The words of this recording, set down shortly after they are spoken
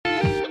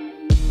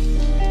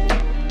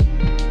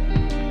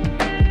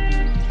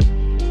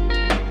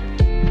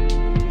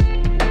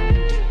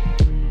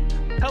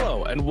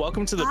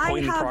welcome to the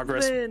Point in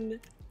Progress. Sorry.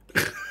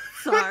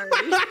 Damn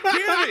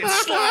it,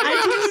 Sly!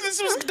 I knew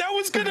that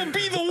was gonna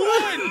be the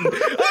one.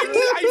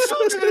 I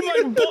felt it in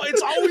my butt.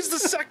 It's always the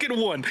second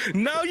one.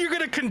 Now you're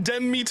gonna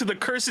condemn me to the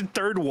cursed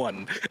third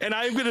one, and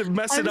I'm gonna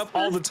mess it up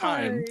all the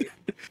time.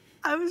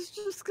 I was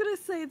just gonna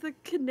say the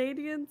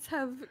Canadians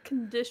have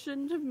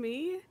conditioned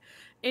me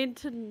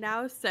into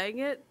now saying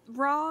it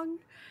wrong,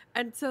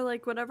 and so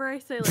like whenever I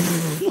say like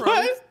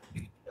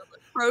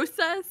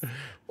process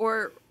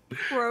or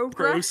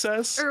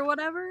progress or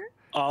whatever.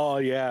 Oh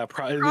yeah,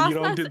 process you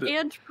don't do the,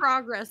 and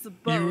progress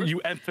both. You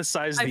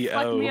emphasize the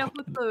O. Me up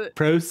with the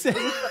process.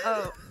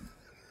 O.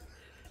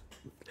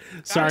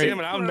 Sorry, damn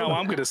it, I'm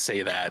gonna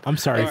say that. I'm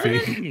sorry,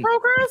 Fee.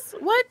 Progress?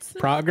 What?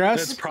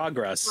 Progress? It's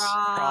progress.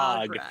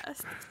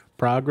 Progress.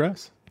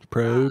 Progress.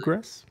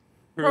 Progress.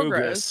 Progress.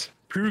 Progress.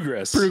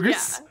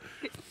 Progress.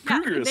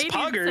 Progress.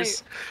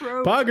 Poggers.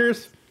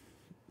 Poggers.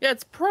 Yeah,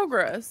 it's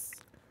progress.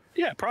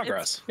 Yeah,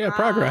 progress. Yeah,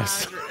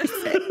 progress.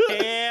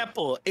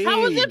 Apple.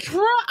 How is it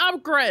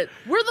progress?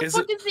 Where the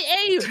fuck is the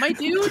A, my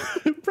dude?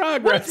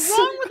 Progress. What's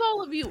wrong with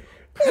all of you?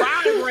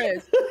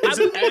 Progress. Is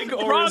it egg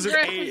or is it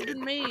progress A? has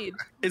been made.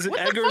 Is it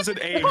What egg the or is fuck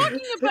it are A? you talking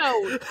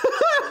about?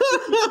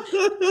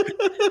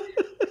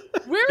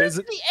 Where is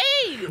the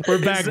A?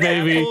 We're back,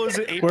 baby.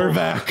 We're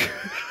back.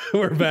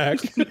 We're back.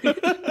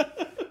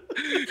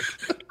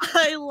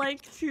 I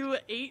like to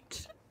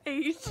eat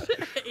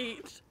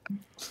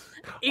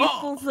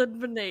apples and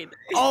bananas.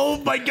 Oh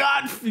my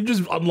god! You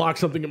just unlocked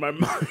something in my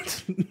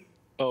mind.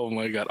 Oh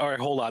my god! All right,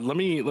 hold on. Let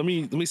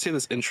me say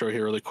this intro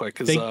here really quick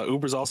because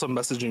Uber's also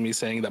messaging me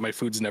saying that my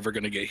food's never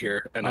gonna get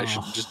here and I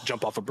should just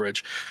jump off a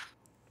bridge.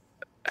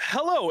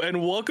 Hello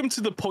and welcome to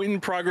the Point in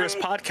Progress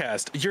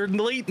podcast, your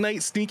late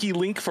night sneaky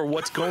link for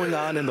what's going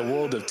on in the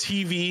world of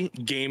TV,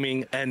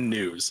 gaming, and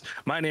news.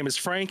 My name is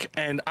Frank,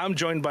 and I'm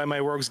joined by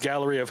my rogues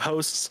gallery of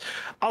hosts.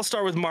 I'll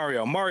start with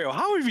Mario. Mario,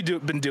 how have you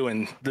been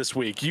doing this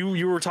week?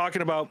 You were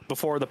talking about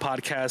before the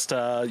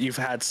podcast. You've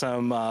had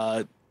some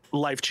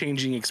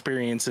life-changing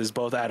experiences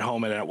both at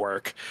home and at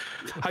work.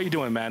 How you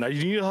doing, man?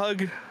 You need a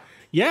hug?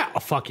 Yeah, oh,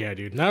 fuck yeah,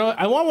 dude. No,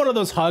 I want one of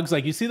those hugs.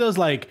 Like you see those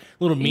like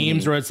little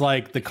memes where it's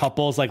like the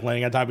couples like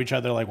laying on top of each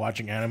other, like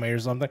watching anime or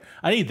something.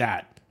 I need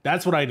that.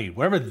 That's what I need.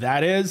 Wherever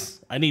that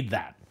is, I need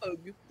that. Hug.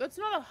 That's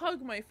not a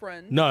hug, my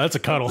friend. No, that's a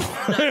cuddle.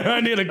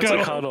 I need a cuddle.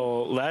 That's a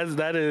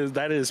cuddle.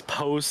 That is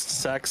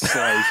post-sex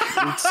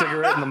like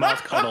cigarette in the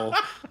mouth cuddle.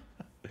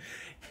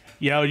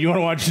 Yo, you want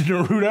to watch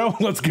Naruto?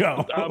 Let's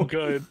go. I'm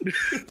good.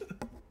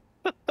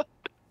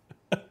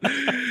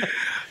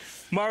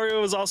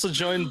 Mario is also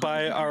joined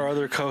by our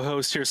other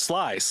co-host here,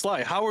 Sly.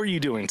 Sly, how are you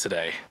doing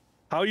today?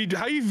 How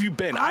have you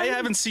been? I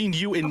haven't seen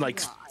you in like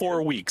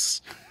 4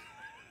 weeks.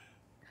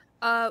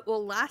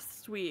 Well,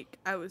 last week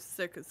I was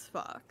sick as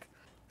fuck,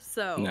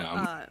 so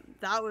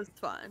that was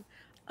fun.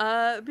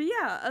 But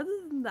yeah, other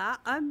than that,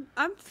 I'm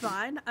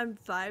fine. I'm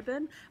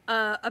vibing.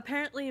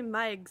 Apparently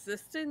my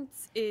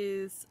existence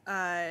is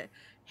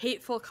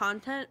hateful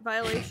content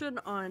violation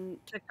on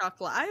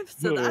TikTok Live,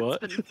 so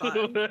that's been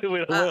fun.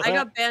 I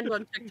got banned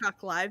on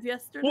TikTok Live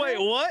yesterday. Wait,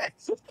 what?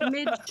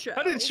 Mid-show.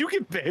 How did you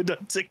get banned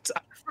on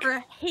TikTok?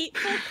 For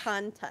hateful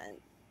content.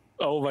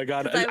 Oh my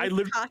god! I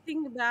was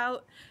talking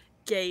about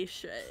gay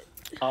shit.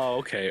 Oh,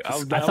 okay. I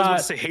was about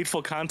to say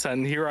hateful content,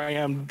 and here I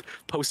am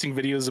posting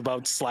videos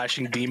about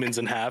slashing demons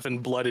in half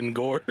and blood and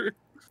gore.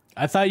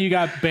 I thought you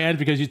got banned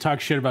because you talk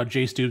shit about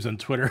Jay Stubes on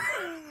Twitter.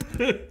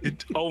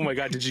 Oh my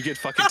god, did you get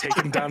fucking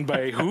taken down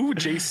by who?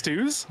 Jay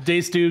Stews? Jay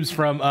Stubes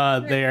from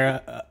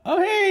their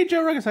oh hey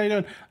Joe Ruggles, how you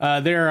doing?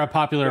 They're a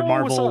popular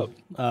Marvel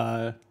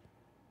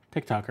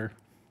TikToker.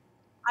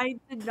 I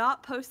did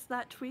not post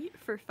that tweet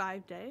for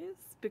 5 days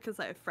because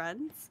I have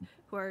friends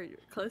who are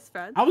close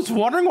friends. I was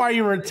wondering why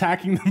you were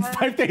attacking them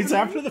 5 days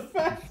after the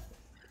fact.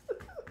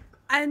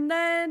 And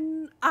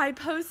then I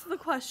posted the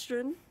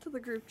question to the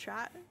group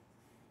chat.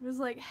 It was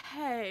like,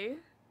 hey,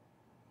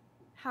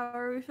 how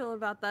are we feeling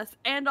about this?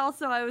 And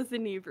also I was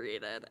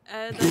inebriated.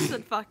 And I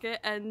said, fuck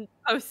it, and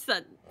I was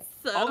sent.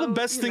 So, all the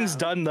best things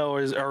done, though,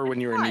 are when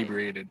you're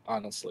inebriated,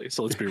 honestly.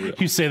 So let's be real.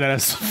 You say that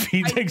as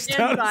he takes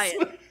down.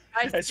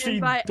 I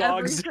stand by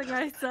everything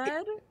I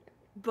said,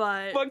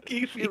 but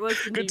it was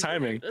good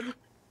timing.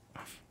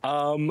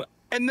 And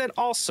then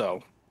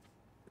also,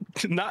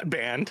 not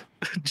banned,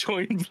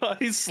 joined by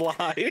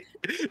Sly,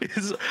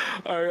 is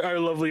our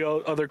lovely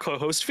other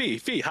co-host, Fee.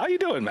 Fee, how you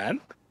doing,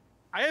 man?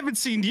 I haven't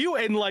seen you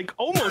in like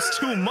almost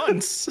 2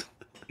 months.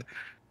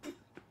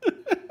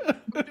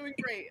 I'm doing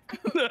great.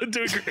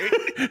 Doing great.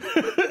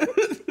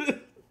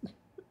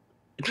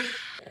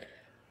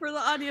 For the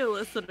audio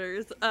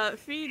listeners,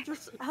 Fee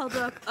just held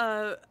up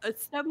a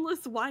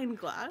stemless wine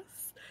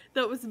glass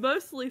that was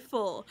mostly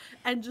full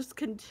and just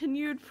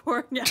continued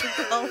pouring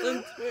alcohol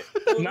into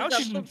it. Now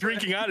she's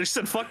drinking out it. She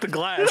said, fuck the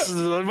glass.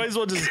 I might as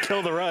well just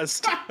kill the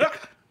rest.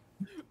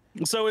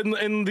 So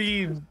in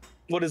the,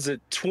 what is it?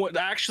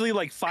 Actually,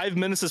 like 5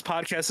 minutes this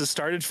podcast has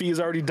started, Fee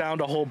is already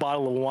downed a whole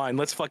bottle of wine.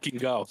 Let's fucking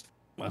go.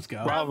 Let's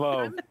go.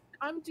 Bravo.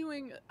 I'm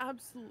doing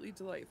absolutely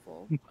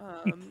delightful.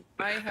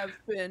 I have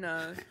been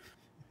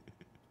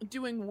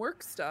doing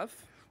work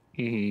stuff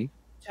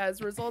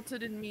has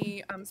resulted in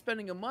me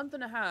spending a month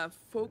and a half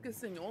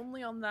focusing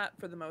only on that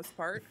for the most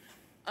part.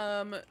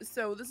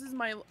 So this is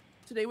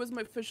today was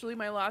officially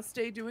my last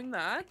day doing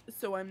that,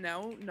 so I'm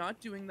now not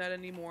doing that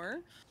anymore.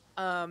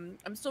 I'm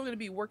still going to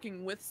be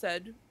working with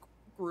said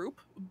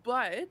group,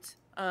 but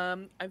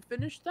I've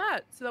finished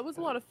that, so that was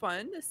a lot of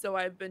fun. So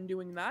I've been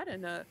doing that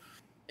and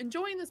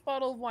enjoying this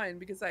bottle of wine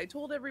because I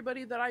told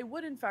everybody that I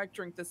would in fact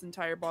drink this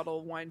entire bottle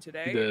of wine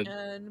today.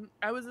 And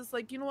I was just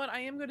like, you know what,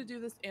 I am going to do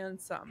this and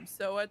some.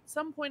 So at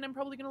some point I'm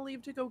probably going to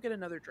leave to go get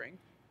another drink.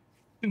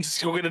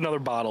 Just go get another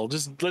bottle.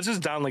 Let's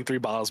just down like 3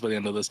 bottles by the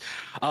end of this.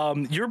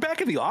 You're back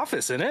in the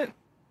office, isn't it?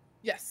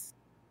 Yes.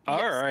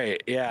 All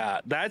right. Yeah.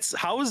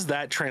 How is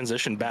that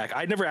transition back?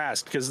 I never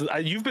asked because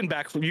you've been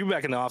back in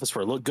the office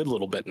for a good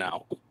little bit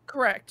now.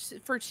 Correct.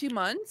 For 2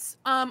 months.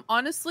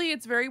 Honestly,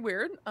 it's very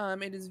weird.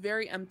 It is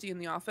very empty in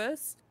the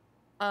office.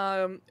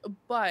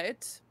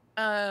 But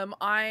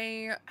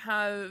I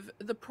have,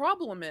 the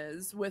problem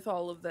is with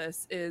all of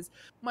this is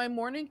my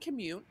morning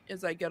commute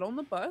is I get on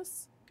the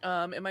bus,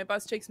 and my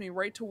bus takes me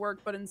right to work.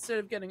 But instead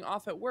of getting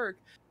off at work,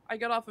 I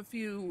get off a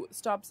few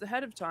stops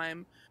ahead of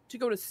time to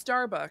go to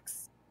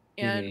Starbucks.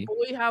 And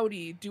boy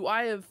howdy, do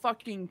I have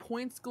fucking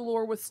points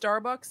galore with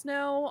Starbucks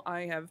now.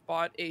 I have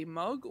bought a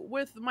mug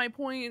with my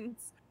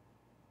points.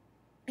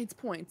 It's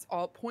points,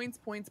 all points.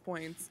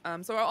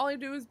 So all I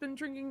do is been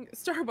drinking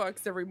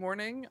Starbucks every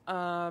morning,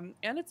 and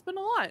it's been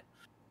a lot.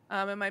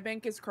 And my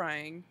bank is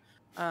crying.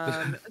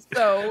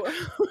 So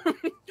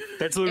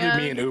that's literally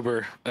me and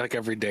Uber like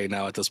every day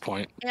now at this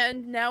point.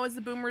 And now, as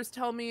the boomers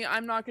tell me,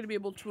 I'm not going to be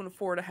able to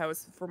afford a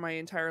house for my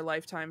entire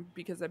lifetime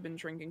because I've been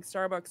drinking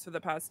Starbucks for the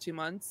past 2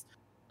 months.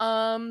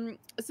 So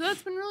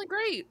that's been really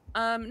great.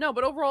 No,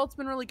 but overall it's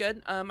been really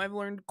good. I've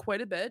learned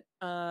quite a bit.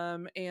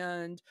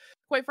 And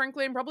quite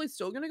frankly, I'm probably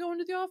still going to go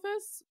into the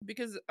office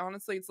because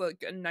honestly, it's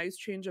like a nice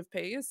change of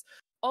pace.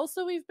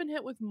 Also, we've been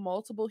hit with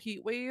multiple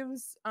heat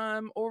waves,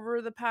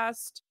 over the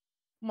past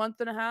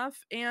month and a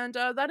half. And,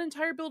 that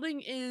entire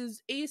building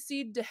is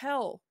AC'd to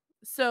hell.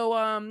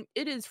 So,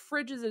 it is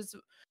frigid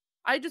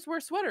I just wear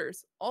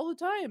sweaters all the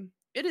time.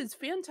 It is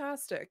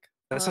fantastic.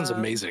 That sounds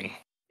amazing.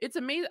 It's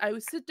amazing. I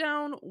would sit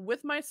down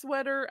with my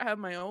sweater. I have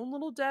my own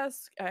little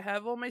desk. I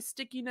have all my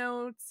sticky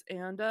notes,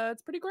 and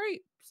it's pretty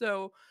great.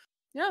 So,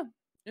 yeah,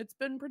 it's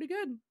been pretty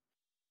good.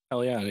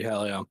 Hell yeah.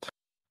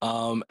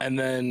 And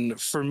then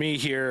for me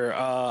here,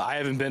 I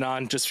haven't been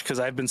on just because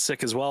I've been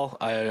sick as well.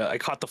 I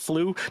caught the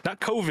flu, not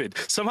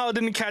COVID. Somehow I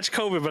didn't catch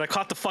COVID, but I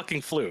caught the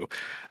fucking flu.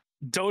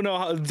 Don't know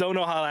how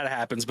that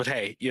happens, but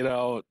hey,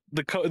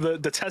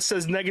 the test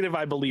says negative.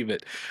 I believe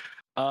it.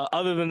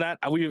 Other than that,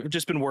 we've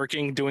just been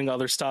working, doing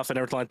other stuff and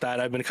everything like that.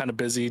 I've been kind of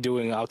busy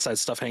doing outside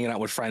stuff, hanging out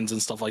with friends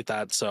and stuff like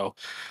that. So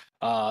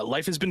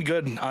life has been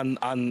good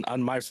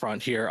on my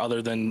front here,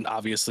 other than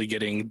obviously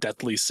getting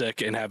deathly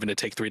sick and having to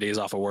take 3 days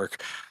off of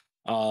work.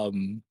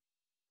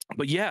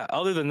 But yeah,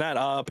 other than that,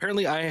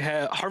 apparently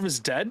Harv is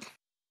dead.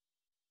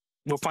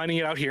 We're finding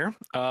it out here,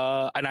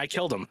 and I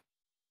killed him.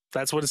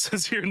 That's what it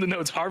says here in the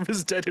notes. Harv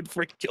is dead and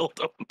Frick killed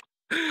him.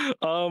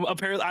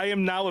 Apparently I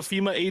am now a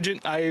FEMA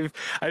agent. I've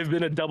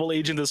been a double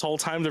agent this whole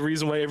time. The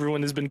reason why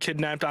everyone has been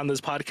kidnapped on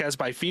this podcast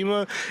by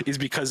FEMA is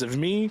because of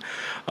me.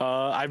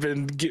 I've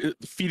been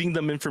feeding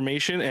them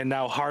information, and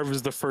now Harv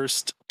is the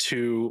first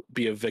to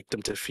be a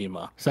victim to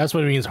FEMA. So that's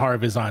what it means.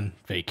 Harv is on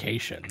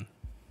vacation.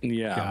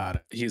 Yeah,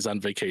 he's on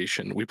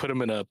vacation. We put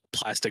him in a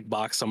plastic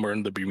box somewhere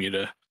in the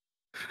Bermuda.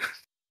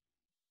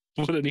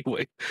 But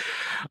anyway,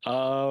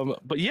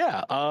 but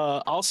yeah,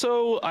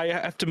 also I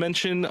have to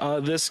mention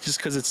this just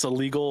because it's a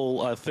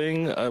legal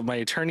thing. My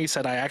attorney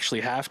said I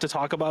actually have to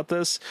talk about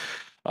this.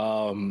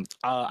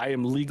 I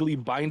am legally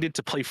binded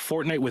to play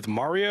Fortnite with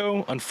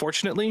Mario.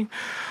 Unfortunately,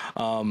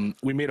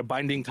 we made a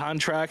binding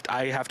contract.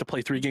 I have to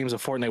play 3 games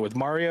of Fortnite with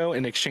Mario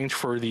in exchange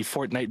for the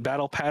Fortnite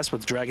Battle Pass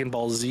with Dragon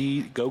Ball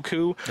Z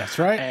Goku. That's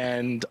right.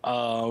 And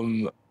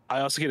I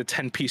also get a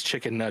 10-piece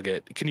chicken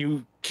nugget. Can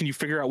you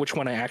figure out which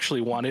one I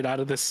actually wanted out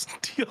of this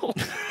deal?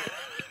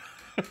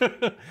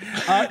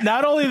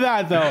 Not only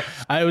that, though,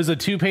 it was a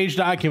 2-page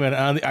document.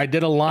 I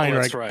did a line.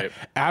 That's right.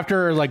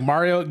 After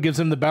Mario gives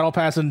him the battle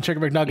pass and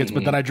chicken McNuggets,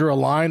 but then I drew a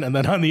line, and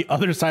then on the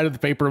other side of the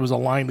paper was a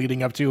line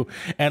leading up to,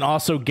 and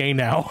also gay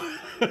now.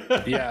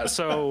 Yeah,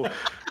 so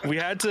we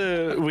had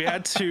to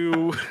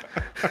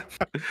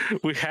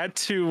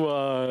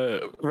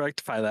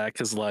rectify that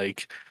because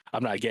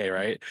I'm not gay,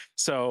 right?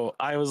 So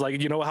I was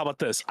like, how about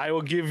this? I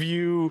will give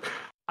you.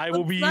 I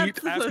will be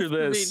after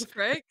this.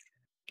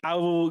 I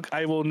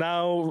will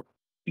now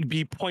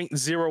be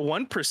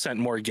 0.01%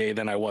 more gay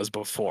than I was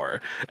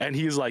before, and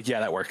he's like,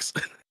 yeah, that works.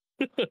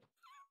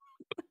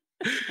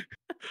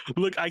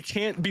 Look, I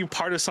can't be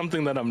part of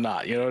something that I'm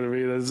not. You know what I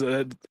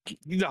mean?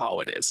 You know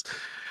how it is.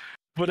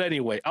 But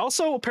anyway,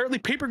 also apparently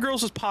Paper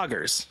Girls was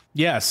poggers.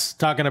 Yes,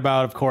 talking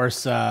about, of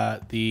course,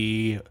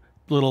 the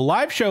little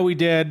live show we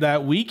did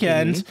that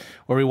weekend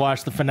where we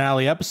watched the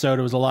finale episode.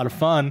 It was a lot of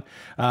fun.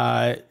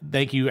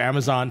 Thank you,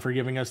 Amazon, for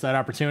giving us that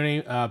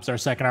opportunity. It's our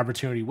second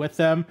opportunity with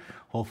them.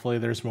 Hopefully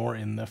there's more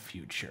in the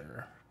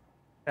future.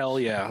 Hell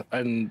yeah.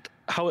 And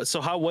how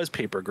was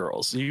Paper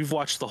Girls? You've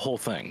watched the whole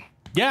thing.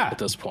 Yeah. At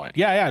this point.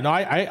 Yeah. No,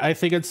 I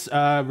think it's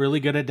a really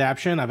good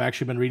adaptation. I've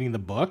actually been reading the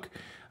book.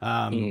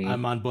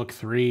 I'm on book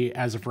 3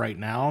 as of right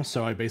now,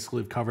 so I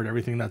basically have covered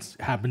everything that's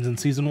happens in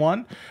season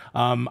 1.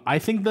 I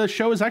think the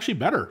show is actually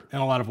better in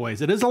a lot of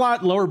ways. It is a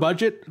lot lower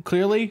budget.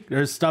 Clearly,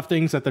 there's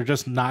things that they're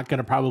just not going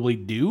to probably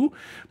do,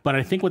 but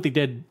I think what they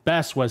did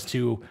best was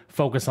to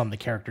focus on the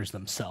characters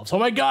themselves. Oh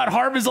my God,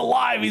 Harv is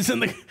alive! He's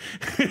in the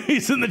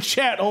he's in the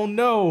chat. Oh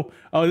no!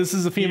 Oh, this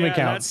is a female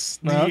account.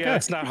 Yeah,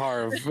 it's not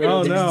Harv.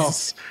 Oh no.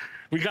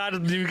 We got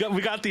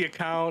the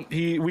account.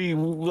 We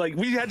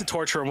had to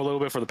torture him a little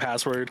bit for the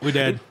password. We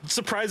did.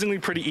 Surprisingly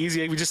pretty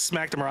easy. We just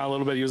smacked him around a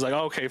little bit. He was like,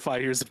 oh, okay,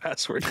 fine, here's the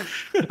password.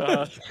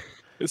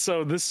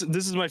 So this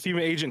is my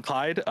female agent,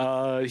 Clyde.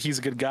 He's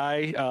a good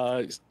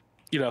guy.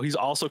 He's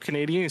also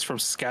Canadian. He's from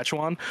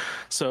Saskatchewan.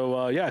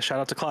 So yeah, shout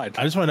out to Clyde.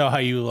 I just want to know how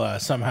you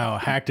somehow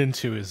hacked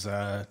into his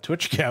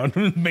Twitch account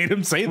and made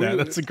him say that.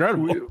 That's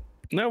incredible.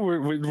 No,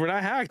 we're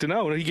not hacked.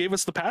 No, he gave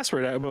us the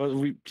password.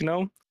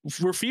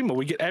 We're female.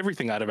 We get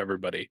everything out of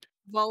everybody.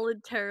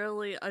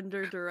 Voluntarily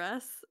under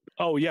duress.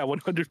 Oh yeah,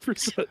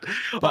 100%.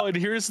 Oh, and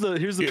here's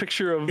the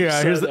picture of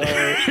here's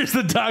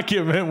the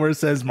document where it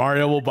says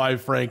Mario will buy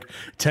Frank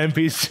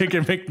 10-piece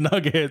chicken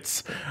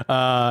McNuggets.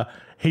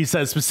 He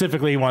says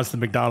specifically he wants the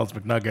McDonald's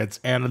McNuggets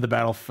and the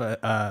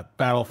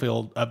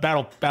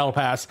battle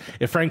pass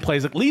if Frank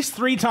plays at least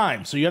 3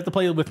 times. So you have to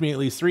play with me at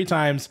least 3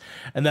 times,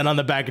 and then on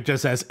the back it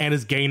just says and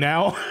is gay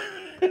now.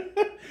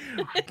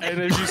 And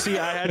as you see,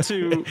 I had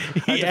to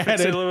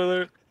fix it a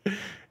little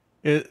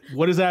bit.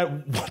 What is that?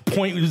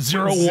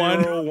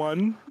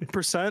 0.01%?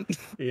 0.1%.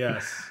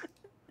 Yes.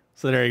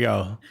 So there you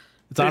go.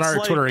 It's on our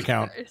Twitter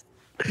account.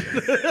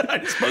 I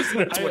just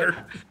posted it on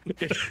Twitter.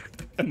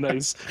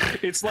 Nice.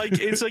 It's like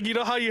you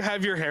know how you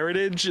have your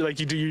heritage, like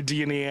you do your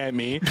DNA at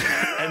me,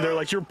 and they're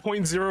like you're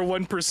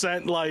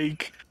 0.01%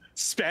 like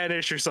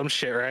Spanish or some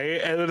shit,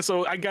 right? And then,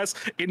 so I guess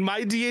in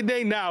my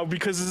DNA now,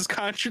 because of this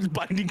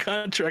binding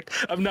contract,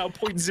 I'm now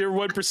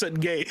 0.01%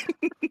 gay.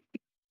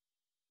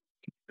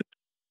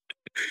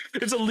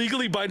 It's a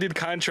legally binding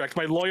contract.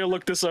 My lawyer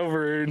looked this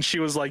over and she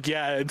was like,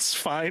 yeah, it's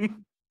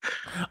fine.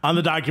 On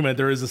the document,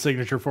 there is a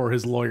signature for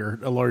his lawyer.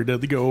 A lawyer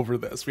did go over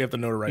this. We have to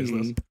notarize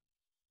this.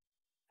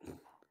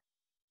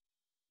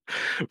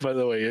 By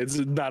the way, it's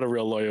not a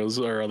real lawyer. It was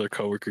our other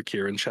coworker,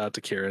 Kieran. Shout out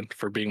to Kieran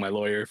for being my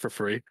lawyer for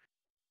free.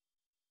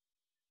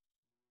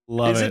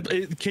 Love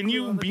it. Can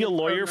you be a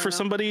lawyer for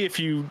somebody if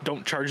you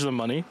don't charge them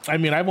money? I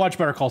mean, I've watched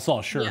Better Call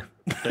Saul, sure. Yeah.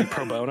 Like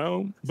pro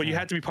bono? But you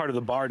have to be part of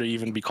the bar to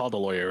even be called a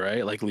lawyer,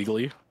 right? Like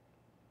legally?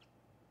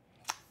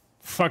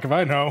 Fuck if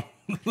I know.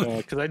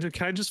 Can I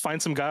just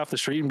find some guy off the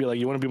street and be like,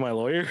 you want to be my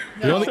lawyer?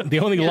 No. The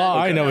only law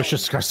I know is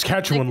just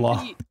Saskatchewan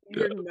law.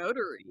 You're a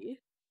notary.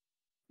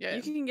 Yeah.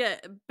 You can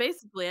get,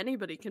 basically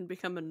anybody can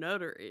become a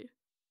notary.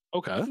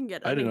 Okay. You can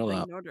get I didn't know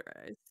anything that.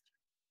 notarized.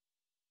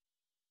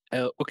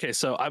 Okay,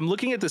 so I'm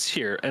looking at this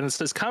here, and it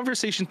says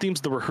conversation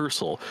themes, the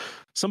rehearsal.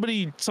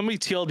 Somebody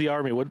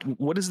TLDR me.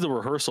 What is the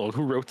rehearsal?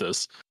 Who wrote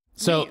this?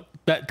 So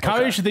that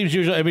conversation themes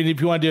usually. I mean, if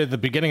you want to do it at the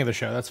beginning of the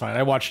show, that's fine.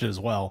 I watched it as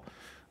well.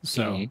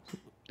 So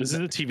is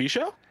it a TV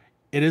show?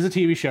 It is a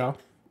TV show.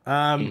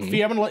 If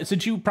you haven't,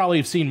 since you probably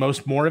have seen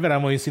more of it,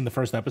 I've only seen the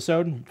first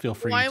episode. Feel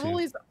free. I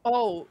want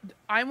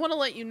to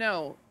let you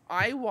know.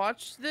 I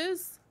watched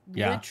this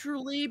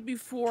literally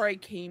before I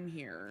came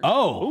here.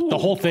 Oh, the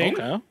whole thing.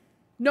 Okay.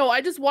 No,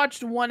 I just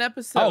watched one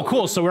episode. Oh,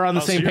 cool. So we're on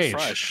the same page.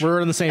 Fresh. We're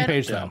on the same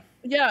page now.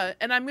 Yeah,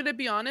 and I'm gonna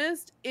be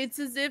honest. It's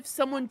as if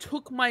someone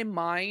took my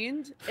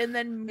mind and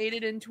then made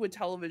it into a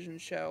television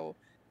show.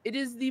 It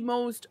is the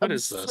most What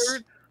absurd. is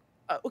this?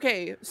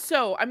 Okay,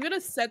 so I'm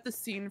gonna set the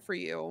scene for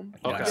you.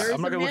 Okay, Yes.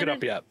 I'm not gonna look it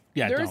up yet.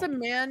 Yeah, There's a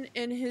man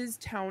in his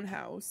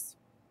townhouse,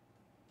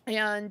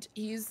 and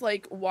he's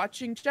like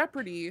watching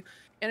Jeopardy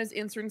and is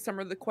answering some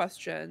of the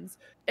questions,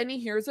 and he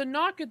hears a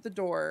knock at the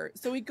door.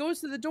 So he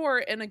goes to the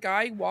door, and a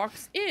guy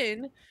walks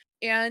in,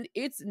 and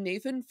it's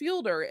Nathan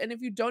Fielder. And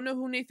if you don't know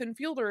who Nathan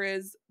Fielder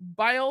is,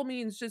 by all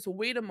means, just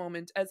wait a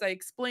moment as I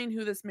explain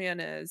who this man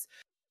is.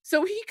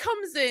 So he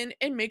comes in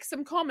and makes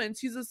some comments.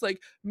 He's just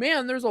like,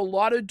 man, there's a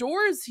lot of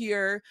doors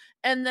here.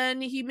 And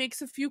then he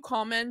makes a few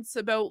comments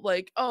about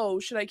like, oh,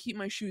 should I keep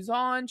my shoes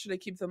on? Should I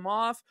keep them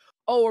off?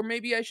 Oh, or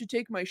maybe I should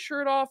take my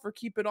shirt off or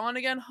keep it on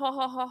again. Ha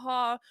ha ha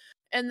ha.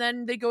 And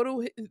then they go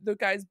to the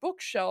guy's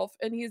bookshelf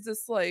and he's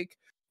just like,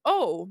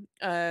 oh,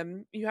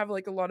 you have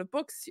like a lot of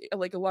books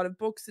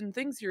and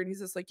things here. And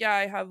he's just like, yeah,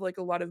 I have like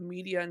a lot of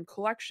media and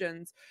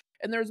collections.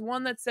 And there's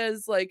one that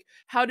says like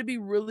how to be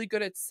really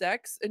good at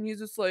sex. And he's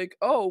just like,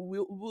 oh,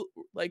 we'll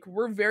like,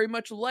 we're very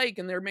much alike.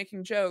 And they're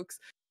making jokes.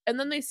 And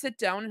then they sit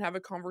down and have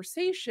a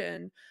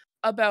conversation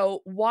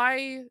about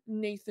why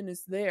Nathan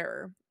is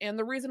there. And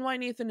the reason why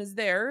Nathan is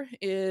there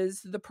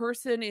is the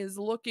person is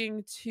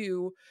looking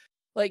to,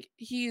 like,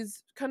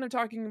 he's kind of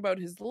talking about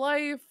his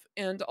life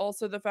and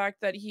also the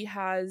fact that he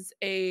has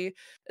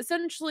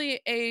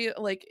essentially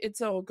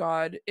it's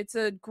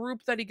a group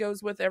that he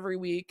goes with every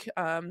week.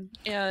 And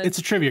it's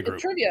a trivia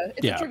group.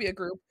 It's a trivia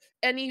group.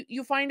 And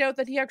you find out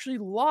that he actually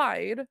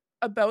lied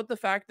about the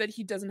fact that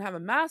he doesn't have a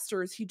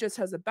master's, he just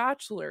has a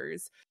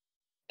bachelor's.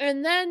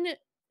 And then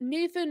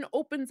Nathan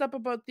opens up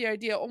about the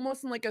idea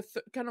almost in like a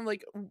kind of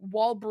like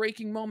wall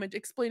breaking moment,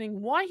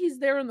 explaining why he's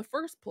there in the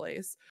first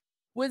place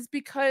was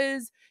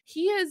because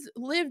he has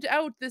lived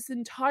out this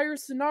entire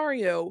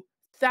scenario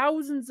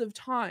thousands of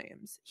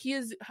times. He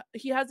has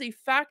a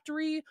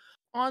factory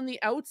on the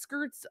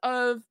outskirts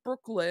of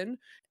Brooklyn,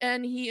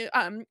 and he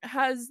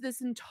has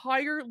this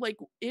entire like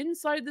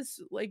inside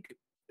this like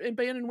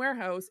abandoned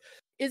warehouse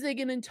is like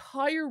an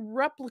entire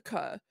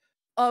replica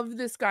of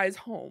this guy's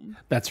home.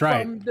 That's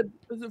right. From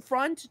the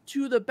front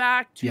to the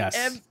back to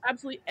Yes.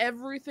 absolutely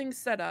everything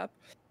set up.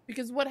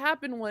 Because what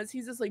happened was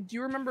he's just like, do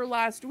you remember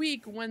last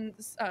week when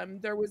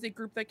there was a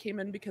group that came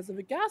in because of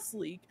a gas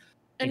leak?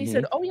 And he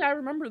said, oh yeah, I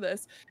remember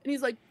this. And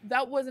he's like,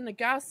 that wasn't a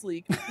gas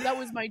leak. That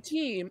was my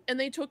team. And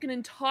they took an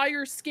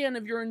entire scan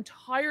of your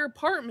entire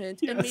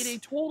apartment and made a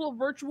total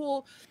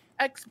virtual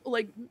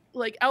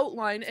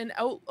outline and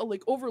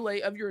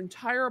overlay of your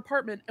entire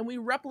apartment. And we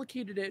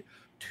replicated it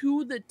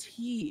to the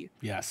T.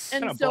 Yes.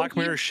 And what kind of Black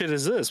Mirror shit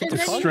is this? What the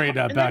fuck? Straight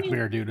up Black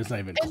Mirror, dude. It's not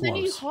even close. And then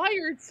he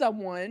hired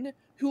someone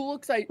who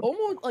looks like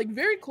almost like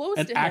very close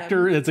to him. An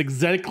actor that's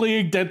exactly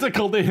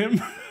identical to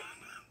him.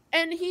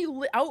 And he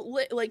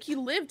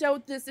lived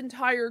out this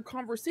entire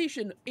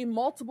conversation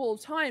multiple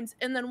times.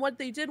 And then what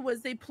they did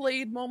was they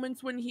played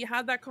moments when he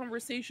had that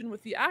conversation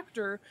with the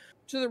actor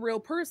to the real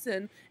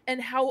person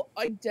and how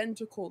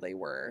identical they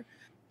were.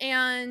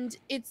 And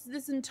it's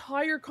this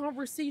entire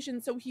conversation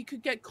so he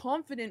could get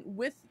confident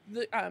with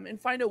the and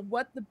find out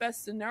what the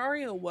best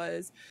scenario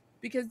was,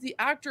 because the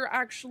actor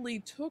actually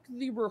took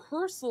the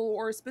rehearsal,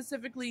 or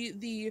specifically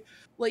the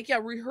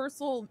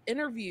rehearsal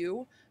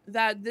interview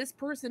that this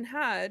person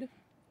had,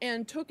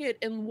 and took it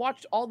and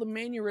watched all the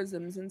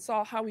mannerisms and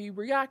saw how he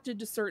reacted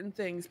to certain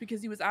things,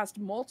 because he was asked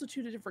a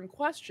multitude of different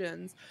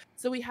questions.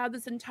 So he had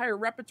this entire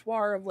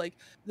repertoire of like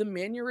the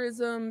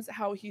mannerisms,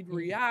 how he'd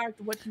react,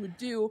 what he would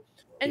do.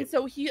 And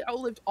so he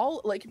outlived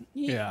all,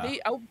 they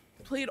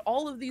outplayed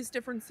all of these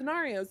different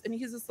scenarios. And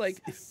he's just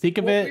like, think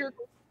of it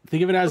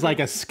as like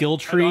a skill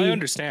tree. I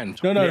understand.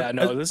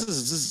 This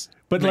is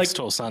but makes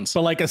total sense.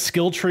 But like a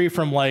skill tree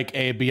from like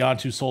a Beyond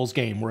Two Souls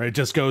game where it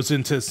just goes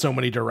into so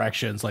many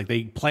directions. Like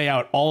they play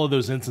out all of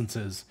those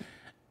instances.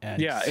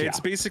 And it's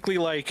basically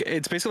like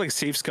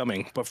safe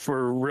scumming, but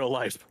for real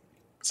life.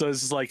 So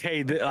it's just like,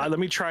 hey, let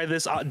me try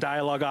this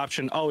dialogue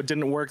option. Oh, it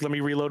didn't work. Let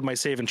me reload my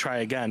save and try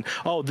again.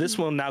 Oh, this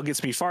one now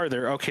gets me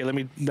farther. Okay, let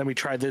me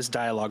try this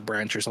dialogue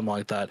branch or something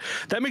like that.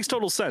 That makes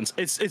total sense.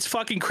 It's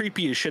fucking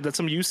creepy as shit. That's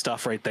some you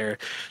stuff right there.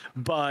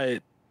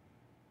 But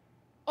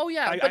oh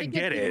yeah, I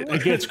get it.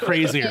 It gets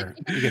crazier.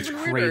 It gets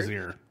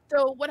crazier.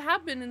 So what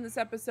happened in this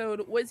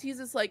episode was he's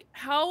just like,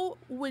 how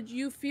would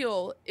you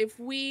feel if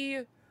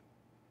we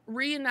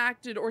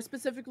reenacted or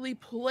specifically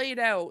played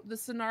out the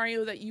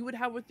scenario that you would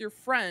have with your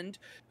friend,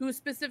 who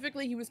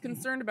specifically he was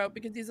concerned about,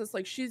 because he's just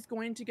like, she's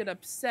going to get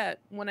upset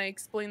when I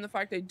explain the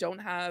fact I don't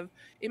have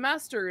a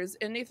master's.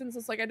 And Nathan's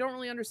just like, I don't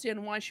really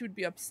understand why she would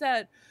be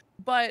upset,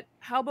 but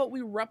how about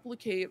we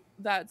replicate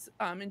that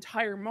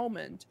entire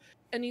moment?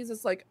 And he's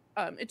just like,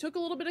 it took a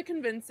little bit of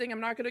convincing.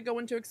 I'm not going to go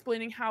into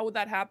explaining how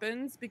that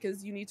happens,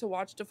 because you need to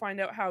watch to find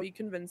out how he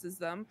convinces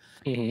them.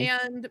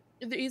 And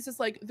he's just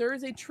like, there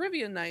is a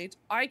trivia night.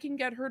 I can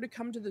get her to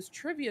come to this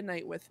trivia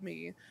night with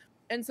me.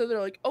 And so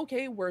they're like,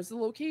 okay, where's the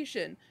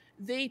location?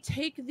 They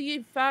take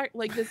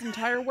this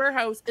entire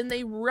warehouse and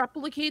they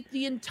replicate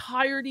the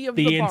entirety of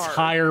the bar.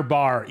 entire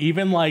bar.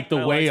 Even like the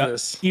way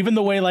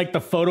like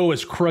the photo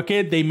is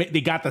crooked,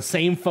 they got the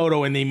same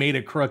photo and they made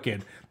it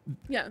crooked.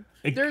 Yeah,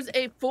 there's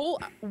a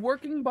full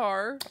working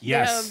bar.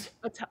 Yes,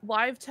 they have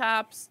live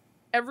taps.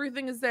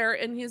 Everything is there,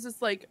 and he's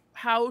just like,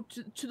 how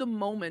to the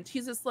moment.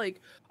 He's just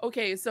like,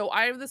 okay, so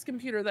I have this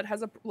computer that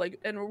has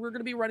and we're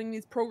gonna be running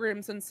these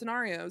programs and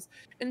scenarios,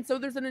 and so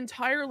there's an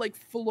entire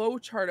flow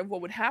chart of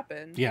what would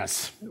happen.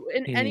 Yes,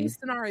 in any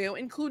scenario,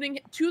 including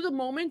to the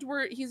moment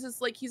where he's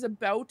just like, he's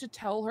about to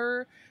tell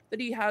her that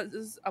he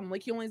has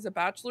he only has a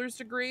bachelor's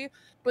degree,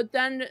 but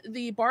then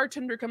the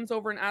bartender comes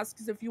over and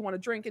asks if you want to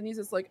drink, and he's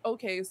just like,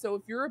 okay, so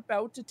if you're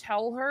about to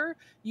tell her,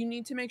 you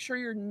need to make sure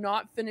you're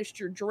not finished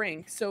your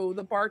drink, so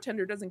the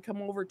bartender doesn't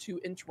come over to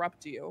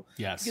interrupt you.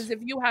 Yes, because if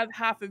you have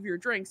half of your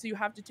drink, so you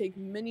have to take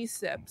mini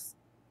sips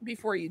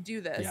before you do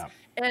this.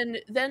 And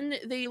then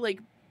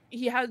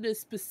he had a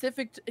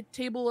specific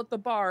table at the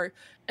bar,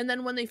 and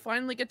then when they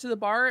finally get to the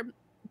bar,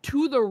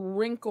 to the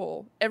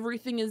wrinkle,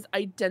 everything is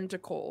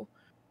identical.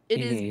 It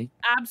is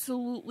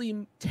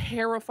absolutely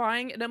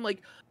terrifying. And I'm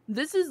like,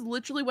 this is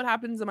literally what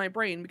happens in my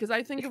brain, because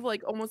I think of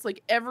almost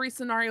every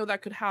scenario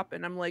that could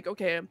happen. I'm like,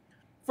 okay,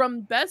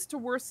 from best to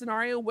worst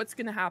scenario, what's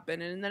going to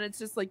happen? And then it's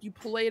just like, you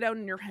play it out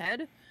in your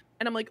head.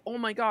 And I'm like, oh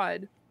my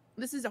God,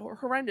 this is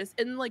horrendous.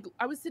 And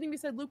I was sitting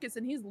beside Lucas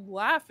and he's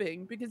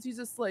laughing, because he's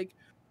just like,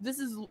 this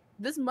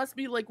must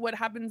be what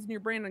happens in your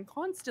brain and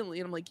constantly.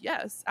 And I'm like,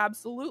 yes,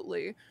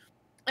 absolutely.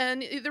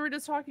 And they were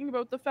just talking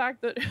about the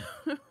fact that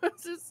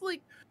it's just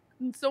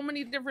so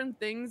many different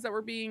things that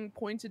were being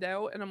pointed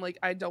out, and I'm like,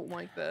 I don't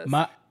like this.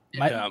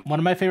 One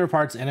of my favorite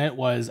parts in it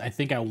was, I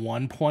think at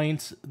one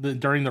point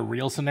during the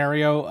real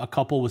scenario, a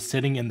couple was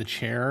sitting in the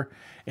chair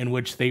in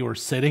which they were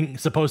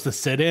supposed to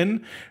sit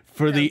in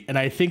and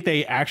I think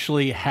they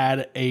actually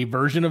had a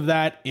version of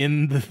that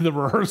in the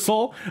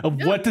rehearsal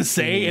of what to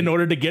say in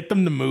order to get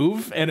them to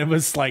move. And it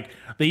was like,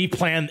 they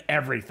planned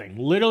everything,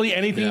 literally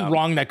anything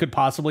wrong that could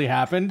possibly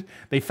happen.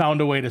 They found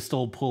a way to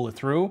still pull it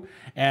through.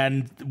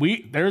 And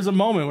there's a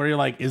moment where you're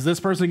like, is this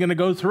person going to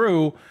go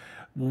through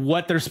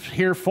what they're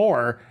here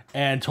for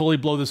and totally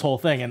blow this whole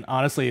thing? And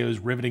honestly, it was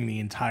riveting the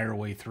entire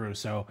way through.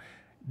 So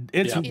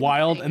it's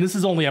wild, and this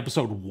is only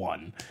episode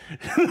 1.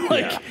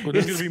 Well,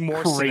 there's gonna be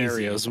more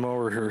scenarios,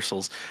 more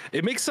rehearsals.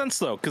 It makes sense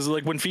though, because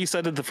like when Fee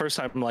said it the first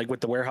time, like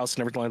with the warehouse and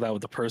everything like that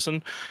with the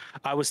person,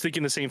 I was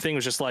thinking the same thing. It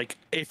was just like,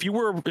 if you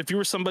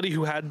were somebody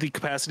who had the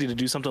capacity to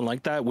do something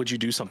like that, would you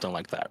do something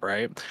like that,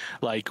 right?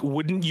 Like,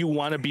 wouldn't you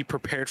want to be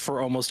prepared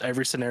for almost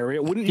every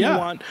scenario? Wouldn't you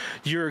want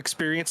your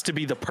experience to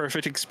be the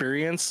perfect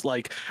experience?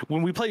 Like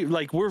when we play,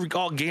 like we're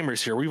all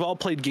gamers here. We've all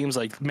played games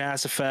like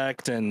Mass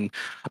Effect and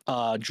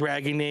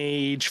Dragon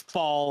Age,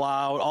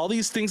 Fallout, all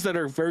these things that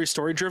are very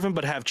story driven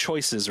but have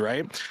choices,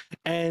 right?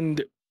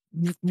 And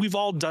we've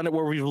all done it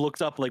where we've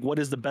looked up like what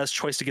is the best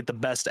choice to get the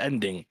best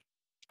ending.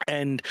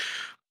 And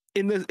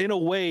in a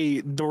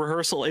way, the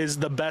rehearsal is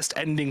the best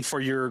ending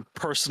for your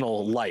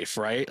personal life,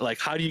 right? Like,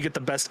 how do you get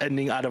the best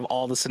ending out of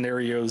all the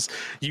scenarios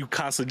you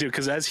constantly do?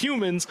 Because as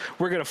humans,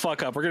 we're gonna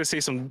fuck up. We're gonna say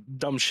some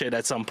dumb shit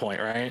at some point,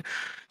 right?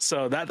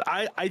 So that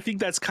I think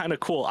that's kind of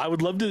cool. I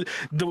would love to.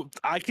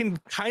 I can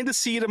kind of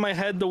see it in my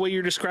head the way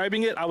you're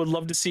describing it. I would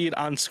love to see it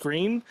on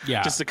screen,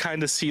 just to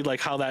kind of see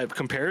like how that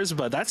compares.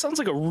 But that sounds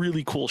like a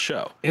really cool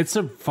show. It's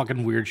a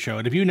fucking weird show.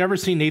 And if you've never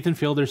seen Nathan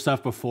Fielder's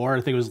stuff before,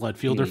 I think it was Let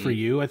Fielder for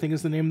You, I think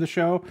is the name of the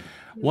show.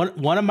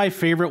 One of my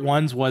favorite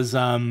ones was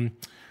what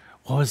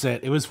was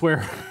it? It was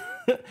where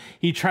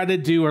he tried to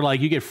do, or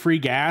like you get free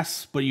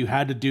gas, but you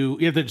have to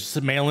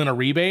just mail in a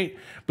rebate,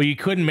 but you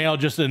couldn't mail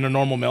just in a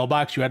normal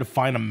mailbox. You had to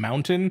find a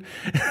mountain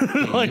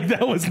like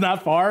that was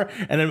not far,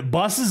 and then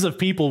buses of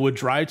people would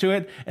drive to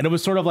it, and it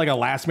was sort of like a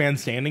last man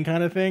standing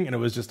kind of thing, and it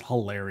was just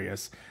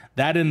hilarious.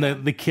 That and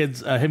the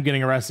kids, him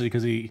getting arrested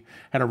because he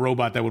had a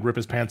robot that would rip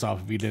his pants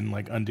off if he didn't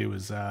like undo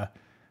his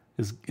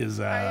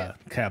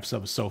caps.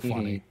 That was so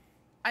funny.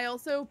 I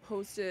also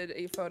posted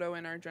a photo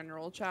in our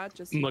general chat.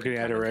 Just I'm looking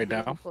at it right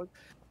now.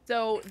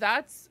 So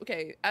that's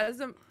okay. As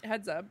a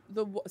heads up,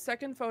 the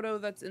second photo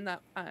that's in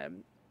that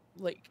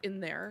like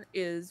in there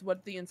is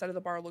what the inside of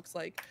the bar looks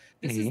like.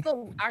 This is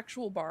the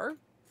actual bar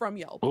from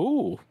Yelp.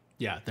 Ooh,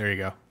 yeah, there you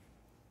go.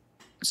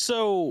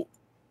 So,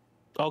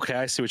 okay,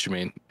 I see what you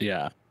mean.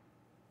 Yeah,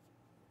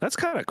 that's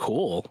kind of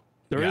cool.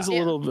 There is a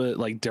little bit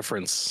like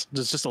difference.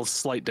 There's just a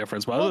slight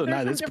difference, but other than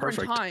that, it's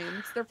perfect.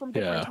 They're from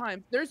different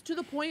times. There's to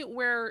the point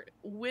where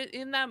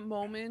in that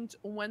moment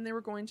when they were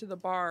going to the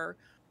bar,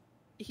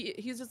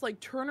 he's just like,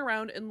 turn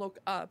around and look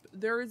up.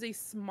 There is a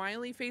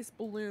smiley face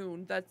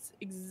balloon that's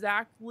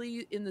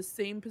exactly in the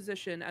same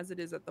position as it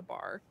is at the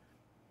bar.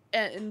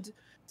 And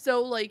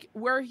so like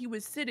where he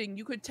was sitting,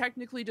 you could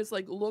technically just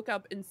like look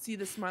up and see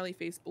the smiley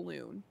face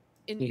balloon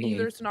in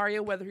either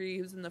scenario, whether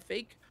he was in the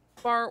fake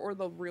bar or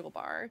the real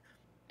bar.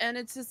 And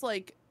it's just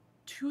like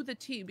to the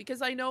T,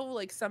 because I know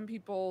like some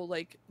people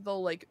like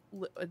they'll like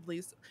at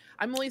least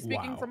I'm only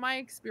speaking from my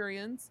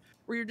experience,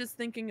 where you're just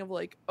thinking of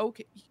like,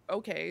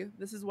 okay,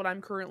 this is what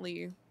I'm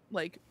currently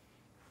like,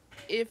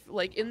 if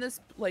like in this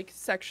like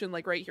section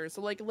like right here.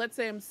 So like let's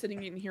say I'm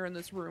sitting in here in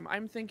this room,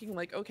 I'm thinking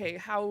like, okay,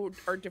 how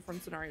are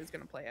different scenarios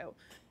going to play out?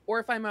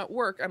 Or if I'm at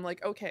work, I'm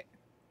like, okay,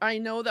 I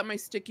know that my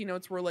sticky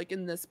notes were like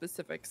in this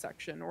specific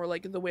section, or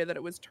like the way that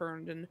it was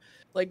turned, and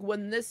like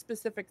when this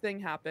specific thing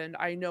happened,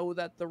 I know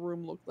that the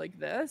room looked like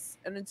this.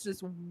 And it's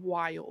just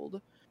wild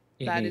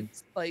that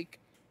it's like,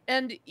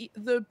 and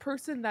the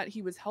person that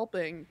he was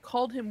helping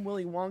called him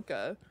Willy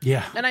Wonka.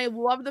 Yeah. And I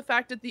love the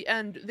fact at the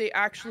end they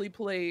actually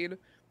played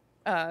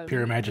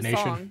Pure Imagination.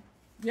 Song.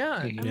 Yeah.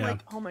 I'm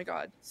like, oh my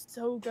God,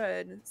 so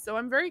good. So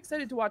I'm very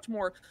excited to watch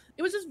more.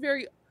 It was just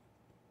very,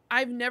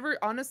 I've never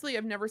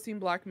seen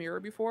Black Mirror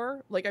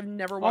before. Like I've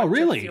never watched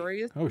a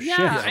series. Oh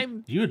shit!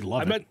 You'd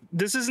love it. But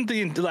this isn't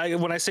like,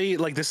 when I say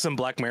like this isn't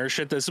Black Mirror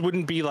shit. This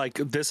wouldn't be like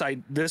this.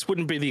 This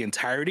wouldn't be the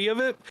entirety of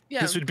it. Yeah.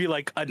 This would be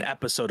like an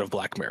episode of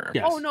Black Mirror.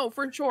 Yes. Oh no,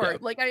 for sure. Yeah.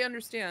 Like I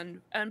understand,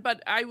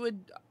 but I would,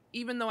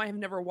 even though I have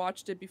never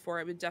watched it before,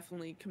 I would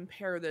definitely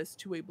compare this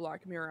to a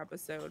Black Mirror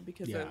episode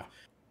because of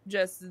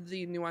just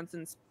the nuance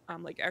and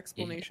like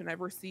explanation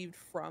I've received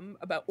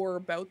about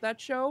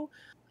that show.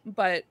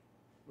 But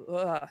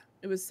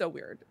it was so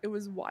weird. It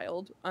was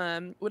wild.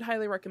 Would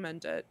highly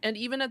recommend it. And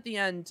even at the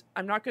end,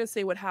 I'm not going to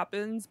say what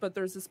happens, but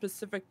there's a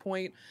specific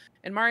point,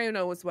 and Mario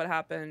knows what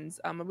happens.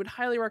 I would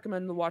highly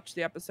recommend to watch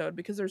the episode,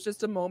 because there's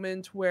just a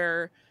moment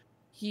where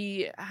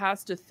he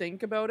has to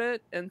think about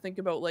it and think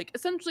about like,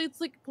 essentially it's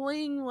like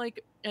playing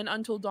like an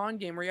Until Dawn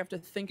game where you have to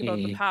think about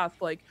the path.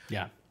 Like,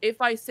 if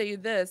I say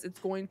this, it's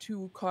going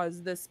to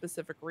cause this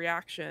specific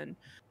reaction.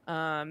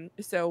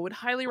 So would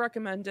highly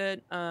recommend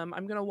it.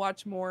 I'm gonna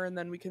watch more, and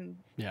then we can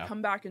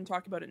come back and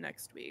talk about it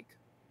next week.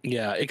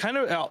 Yeah,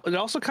 it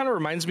also kind of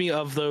reminds me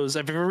of those.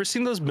 Have you ever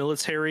seen those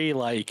military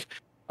like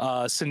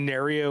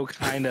scenario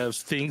kind of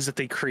things that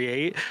they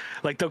create?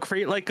 Like they'll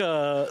create like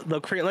a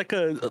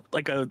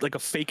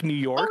fake New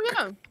York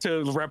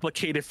to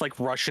replicate if like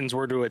Russians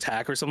were to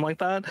attack or something like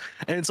that.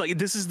 And it's like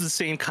this is the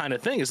same kind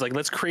of thing. It's like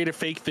let's create a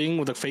fake thing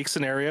with a fake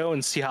scenario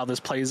and see how this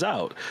plays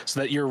out so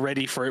that you're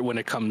ready for it when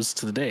it comes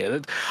to the day.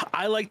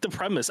 I like the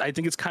premise. I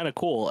think it's kind of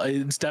cool.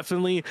 It's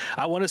definitely,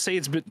 I want to say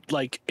it's been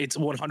like it's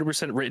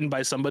 100% written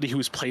by somebody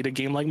who's played a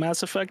game like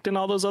Mass Effect and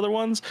all those other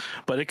ones,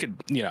 but it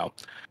could,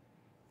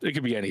 it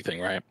could be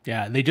anything, right?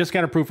 Yeah, they just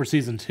got approved for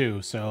season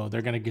 2, so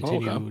they're going to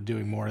continue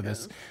doing more of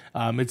this.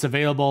 It's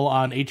available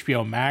on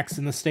HBO Max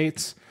in the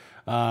States,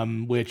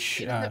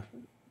 which... yeah.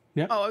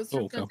 Oh, I was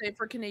just going to say,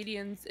 for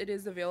Canadians, it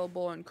is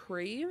available on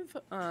Crave.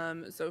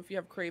 So if you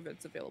have Crave,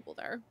 it's available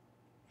there.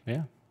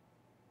 Yeah.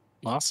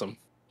 Awesome.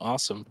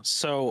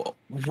 So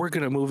we're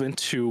going to move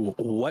into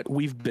what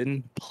we've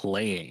been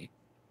playing.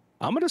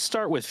 I'm going to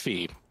start with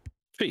Fee.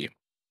 Fee,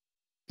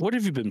 what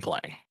have you been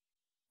playing?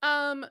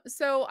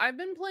 So I've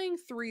been playing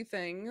 3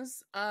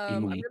 things.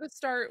 I'm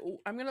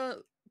gonna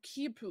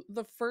keep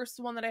the first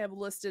one that I have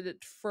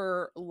listed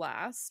for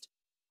last.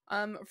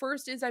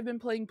 First is I've been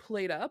playing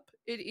PlateUp.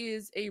 It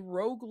is a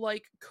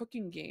roguelike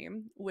cooking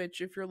game,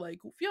 which if you're like,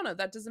 Fiona,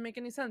 that doesn't make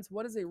any sense.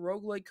 What is a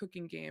roguelike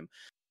cooking game?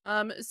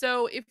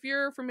 So if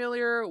you're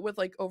familiar with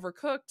like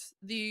Overcooked,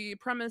 the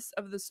premise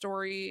of the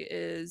story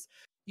is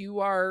you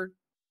are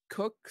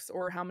cooks,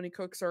 or how many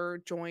cooks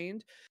are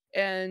joined,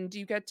 and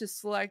you get to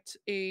select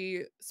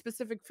a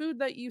specific food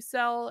that you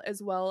sell,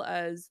 as well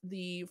as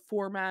the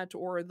format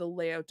or the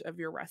layout of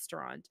your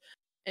restaurant.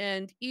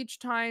 And each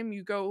time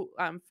you go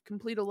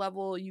complete a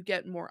level, you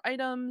get more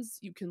items.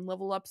 You can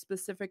level up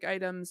specific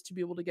items to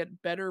be able to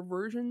get better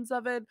versions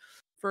of it.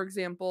 For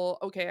example,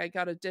 okay, I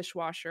got a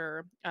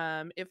dishwasher.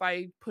 If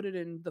I put it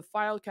in the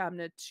file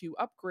cabinet to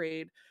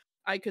upgrade,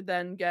 I could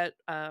then get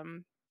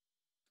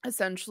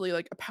essentially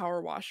like a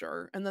power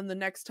washer, and then the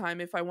next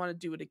time if I want to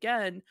do it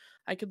again,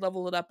 I could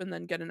level it up and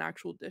then get an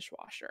actual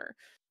dishwasher.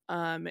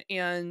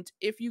 And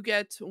if you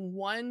get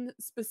one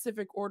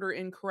specific order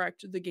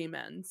incorrect, the game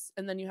ends,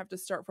 and then you have to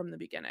start from the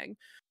beginning.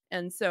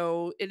 And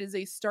so it is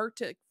a start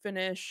to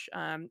finish.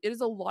 It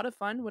is a lot of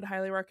fun. Would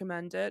highly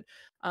recommend it.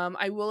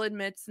 I will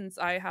admit, since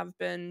I have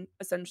been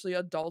essentially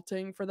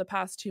adulting for the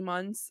past 2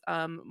 months,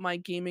 my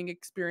gaming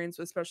experience,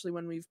 especially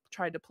when we've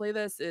tried to play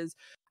this, is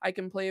I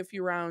can play a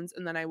few rounds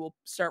and then I will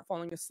start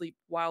falling asleep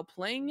while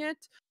playing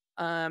it.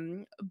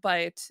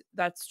 But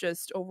that's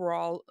just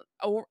overall.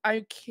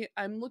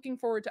 I'm looking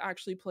forward to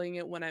actually playing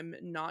it when I'm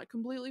not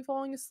completely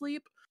falling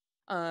asleep.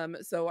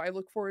 So I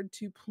look forward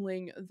to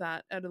playing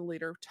that at a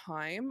later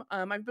time.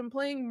 I've been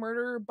playing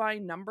Murder by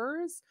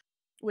Numbers,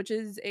 which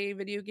is a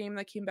video game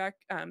that came back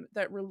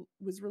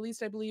was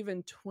released, I believe,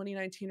 in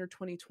 2019 or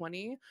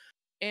 2020.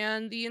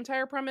 And the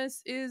entire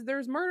premise is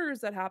there's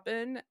murders that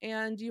happen,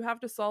 and you have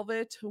to solve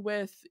it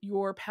with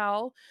your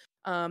pal.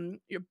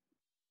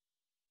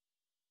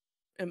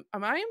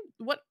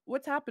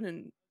 What's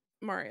happening,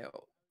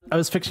 Mario? I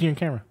was fixing your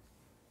camera.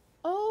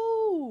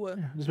 Oh,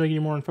 yeah, just making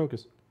you more in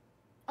focus.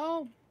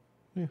 Oh,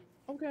 yeah.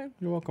 Okay,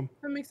 you're welcome.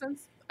 That makes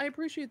sense. I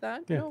appreciate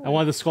that. Yeah, I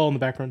wanted the skull in the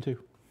background too.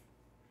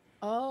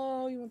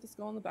 Oh, you want the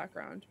skull in the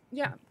background?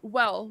 Yeah.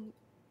 Well,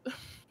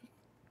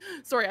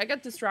 sorry, I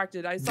got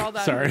distracted. I saw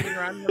that. Sorry.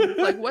 Around, and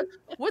like,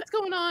 what's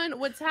going on?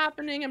 What's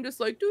happening? I'm just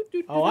like,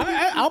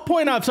 I'll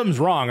point out if something's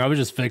wrong. I was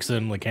just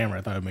fixing the camera.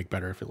 I thought it'd make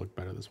better if it looked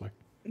better this way.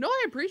 No,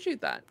 I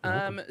appreciate that.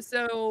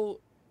 So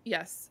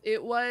yes,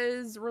 it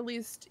was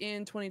released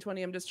in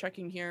 2020. I'm just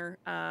checking here.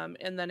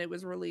 And then it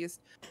was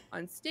released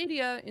on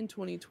Stadia in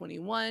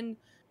 2021.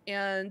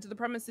 And the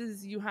premise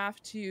is you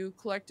have to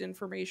collect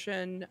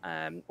information,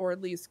 or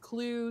at least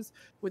clues,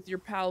 with your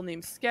pal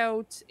named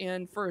Scout.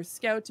 And for a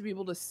Scout to be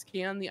able to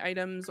scan the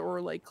items or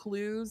like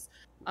clues,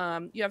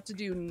 you have to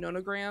do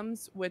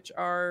nonograms, which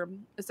are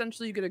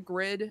essentially you get a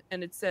grid,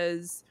 and it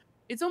says,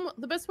 it's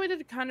almost, the best way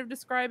to kind of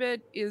describe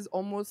it is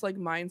almost like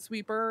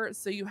Minesweeper.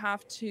 So you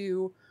have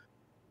to,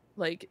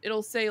 like,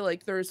 it'll say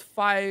like there's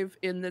 5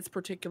 in this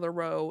particular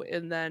row,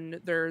 and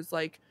then there's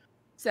like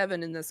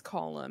 7 in this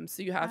column.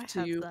 So you have to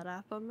have that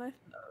app on my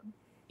phone.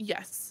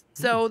 Yes.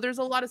 So there's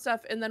a lot of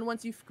stuff, and then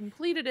once you've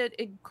completed it,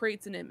 it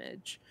creates an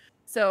image.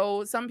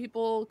 So some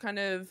people kind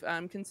of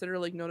consider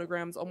like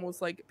nonograms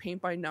almost like paint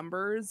by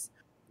numbers,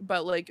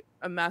 but like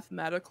a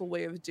mathematical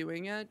way of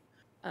doing it.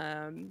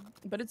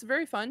 But it's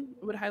very fun.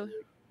 It would highly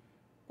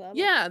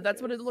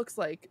that's what it looks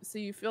like. So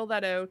you fill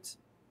that out.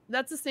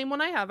 That's the same one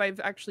I have. I've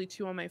actually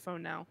 2 on my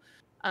phone now.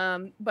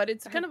 But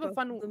it's kind of a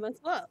fun one as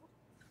well.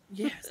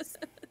 Yes.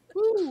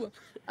 Woo.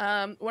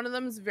 One of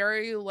them is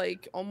very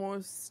like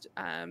almost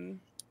I'm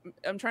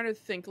trying to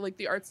think, like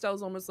the art style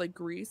is almost like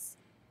Gris,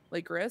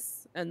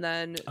 and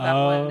then that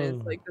one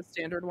is like the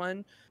standard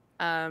one.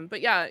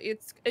 But yeah,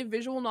 it's a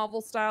visual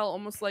novel style,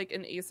 almost like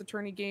an Ace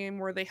Attorney game,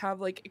 where they have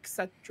like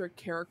eccentric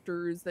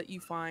characters that you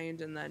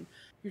find, and then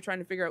you're trying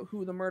to figure out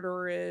who the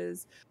murderer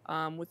is,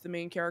 with the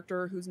main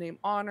character who's named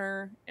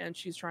Honor, and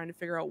she's trying to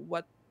figure out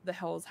what the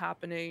hell is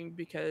happening,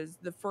 because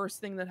the first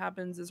thing that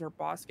happens is her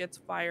boss gets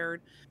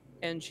fired,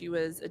 and she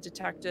was a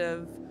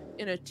detective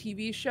in a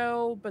TV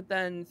show, but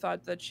then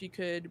thought that she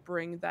could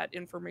bring that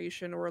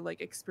information or like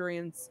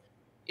experience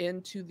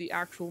into the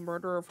actual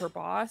murder of her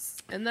boss.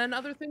 And then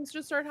other things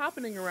just start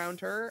happening around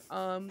her,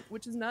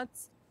 which is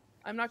nuts.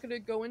 I'm not going to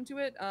go into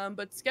it,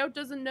 but Scout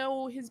doesn't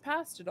know his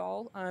past at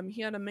all.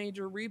 He had a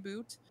major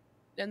reboot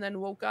and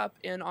then woke up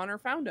and Honor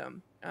found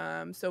him.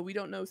 So we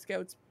don't know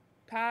Scout's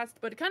past,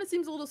 but it kind of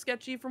seems a little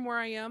sketchy from where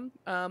I am.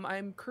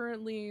 I'm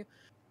currently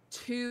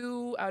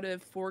 2 out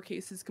of 4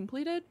 cases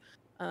completed.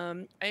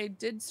 I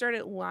did start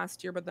it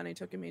last year, but then I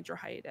took a major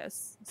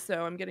hiatus.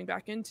 So I'm getting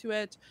back into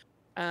it.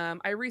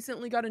 I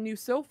recently got a new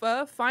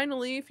sofa.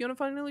 Finally, Fiona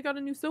finally got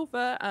a new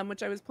sofa,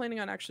 which I was planning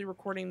on actually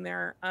recording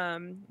there.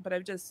 But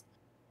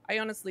I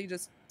honestly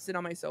just sit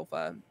on my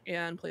sofa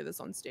and play this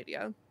on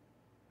Stadia.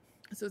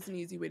 So it's an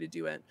easy way to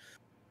do it.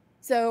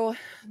 So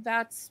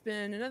that's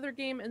been another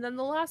game. And then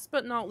the last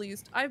but not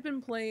least, I've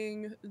been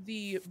playing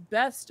the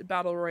best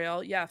battle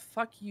royale. Yeah,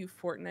 fuck you,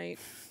 Fortnite.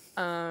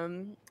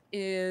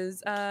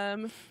 Is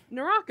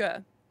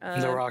Naraka.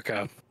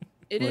 Naraka.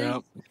 It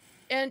is.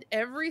 And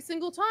every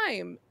single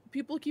time,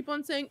 people keep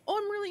on saying, "Oh,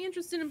 I'm really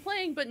interested in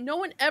playing," but no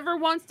one ever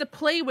wants to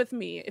play with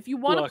me. If you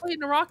want to play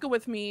Naraka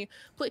with me,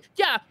 play.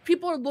 Yeah,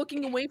 people are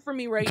looking away from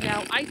me right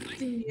now. I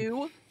see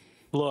you.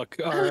 Look,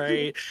 all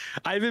right.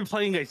 I've been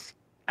playing a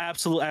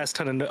absolute ass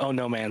ton of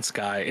No Man's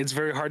Sky. It's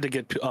very hard to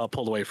get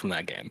pulled away from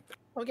that game.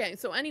 Okay,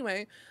 so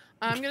anyway,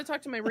 I'm gonna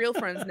talk to my real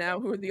friends now,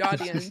 who are the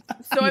audience.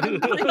 So I've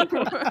been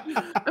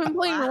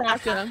playing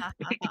Naraka.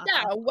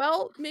 Yeah,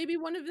 well, maybe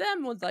one of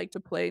them would like to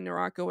play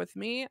Naraka with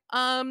me.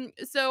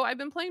 So I've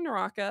been playing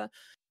Naraka.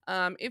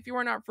 If you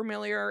are not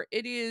familiar,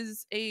 it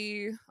is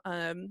a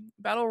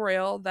battle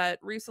royale that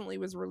recently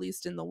was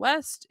released in the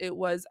West. It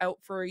was out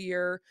for a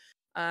year.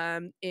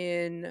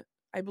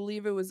 I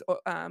believe it was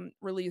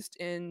released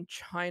in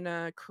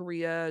China,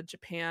 Korea,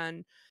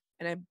 Japan,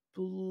 and I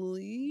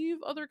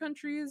believe other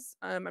countries.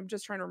 I'm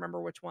just trying to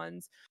remember which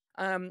ones.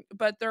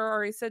 But there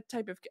are a set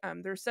type of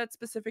there are set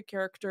specific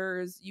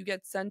characters. You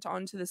get sent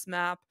onto this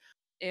map,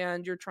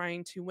 and you're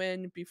trying to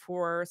win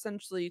before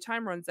essentially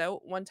time runs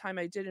out. One time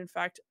I did in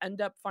fact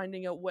end up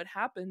finding out what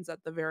happens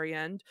at the very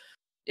end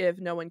if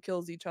no one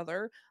kills each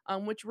other,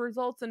 which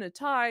results in a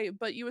tie,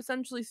 but you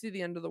essentially see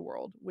the end of the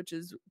world, which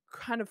is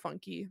kind of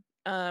funky.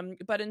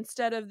 But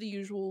instead of the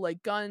usual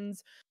like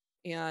guns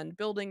and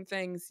building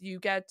things, you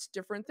get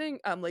different things,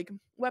 like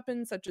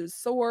weapons such as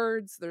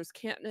swords, there's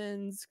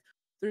cannons,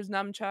 there's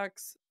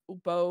nunchucks,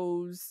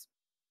 bows,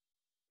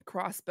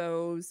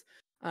 crossbows,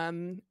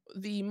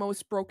 the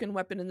most broken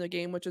weapon in the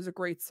game, which is a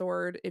great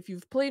sword. If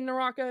you've played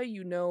Naraka,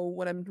 you know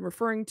what I'm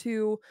referring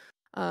to.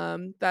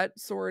 That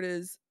sword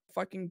is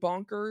fucking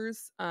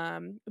bonkers.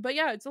 But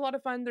yeah, it's a lot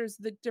of fun. There's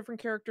the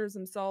different characters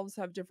themselves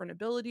have different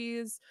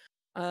abilities.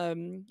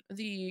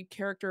 The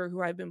character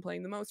who I've been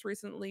playing the most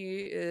recently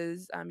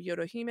is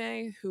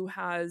Yodohime, who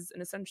has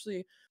an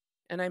essentially,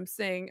 and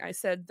I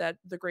said that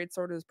the great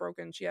sword is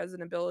broken. She has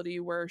an ability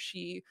where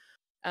she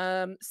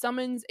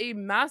summons a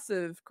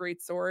massive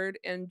great sword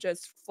and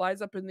just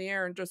flies up in the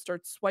air and just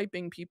starts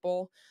swiping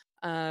people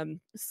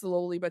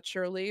slowly but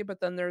surely.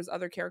 But then there's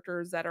other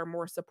characters that are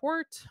more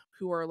support,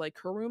 who are like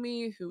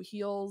Harumi, who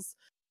heals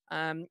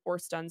or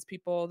stuns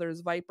people.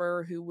 There's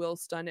Viper, who will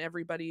stun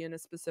everybody in a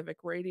specific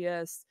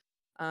radius.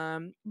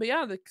 But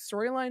yeah, the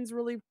storyline's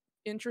really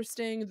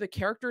interesting. The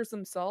characters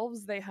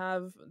themselves, they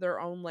have their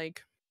own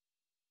like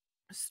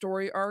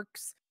story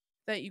arcs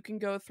that you can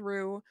go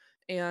through,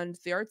 and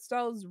the art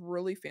style is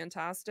really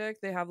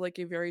fantastic. They have like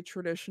a very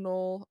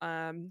traditional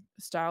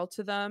style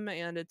to them,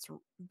 and it's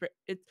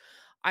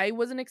I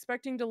wasn't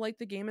expecting to like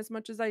the game as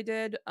much as I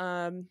did.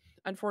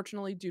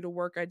 Unfortunately, due to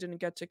work, I didn't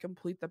get to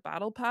complete the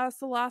battle pass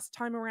the last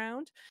time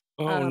around.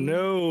 Oh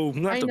no,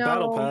 not the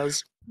battle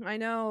pass. I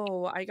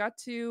know. I got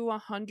to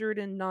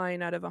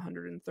 109 out of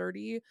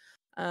 130.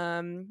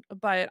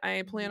 But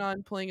I plan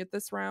on playing it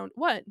this round.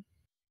 What?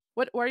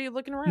 Why are you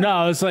looking around?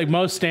 No, it's like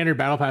most standard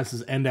battle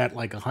passes end at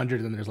like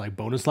 100 and there's like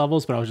bonus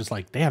levels, but I was just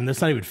like, damn,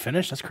 this not even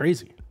finished? That's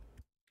crazy.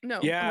 No.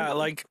 Yeah,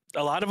 like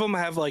a lot of them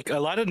have like a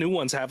lot of new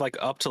ones have like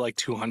up to like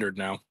 200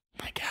 now.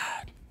 My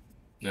God.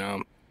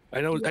 No.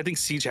 I think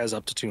Siege has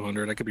up to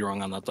 200. I could be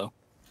wrong on that though.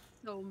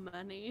 So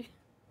many.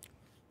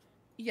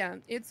 Yeah,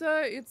 it's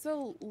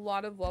a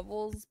lot of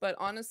levels, but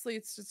honestly,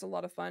 it's just a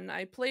lot of fun.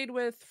 I played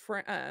with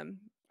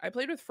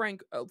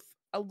Frank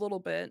a little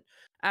bit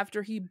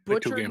after he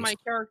butchered my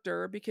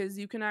character, because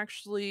you can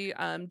actually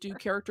do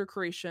character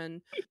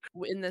creation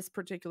in this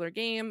particular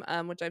game,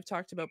 which I've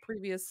talked about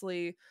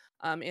previously,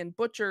 and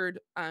butchered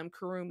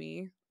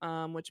Kurumi,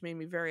 which made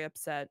me very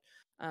upset.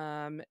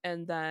 And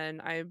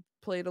then I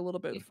played a little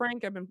bit with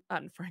Frank.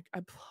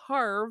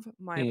 Parv,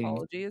 my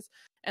apologies.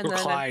 And or then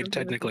Clyde,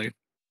 technically.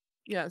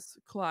 Yes,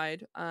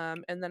 Clyde.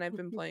 And then I've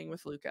been playing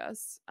with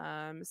Lucas.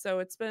 So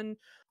it's been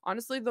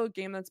honestly the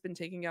game that's been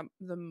taking up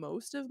the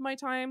most of my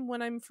time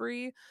when I'm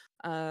free.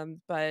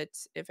 But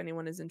if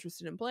anyone is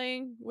interested in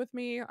playing with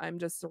me, I'm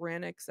just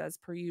Cyranix as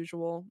per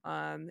usual.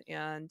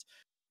 And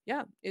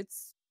yeah,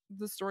 it's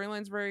the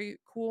storyline's very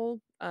cool.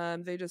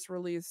 They just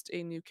released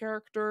a new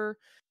character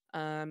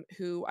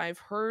who I've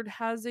heard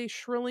has a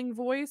shrilling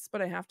voice,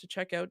 but I have to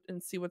check out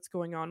and see what's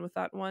going on with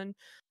that one.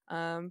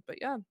 But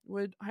yeah,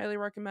 would highly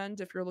recommend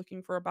if you're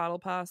looking for a battle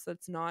pass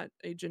that's not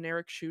a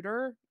generic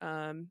shooter.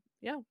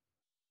 Yeah.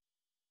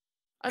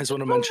 I just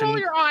want to mention. Roll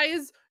your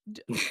eyes.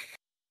 I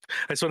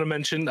just want to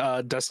mention.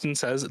 Dustin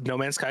says No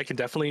Man's Sky can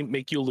definitely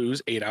make you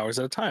lose 8 hours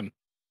at a time.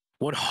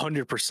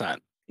 100%.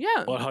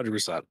 Yeah.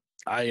 100%.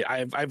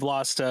 I've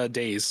lost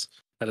days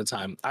at a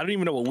time. I don't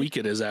even know what week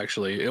it is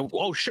actually.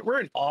 Oh shit,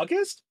 we're in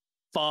August?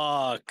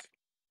 Fuck.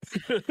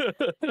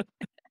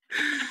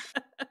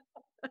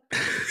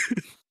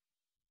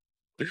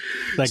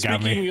 That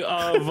got me.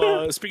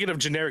 Speaking of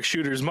generic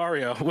shooters,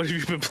 Mario, what have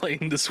you been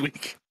playing this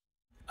week?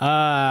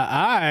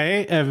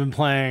 I have been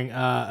playing.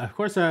 Of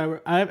course,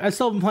 I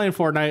still been playing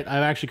Fortnite.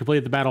 I've actually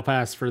completed the battle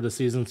pass for the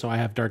season, so I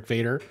have Darth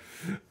Vader.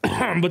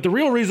 But the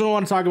real reason I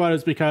want to talk about it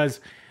is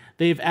because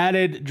they've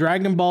added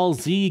Dragon Ball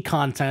Z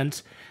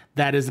content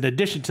that is an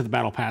addition to the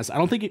battle pass.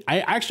 I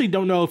actually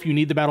don't know if you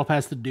need the battle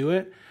pass to do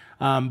it.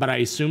 But I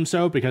assume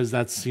so, because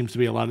that seems to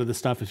be a lot of the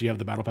stuff. If you have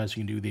the battle pass,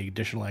 you can do the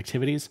additional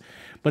activities.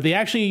 But they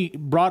actually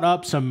brought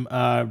up some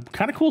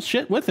kind of cool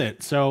shit with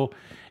it. So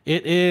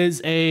it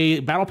is a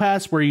battle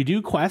pass where you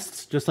do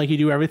quests, just like you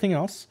do everything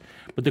else.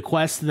 But the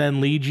quests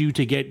then lead you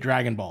to get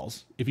Dragon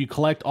Balls. If you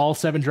collect all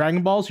 7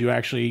 Dragon Balls, you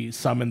actually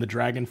summon the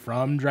dragon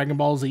from Dragon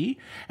Ball Z,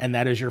 and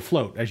that is your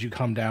float as you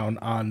come down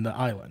on the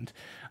island.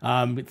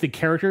 The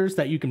characters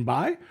that you can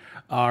buy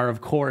are,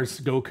 of course,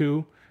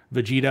 Goku,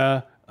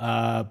 Vegeta,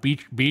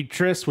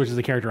 Beatrice, which is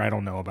a character I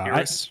don't know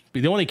about.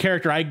 The only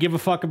character I give a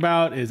fuck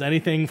about is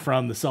anything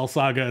from the Cell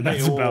Saga, and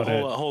that's about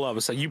it. Hold on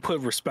a second. You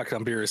put respect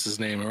on Beerus's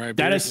name, all right?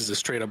 Beerus is a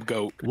straight up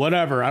goat.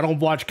 Whatever. I don't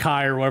watch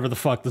Kai or whatever the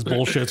fuck this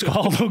bullshit's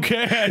called.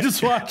 Okay,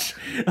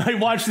 I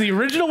watched the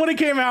original when it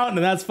came out, and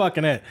that's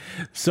fucking it.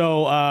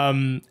 So,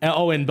 and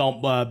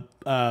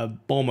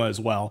Bulma as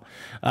well.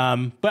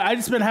 But I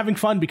just been having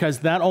fun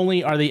because not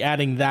only are they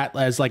adding that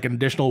as like an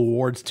additional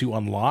awards to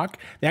unlock,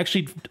 they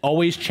actually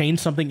always change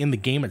something in the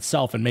game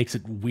itself and makes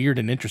it weird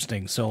and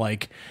interesting. So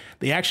like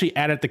they actually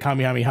added the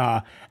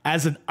Kamehameha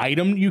as an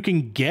item you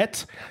can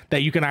get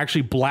that you can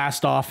actually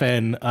blast off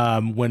and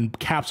when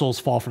capsules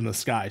fall from the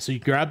sky. So you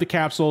grab the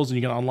capsules and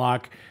you can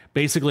unlock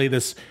basically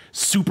this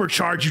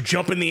supercharge. You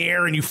jump in the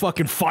air and you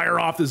fucking fire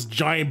off this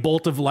giant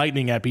bolt of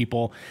lightning at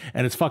people,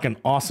 and it's fucking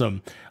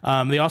awesome.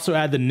 They also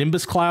add the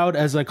Nimbus Cloud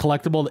as a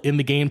collectible in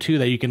the game too,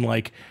 that you can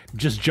like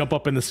just jump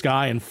up in the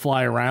sky and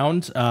fly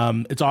around.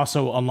 It's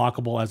also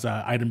unlockable as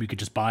an item you could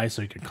just buy,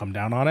 so you can come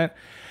down on it.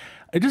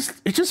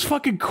 It's just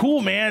fucking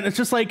cool, man. It's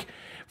just like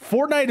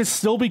Fortnite has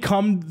still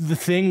become the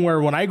thing where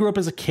when I grew up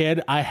as a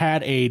kid, I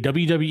had a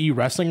WWE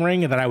wrestling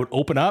ring that I would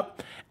open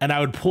up and I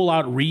would pull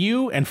out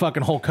Ryu and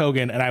fucking Hulk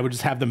Hogan and I would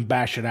just have them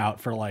bash it out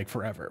for like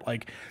forever.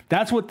 Like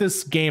that's what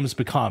this game's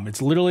become.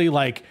 It's literally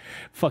like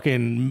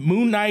fucking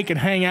Moon Knight can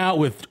hang out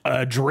with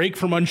Drake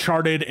from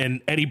Uncharted and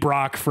Eddie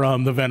Brock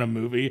from the Venom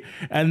movie.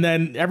 And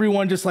then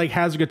everyone just like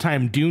has a good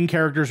time. Dune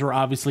characters were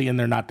obviously in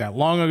there not that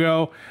long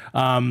ago.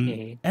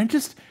 And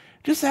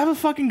just have a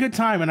fucking good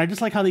time. And I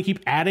just like how they keep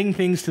adding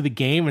things to the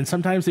game, and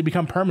sometimes they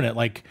become permanent.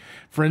 Like,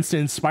 for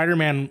instance,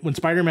 Spider-Man, when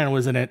Spider-Man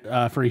was in it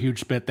for a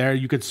huge bit there,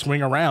 you could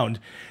swing around.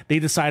 They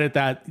decided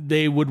that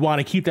they would want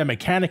to keep that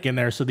mechanic in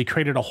there, so they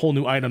created a whole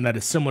new item that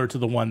is similar to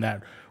the one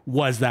that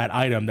was that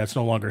item that's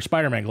no longer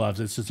Spider-Man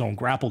gloves. It's its own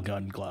grapple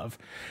gun glove.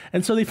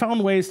 And so they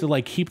found ways to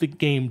like keep the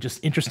game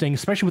just interesting,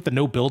 especially with the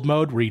no build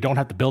mode where you don't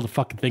have to build a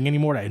fucking thing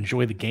anymore to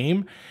enjoy the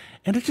game.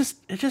 And it's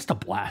just a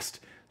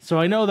blast. So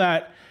I know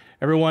that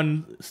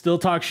everyone still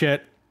talks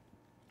shit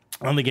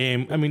on the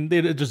game. I mean,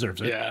 it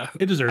deserves it. Yeah,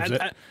 it deserves it.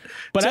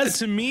 But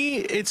to me,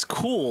 it's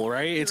cool,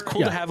 right? It's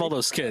cool to have all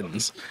those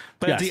skins.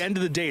 But at the end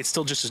of the day, it's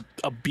still just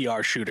a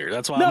BR shooter.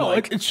 That's why I'm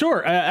like... it's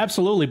sure,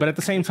 absolutely. But at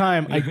the same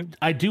time,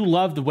 I do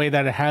love the way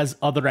that it has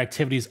other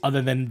activities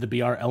other than the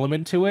BR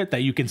element to it,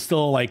 that you can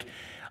still like...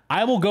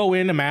 I will go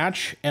in a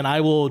match and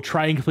I will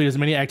try and complete as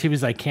many activities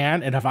as I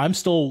can. And if I'm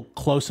still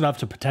close enough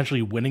to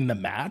potentially winning the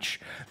match,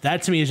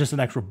 that to me is just an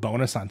extra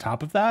bonus on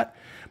top of that.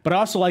 But I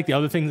also like the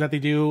other things that they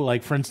do.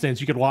 Like, for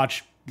instance, you could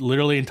watch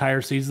literally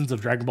entire seasons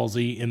of Dragon Ball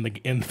Z in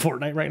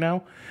Fortnite right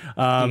now.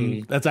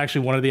 That's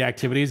actually one of the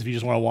activities if you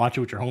just want to watch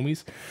it with your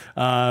homies.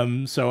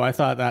 So I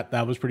thought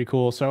that was pretty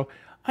cool. So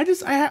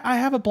I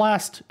have a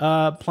blast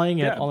playing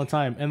it all the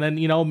time. And then,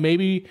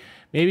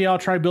 maybe I'll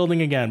try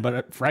building again,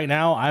 but right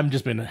now I've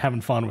just been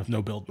having fun with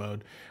no build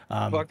mode.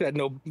 Fuck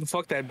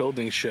that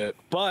building shit.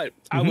 But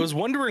I was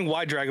wondering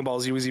why Dragon Ball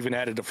Z was even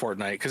added to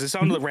Fortnite, because it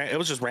sounded it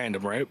was just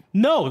random, right?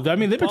 No, I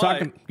mean they've been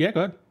talking. Yeah, go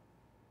ahead.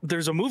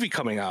 There's a movie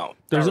coming out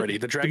already.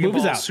 The Dragon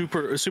Ball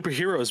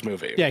Superheroes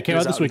movie. Yeah, it came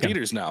out this weekend. In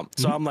theaters now.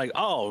 So I'm like,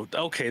 oh,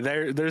 okay.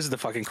 There's the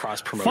fucking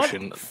cross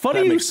promotion.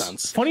 That makes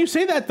sense. Funny you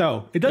say that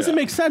though. It doesn't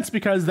make sense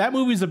because that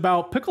movie's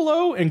about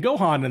Piccolo and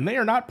Gohan, and they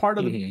are not part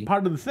of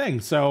the thing.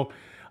 So.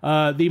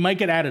 They might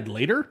get added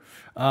later,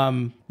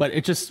 but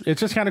it's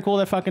just kind of cool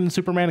that fucking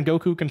Superman and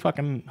Goku can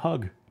fucking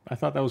hug. I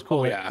thought that was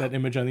cool. Oh, yeah. That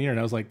image on the internet.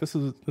 I was like, this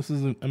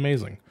is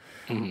amazing.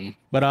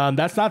 But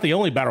that's not the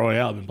only battle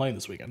royale I've been playing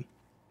this weekend.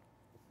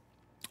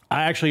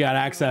 I actually got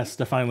access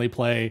to finally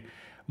play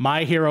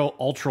My Hero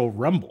Ultra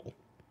Rumble,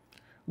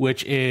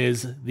 which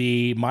is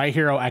the My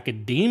Hero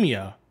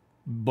Academia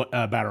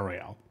battle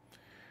royale,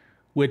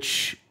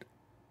 which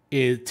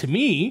is, to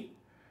me,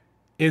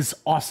 is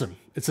awesome.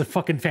 It's a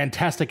fucking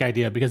fantastic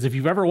idea, because if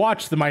you've ever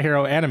watched the My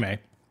Hero anime,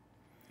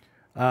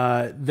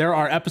 there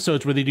are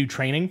episodes where they do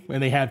training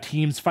and they have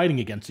teams fighting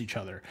against each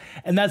other.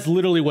 And that's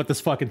literally what this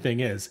fucking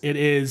thing is. It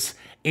is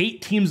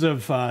 8 teams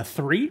of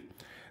 3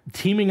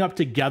 teaming up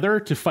together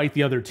to fight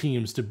the other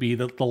teams to be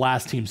the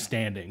last team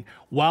standing,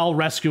 while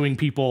rescuing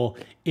people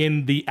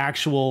in the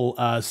actual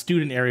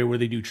student area where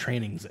they do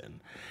trainings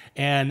in.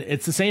 And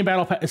it's the same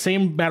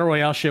battle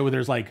royale shit where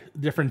there's like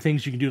different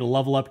things you can do to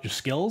level up your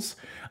skills.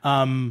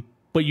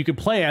 But you can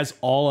play as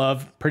all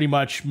of pretty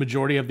much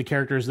majority of the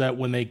characters that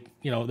when they,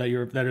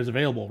 that is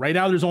available. Right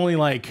now, there's only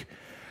like,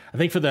 I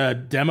think for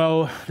the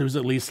demo, there was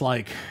at least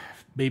like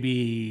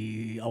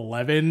maybe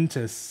 11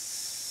 to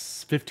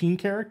 15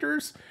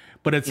 characters.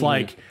 But it's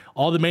like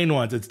all the main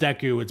ones. It's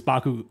Deku, it's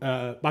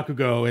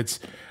Bakugo, it's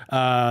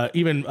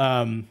even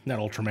not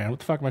Ultraman. What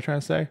the fuck am I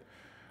trying to say?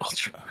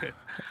 Ultraman.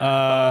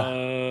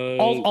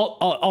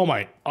 All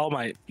Might. All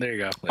Might. There you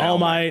go. Yeah, All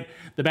Might.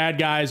 The bad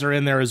guys are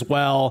in there as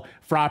well.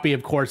 Froppy,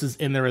 of course, is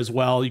in there as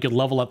well. You can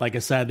level up, like I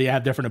said. They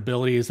have different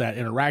abilities that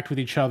interact with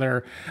each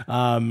other.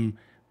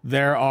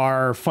 There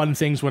are fun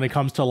things when it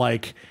comes to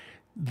like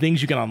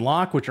things you can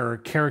unlock, which are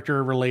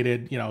character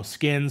related,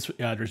 skins.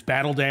 There's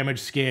battle damage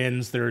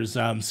skins. There's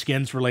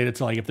skins related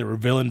to like if there were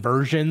villain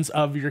versions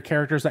of your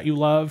characters that you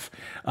love.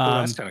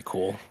 That's kind of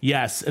cool.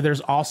 Yes.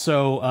 There's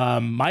also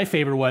my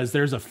favorite was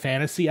there's a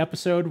fantasy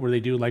episode where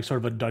they do like sort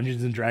of a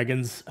Dungeons and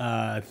Dragons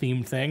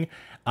theme thing.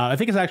 I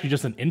think it's actually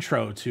just an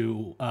intro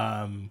to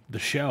the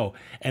show,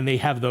 and they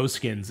have those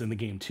skins in the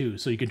game too,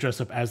 so you can dress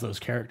up as those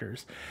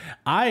characters.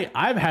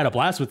 I've had a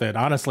blast with it,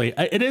 honestly.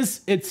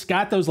 It's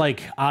got those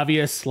like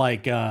obvious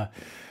like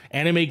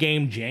anime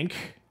game jank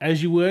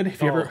as you would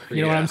if you ever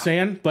know what I'm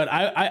saying. But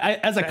I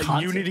as a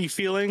concept, Unity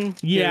feeling,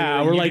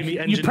 or like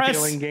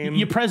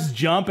you press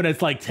jump and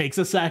it's like takes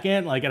a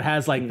second, like it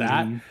has like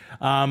that.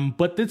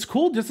 But it's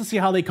cool just to see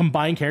how they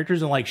combine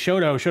characters. And like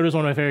Shoto's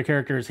one of my favorite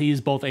characters.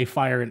 He's both a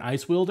fire and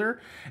ice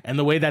wielder, and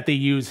the way that they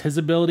use his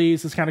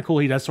abilities is kind of cool.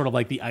 He does sort of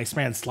like the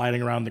Iceman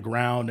sliding around the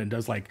ground and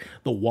does like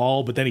the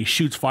wall, but then he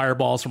shoots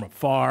fireballs from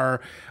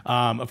afar.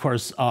 Of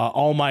course,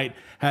 All Might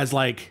has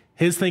like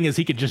his thing is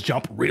he could just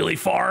jump really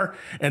far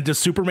and just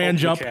Superman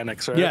Hulk jump.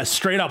 Mechanics, right? Yeah,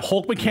 straight up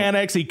Hulk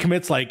mechanics. He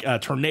commits like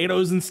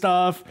tornadoes and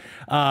stuff.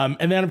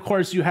 And then of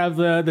course you have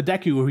the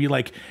Deku who he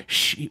like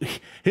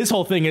his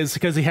whole thing is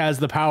because he has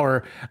the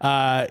power.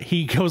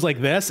 He goes like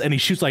this and he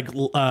shoots like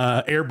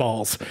air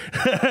balls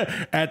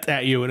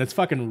at you, and it's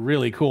fucking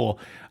really cool.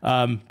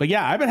 But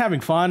yeah, I've been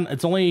having fun.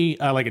 It's only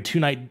like a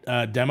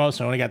 2-night demo,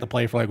 so I only got to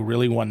play for like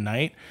really one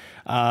night.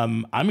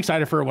 I'm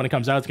excited for it when it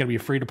comes out. It's going to be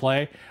free to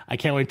play. I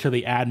can't wait till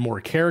they add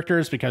more characters,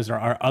 because there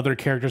are other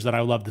characters that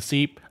I would love to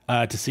see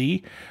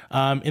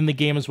in the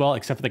game as well,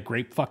 except for the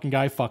grape fucking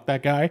guy. Fuck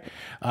that guy.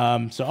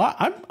 So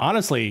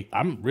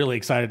I'm really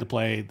excited to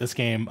play this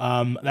game.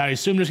 I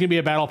assume there's going to be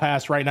a battle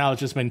pass. Right now it's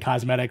just been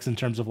cosmetics in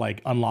terms of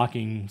like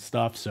unlocking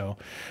stuff. So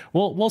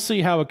we'll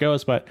see how it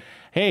goes. But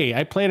hey,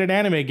 I played an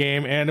anime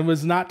game and it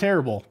was not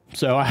terrible.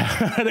 So I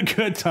had a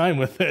good time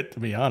with it, to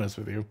be honest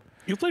with you.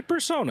 You played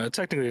Persona,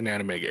 technically an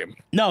anime game.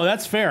 No,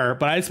 that's fair,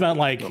 but I just meant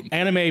like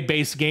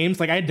anime-based games.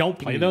 Like I don't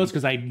play those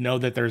because I know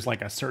that there's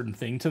like a certain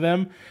thing to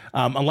them,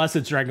 unless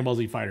it's Dragon Ball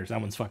Z Fighters.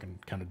 That one's fucking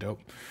kind of dope.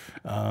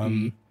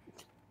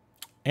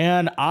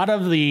 And out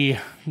of the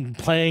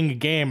playing a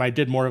game, I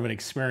did more of an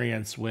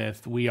experience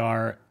with We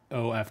Are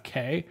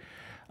OFK.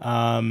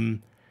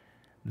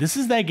 This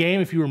is that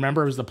game, if you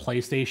remember, it was the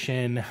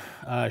PlayStation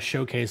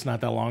showcase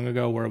not that long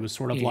ago, where it was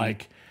sort of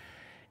like,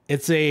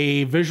 it's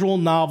a visual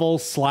novel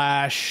 /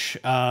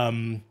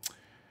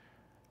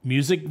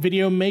 music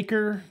video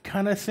maker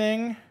kind of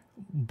thing,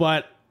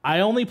 but I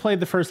only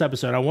played the first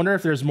episode. I wonder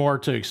if there's more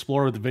to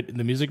explore with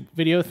the music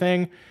video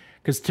thing,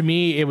 because to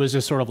me it was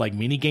just sort of like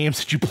mini games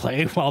that you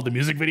play while the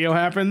music video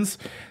happens.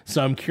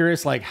 So I'm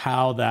curious like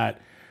how that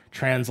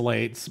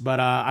translates. But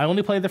I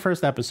only played the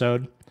first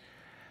episode.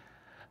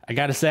 I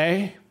gotta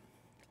say,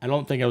 I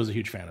don't think I was a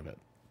huge fan of it.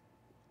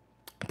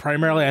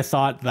 Primarily, I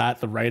thought that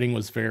the writing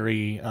was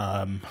very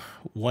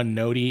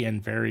one-notey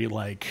and very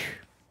like,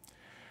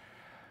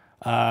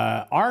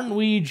 aren't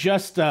we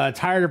just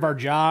tired of our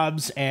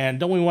jobs, and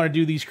don't we want to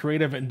do these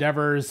creative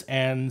endeavors,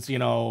 and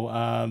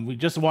we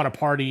just want to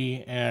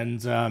party, and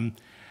the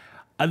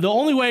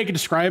only way I can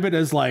describe it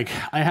is like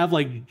I have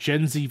like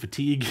Gen Z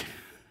fatigue.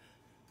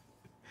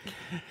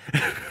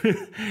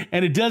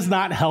 And it does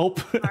not help.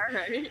 All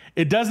right.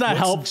 It does not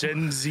help.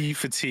 Gen Z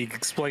fatigue.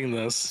 Explain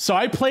this. So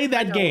I played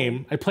that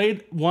game. I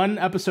played one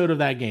episode of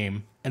that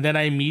game, and then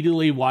I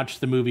immediately watched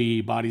the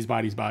movie Bodies,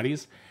 Bodies,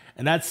 Bodies.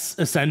 And that's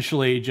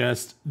essentially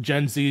just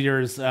Gen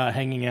Zers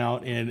hanging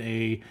out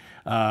in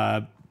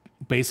a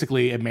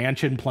basically a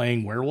mansion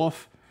playing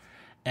werewolf.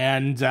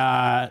 and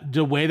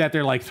the way that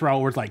they're like throw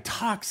words like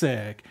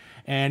toxic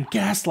and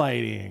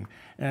gaslighting,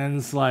 and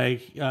it's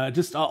like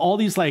just all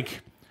these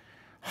like.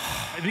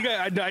 I think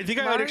I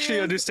actually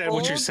understand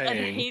what you're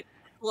saying.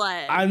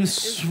 I'm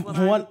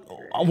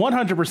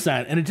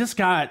 100%, and it just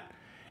got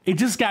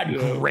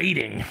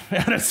grating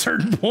at a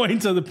certain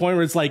point, to the point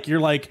where it's like you're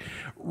like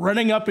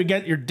running up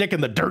against your dick in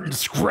the dirt and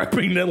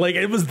scrubbing it. Like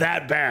it was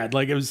that bad.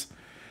 Like it was.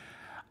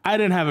 I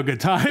didn't have a good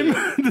time.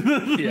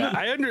 Yeah,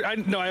 I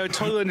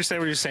totally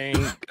understand what you're saying.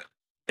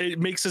 It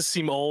makes us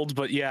seem old,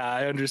 but yeah,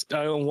 I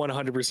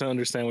 100%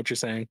 understand what you're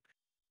saying.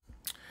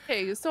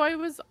 Okay, so I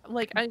was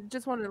like, I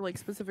just wanted to like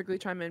specifically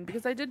chime in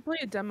because I did play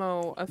a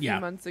demo a few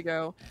months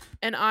ago,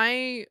 and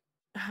I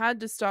had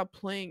to stop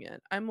playing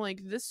it. I'm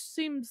like, this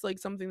seems like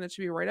something that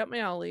should be right up my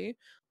alley.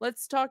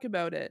 Let's talk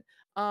about it.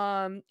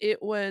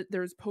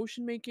 There's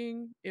potion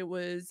making. It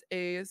was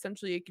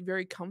essentially a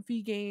very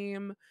comfy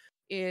game.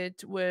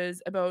 It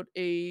was about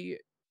a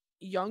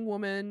young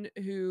woman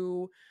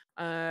who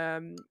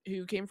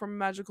came from a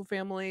magical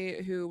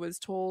family, who was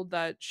told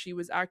that she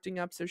was acting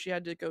up, so she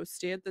had to go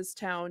stay at this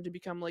town to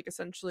become like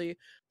essentially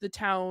the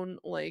town,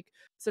 like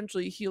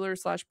essentially healer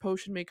slash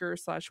potion maker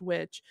slash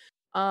witch.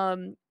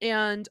 And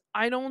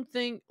I don't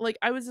think, like,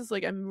 I was just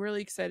like, I'm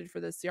really excited for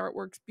this. The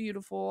artwork's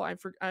beautiful. I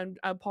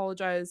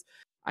apologize.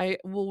 I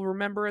will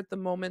remember at the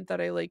moment that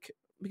I like,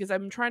 because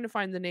I'm trying to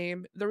find the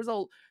name. There was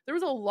a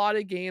lot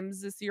of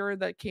games this year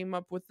that came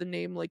up with the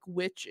name like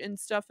witch and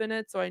stuff in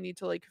it, so I need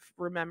to like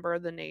remember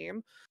the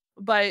name.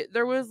 But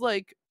there was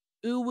like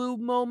uwu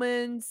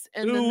moments,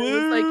 and then there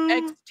was like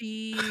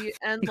XD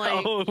and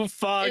like oh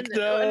fuck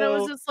no. And I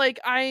was just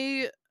like,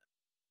 I'm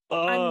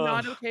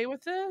not okay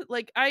with it.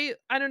 Like I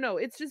don't know.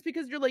 It's just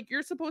because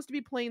you're supposed to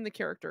be playing the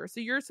character, so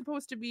you're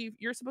supposed to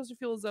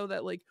feel as though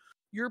that like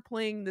you're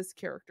playing this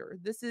character.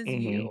 This is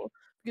you,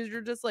 because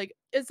you're just like,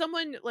 as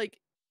someone like,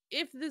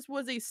 if this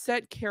was a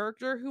set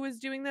character who is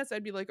doing this,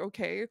 I'd be like,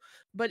 okay.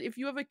 But if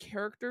you have a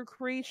character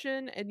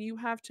creation and you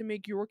have to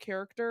make your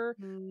character,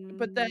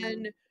 but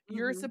then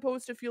you're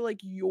supposed to feel like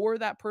you're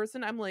that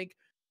person, I'm like,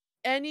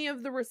 any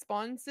of the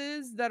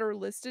responses that are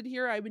listed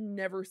here, I would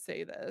never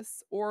say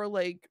this. Or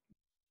like,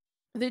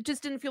 they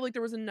just didn't feel like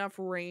there was enough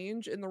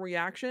range in the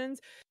reactions.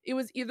 It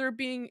was either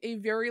being a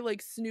very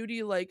like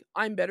snooty, like,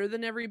 I'm better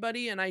than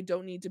everybody and I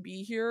don't need to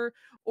be here,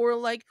 or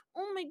like,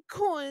 oh my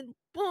god,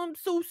 I'm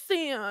so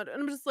sad.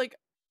 And I'm just like,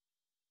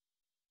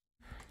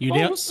 you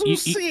nailed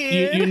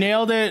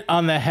it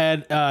on the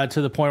head, to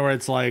the point where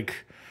it's like,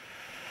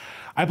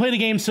 I played a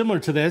game similar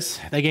to this.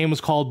 That game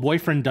was called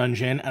Boyfriend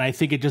Dungeon, and I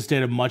think it just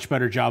did a much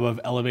better job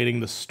of elevating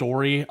the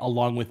story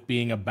along with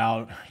being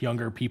about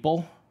younger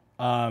people.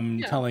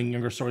 Telling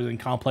younger stories and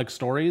complex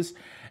stories,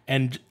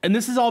 and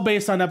this is all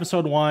based on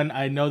episode 1.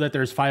 I know that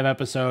there's 5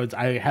 episodes.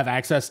 I have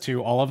access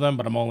to all of them,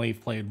 but I'm only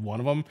played one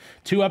of them.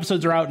 2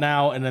 episodes are out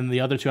now, and then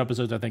the other 2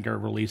 episodes I think are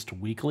released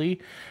weekly.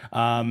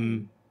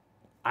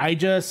 I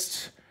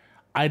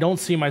don't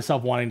see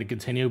myself wanting to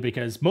continue,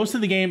 because most of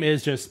the game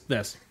is just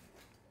this.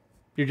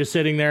 You're just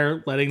sitting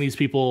there letting these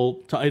people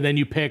and then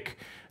you pick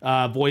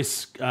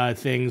voice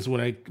things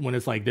when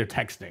it's like they're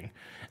texting,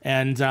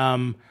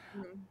 and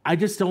I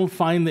just don't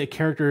find the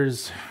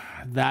characters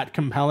that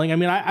compelling. I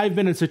mean, I've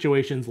been in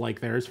situations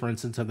like theirs, for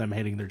instance, of them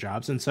hating their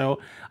jobs, and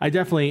so I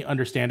definitely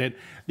understand it.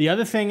 The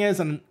other thing is,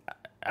 and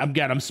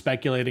I'm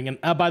speculating,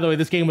 and by the way,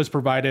 this game was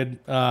provided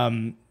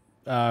from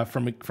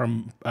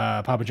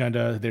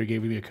Papagenda. They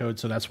gave me a code,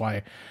 so that's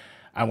why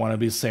I want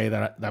to say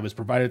that I was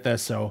provided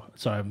this. So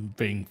I'm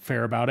being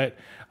fair about it.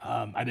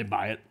 I didn't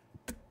buy it.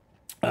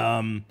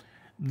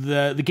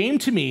 The game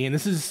to me, and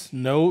this is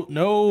no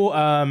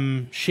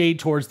shade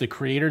towards the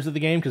creators of the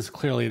game, because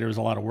clearly there was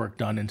a lot of work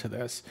done into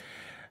this.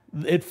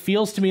 It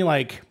feels to me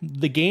like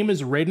the game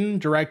is written,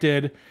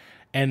 directed,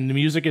 and the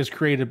music is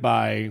created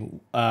by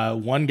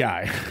one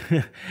guy,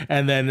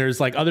 and then there's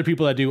like other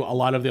people that do a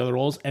lot of the other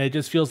roles, and it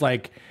just feels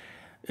like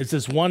it's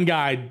this one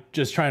guy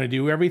just trying to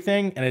do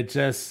everything, and it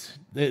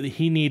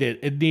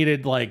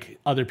needed like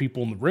other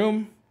people in the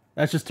room.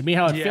 That's just to me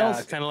how it feels.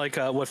 Yeah, kind of like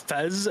what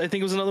Fez, I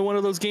think, was another one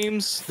of those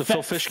games, the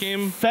Phil Fish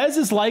game. Fez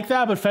is like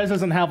that, but Fez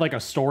doesn't have like a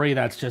story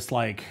that's just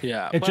like,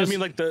 I mean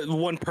like the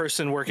one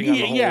person working on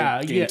the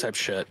whole game type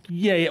shit.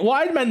 Yeah. Well,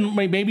 I meant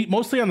maybe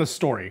mostly on the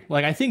story.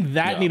 Like I think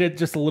that needed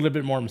just a little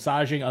bit more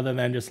massaging, other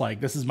than just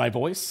like, this is my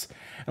voice,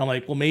 and I'm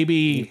like, well,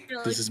 maybe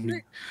this is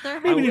me.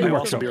 Maybe we need to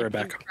work something. Be right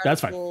back. That's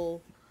fine.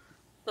 Solo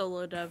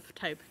dev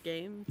type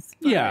games.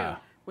 Yeah.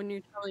 When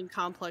you're telling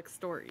complex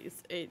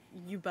stories,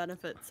 you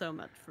benefit so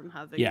much from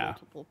having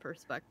multiple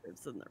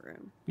perspectives in the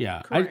room.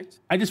 Yeah, I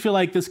just feel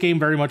like this game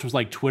very much was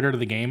like Twitter to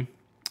the game,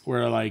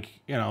 where like,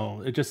 you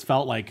know, it just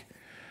felt like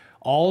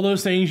all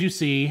those things you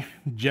see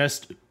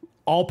just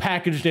all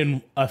packaged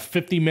in a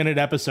 50-minute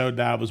episode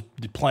that I was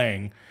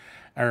playing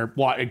or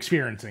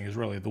experiencing, is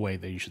really the way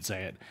that you should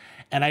say it.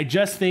 And I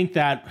just think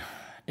that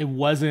it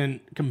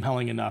wasn't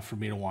compelling enough for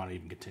me to want to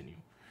even continue.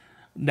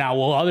 Now,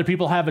 will other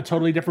people have a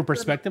totally different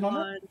perspective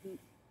on it?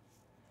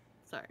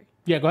 Sorry.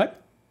 Yeah, go ahead.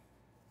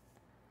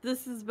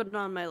 this has been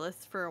on my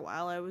list for a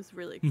while. I was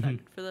really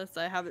excited for this.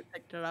 I haven't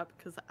picked it up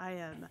because I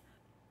am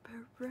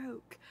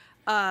broke.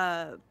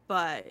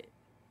 But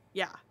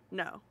yeah,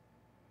 no.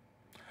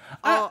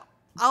 I'll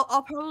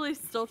probably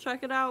still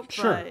check it out,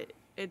 sure. but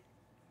it,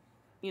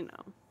 you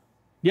know.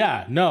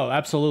 Yeah, no,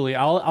 absolutely.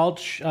 I'll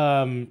see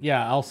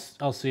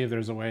if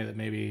there's a way that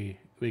maybe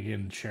we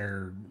can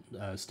share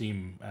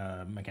Steam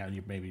account.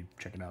 You maybe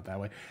check it out that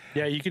way.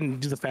 Yeah, you can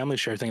do the family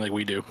share thing like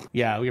we do.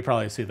 Yeah, we could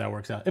probably see if that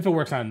works out. If it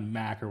works on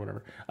Mac or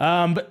whatever.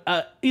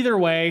 But either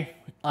way,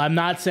 I'm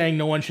not saying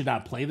no one should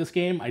not play this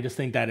game. I just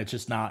think that it's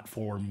just not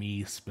for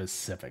me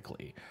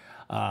specifically.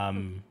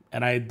 And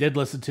I did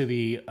listen to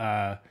the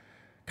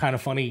Kind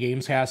of Funny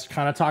Games cast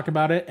kind of talk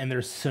about it, and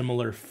there's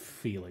similar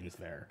feelings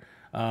there.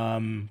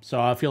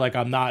 So I feel like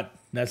I'm not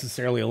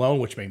necessarily alone,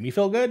 which made me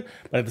feel good.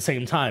 But at the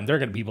same time, there are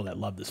gonna be people that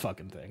love this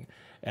fucking thing,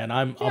 and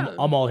I'm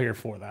all here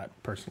for that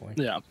personally.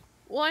 Yeah.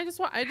 Well, I just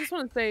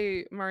want to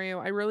say, Mario,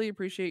 I really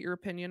appreciate your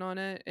opinion on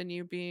it and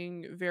you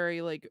being very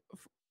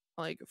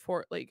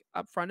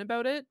upfront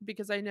about it,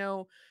 because I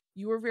know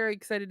you were very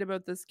excited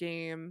about this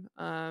game.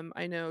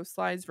 I know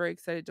Sly's very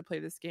excited to play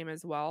this game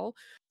as well.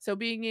 So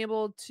being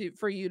able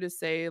for you to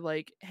say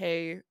like,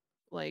 hey,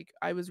 like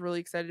I was really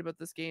excited about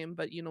this game,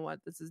 but you know what?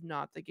 This is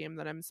not the game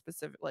that I'm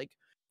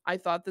I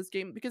thought this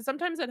game, because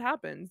sometimes it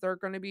happens. There are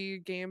going to be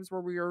games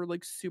where we are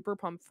like super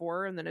pumped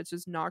for, and then it's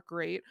just not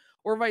great,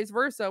 or vice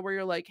versa, where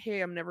you're like, hey,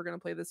 I'm never going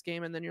to play this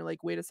game, and then you're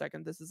like, wait a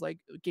second, this is like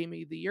game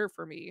of the year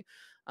for me.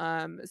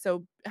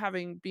 So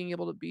being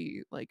able to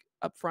be like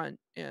upfront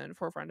and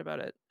forefront about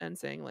it and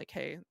saying like,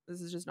 hey, this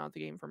is just not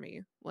the game for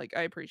me. Like,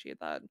 I appreciate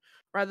that,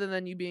 rather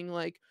than you being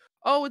like,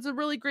 oh, it's a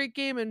really great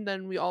game, and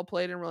then we all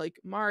played and we're like,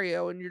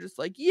 Mario, and you're just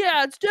like,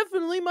 yeah, it's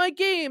definitely my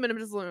game, and I'm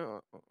just like,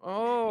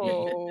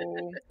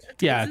 oh,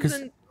 yeah,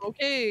 because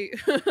okay.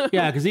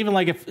 yeah, because even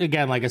like if,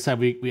 again, like I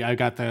said, I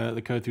got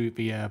the code through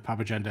via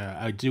Pop Agenda.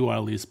 I do want to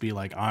at least be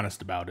like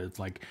honest about it. It's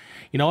like,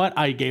 you know what,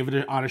 I gave it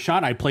an honest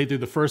shot. I played through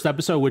the first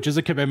episode, which is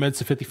a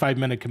commitment. It's a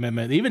 55-minute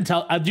commitment.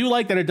 I do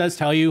like that it does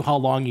tell you how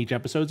long each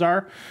episodes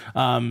are,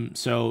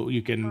 so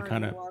you can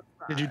kind of.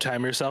 Did you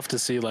time yourself to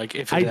see like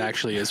if it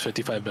actually is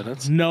 55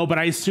 minutes? No, but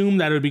I assume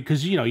that it would be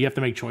because you have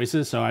to make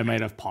choices, so I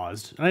might have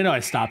paused. And I know I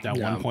stopped at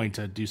one point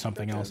to do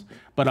something else,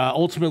 but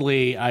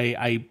ultimately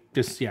I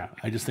just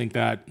think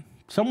that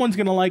someone's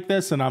gonna like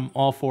this, and I'm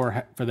all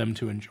for them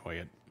to enjoy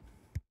it.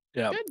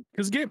 Yeah,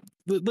 because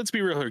let's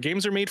be real here.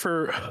 Games are made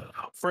for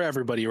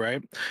everybody,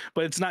 right?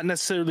 But it's not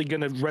necessarily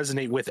going to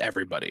resonate with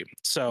everybody.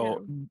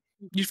 So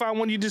you found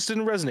one you just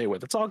didn't resonate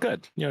with. It's all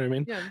good. You know what I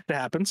mean? Yeah. It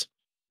happens.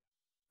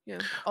 Yeah.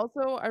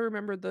 Also, I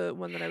remember the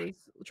one that I was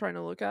trying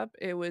to look up.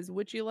 It was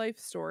Witchy Life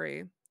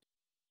Story,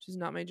 which is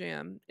not my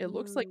jam. It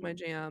looks like my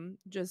jam,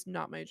 just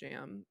not my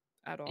jam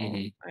at all.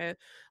 I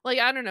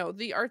don't know.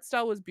 The art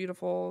style was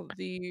beautiful.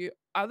 The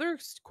other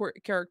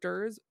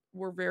characters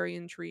were very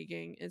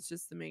intriguing. It's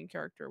just the main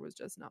character was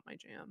just not my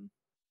jam.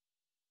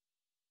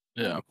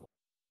 Yeah.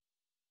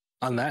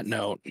 On that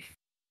note,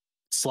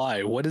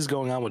 Sly, what is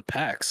going on with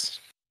PAX?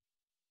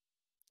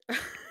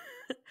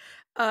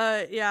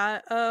 I've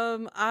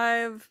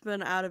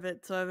been out of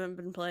it, so I haven't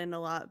been playing a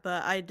lot,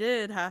 but I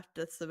did have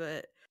to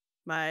submit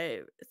my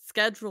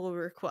schedule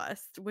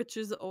request, which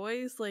is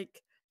always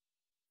like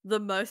the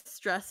most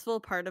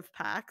stressful part of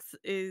PAX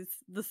is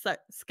the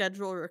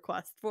schedule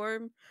request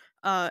form.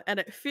 And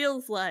it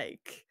feels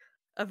like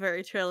a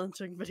very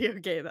challenging video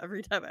game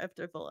every time I have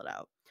to fill it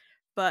out.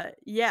 But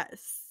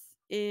yes,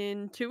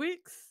 in 2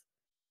 weeks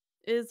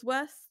is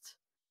West.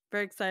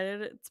 Very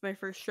excited. It's my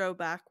first show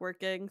back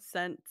working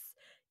since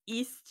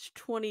East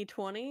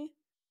 2020,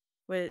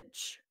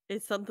 which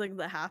is something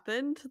that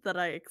happened that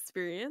I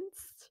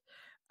experienced.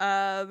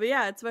 But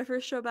yeah, it's my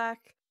first show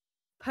back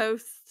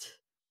post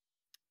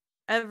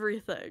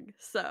everything.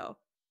 So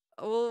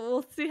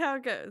we'll see how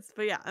it goes.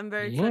 But yeah, I'm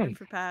very excited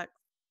for PAX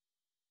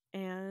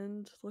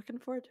and looking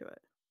forward to it.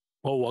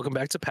 Well, welcome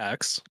back to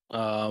PAX.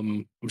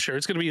 I'm sure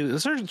it's gonna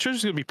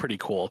be pretty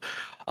cool.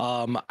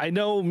 I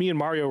know me and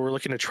Mario were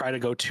looking to try to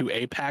go to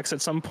a PAX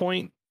at some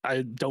point.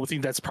 I don't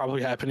think that's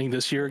probably happening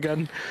this year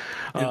again.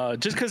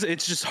 Just because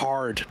it's just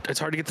hard. It's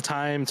hard to get the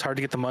time. It's hard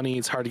to get the money.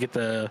 It's hard to get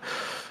the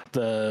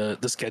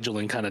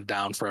scheduling kind of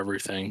down for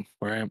everything,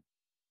 right?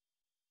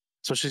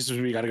 Especially since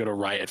we got to go to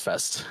Riot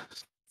Fest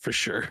for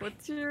sure.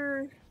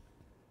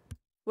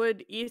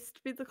 Would East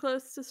be the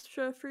closest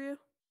show for you?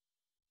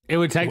 It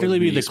would technically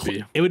be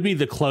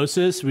the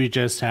closest. We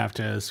just have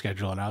to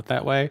schedule it out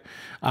that way.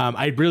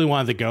 I really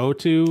wanted to go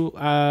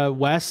to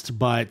West,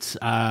 but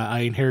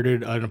I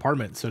inherited an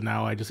apartment, so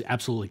now I just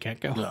absolutely can't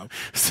go. No.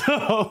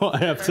 So I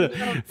have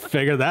to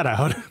figure that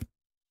out.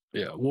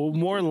 Yeah, well,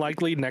 more than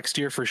likely next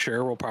year for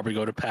sure. We'll probably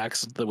go to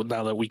PAX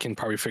now that we can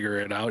probably figure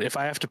it out. If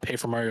I have to pay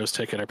for Mario's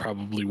ticket, I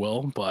probably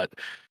will, but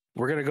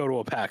we're gonna go to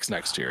a PAX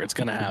next year. It's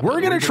gonna happen. We're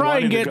gonna try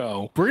and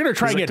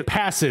get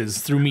passes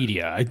through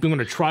media. I'm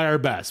gonna try our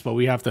best, but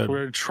we have to. We're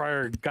gonna try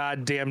our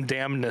goddamn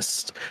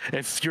damnedest.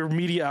 If you're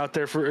media out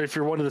there, if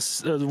you're one of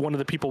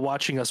the people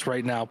watching us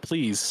right now,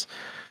 please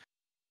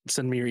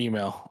send me your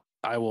email.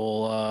 I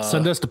will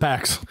send us to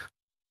PAX.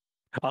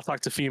 I'll talk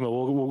to FEMA.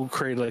 We'll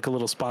create like a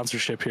little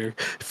sponsorship here.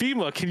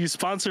 FEMA, can you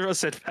sponsor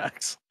us at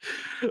PAX?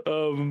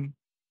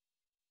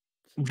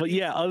 But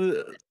yeah,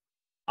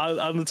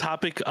 on the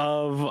topic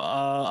of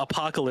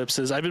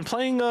apocalypses, I've been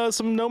playing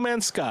some No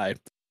Man's Sky.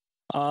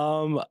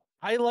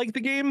 I like the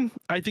game.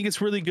 I think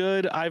it's really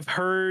good. I've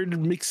heard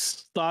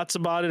mixed thoughts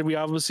about it. We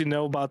obviously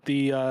know about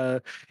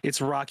the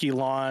its rocky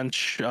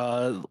launch.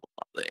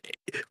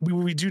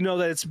 We do know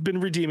that it's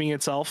been redeeming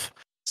itself.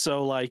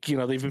 So like, you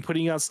know, they've been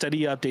putting out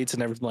steady updates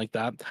and everything like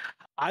that.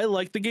 I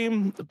like the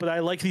game, but I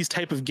like these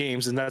type of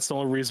games, and that's the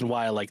only reason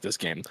why I like this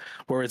game.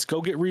 Where it's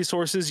go get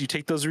resources, you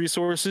take those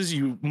resources,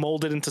 you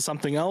mold it into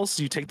something else,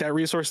 you take that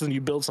resource and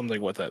you build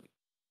something with it.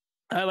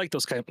 I like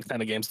those kind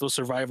of games, those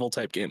survival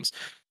type games.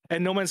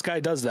 And No Man's Sky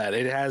does that.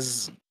 It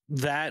has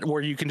that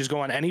where you can just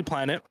go on any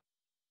planet.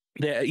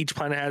 Each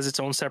planet has its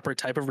own separate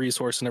type of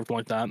resource and everything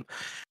like that.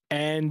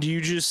 And you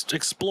just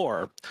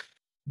explore.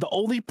 The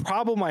only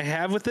problem I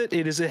have with it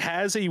is it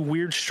has a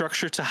weird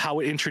structure to how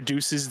it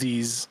introduces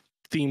these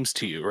themes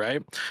to you,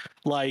 right?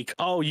 Like,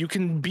 oh, you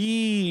can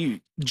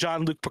be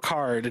Jean-Luc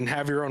Picard and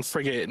have your own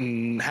frigate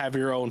and have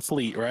your own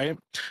fleet, right?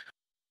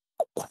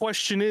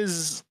 Question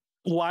is,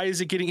 why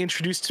is it getting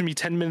introduced to me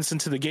 10 minutes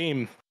into the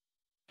game?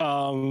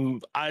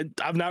 I'm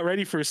not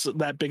ready for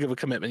that big of a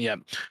commitment yet.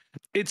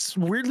 It's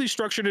weirdly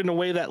structured in a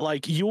way that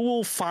like you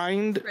will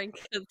find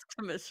Rankin's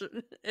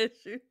commission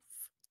issues.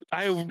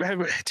 I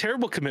have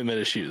terrible commitment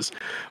issues,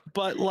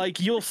 but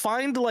like you'll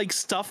find like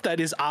stuff that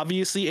is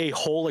obviously a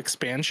whole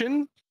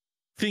expansion,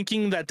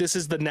 thinking that this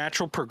is the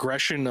natural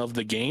progression of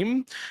the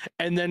game,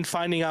 and then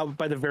finding out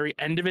by the very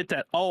end of it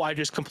that, oh, I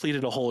just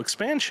completed a whole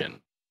expansion.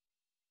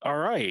 All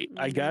right,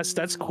 I guess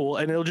that's cool,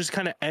 and it'll just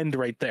kind of end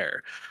right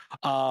there.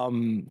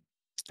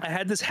 I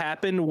had this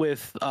happen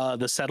with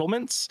the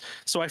settlements.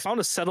 So I found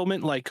a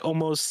settlement like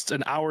almost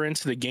an hour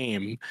into the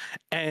game,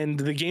 and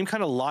the game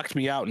kind of locked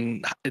me out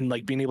and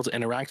like being able to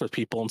interact with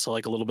people until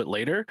like a little bit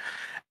later.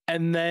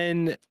 And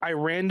then I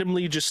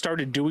randomly just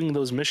started doing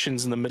those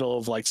missions in the middle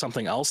of like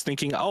something else,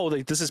 thinking, oh,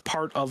 like this is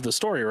part of the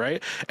story,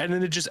 right? And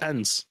then it just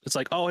ends. It's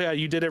like, oh yeah,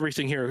 you did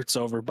everything here. It's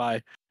over.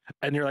 Bye.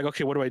 And you're like,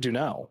 okay, what do I do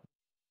now?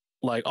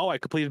 Like, oh, I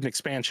completed an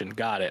expansion.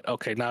 Got it.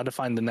 Okay, now to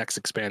find the next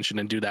expansion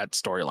and do that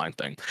storyline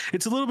thing.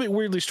 It's a little bit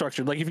weirdly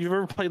structured. Like if you've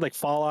ever played like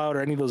Fallout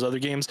or any of those other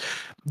games,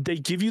 they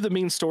give you the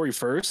main story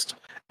first,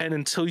 and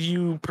until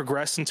you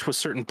progress into a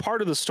certain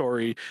part of the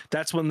story,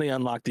 that's when they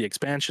unlock the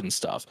expansion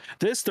stuff.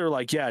 This, they're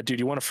like, yeah, dude,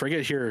 you want to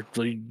frigate here?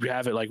 You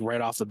have it like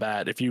right off the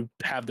bat if you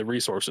have the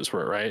resources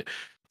for it, right?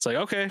 It's like,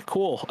 okay,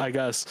 cool, I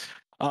guess.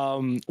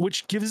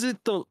 Which gives it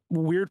the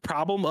weird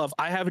problem of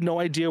I have no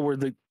idea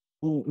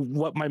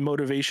what my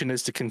motivation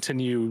is to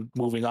continue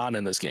moving on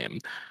in this game,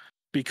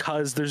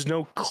 because there's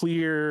no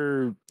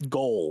clear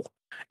goal.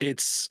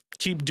 It's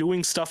keep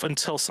doing stuff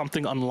until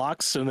something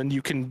unlocks, and then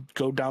you can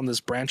go down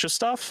this branch of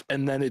stuff,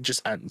 and then it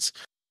just ends.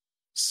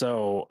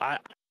 So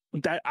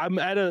I'm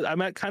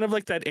at kind of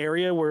like that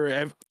area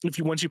where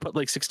once you put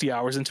like 60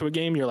 hours into a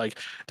game, you're like,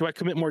 do I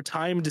commit more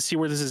time to see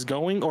where this is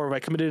going, or have I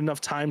committed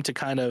enough time to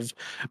kind of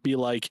be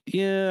like,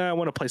 yeah, I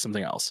want to play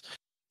something else?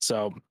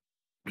 So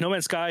No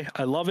Man's Sky,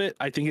 I love it.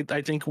 I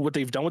think what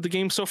they've done with the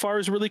game so far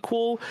is really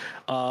cool.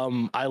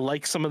 I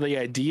like some of the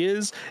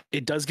ideas.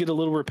 It does get a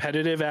little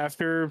repetitive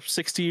after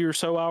 60 or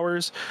so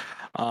hours.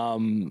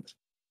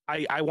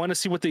 I want to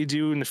see what they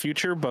do in the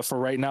future, but for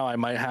right now, I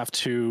might have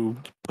to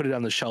put it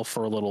on the shelf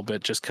for a little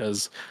bit just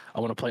because I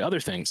want to play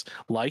other things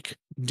like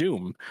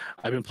Doom.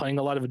 I've been playing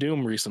a lot of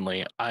Doom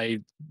recently.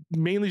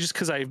 Mainly just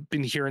because I've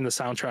been hearing the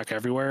soundtrack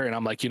everywhere, and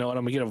I'm like, you know what,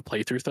 I'm gonna get a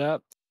playthrough for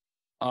that.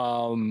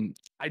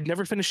 I'd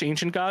never finished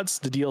Ancient Gods,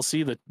 the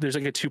DLC. There's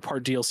like a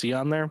 2-part DLC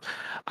on there.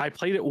 I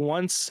played it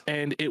once,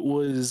 and it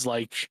was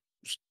like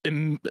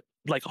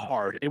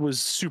hard. It was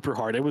super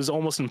hard. It was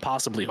almost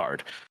impossibly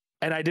hard,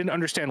 and I didn't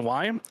understand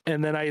why.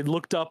 And then I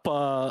looked up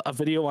a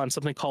video on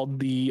something called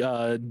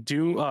the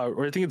Doom,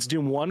 or I think it's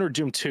Doom 1 or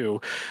Doom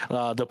 2,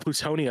 the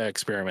Plutonia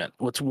experiment,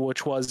 which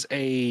was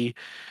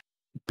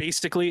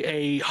basically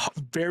a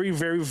very,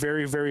 very,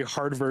 very, very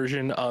hard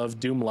version of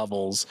Doom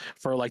levels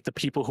for like the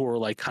people who are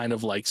like kind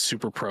of like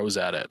super pros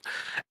at it.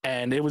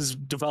 And it was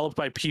developed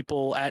by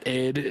people at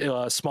id,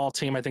 a small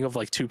team, I think of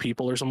like 2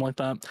 people or something like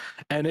that.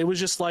 And it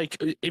was just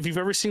like, if you've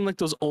ever seen like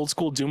those old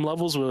school Doom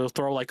levels where they'll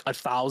throw like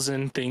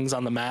 1,000 things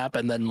on the map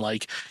and then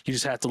like you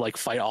just have to like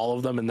fight all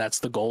of them and that's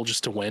the goal,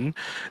 just to win.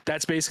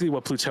 That's basically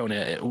what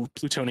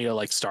Plutonia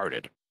like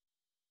started.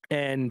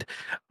 And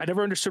I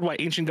never understood why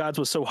Ancient Gods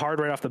was so hard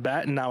right off the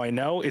bat, and now I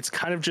know. It's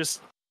kind of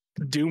just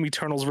Doom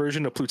Eternal's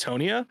version of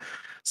Plutonia.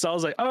 So I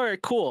was like, all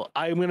right, cool.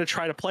 I'm going to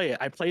try to play it.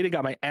 I played it,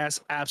 got my ass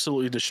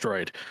absolutely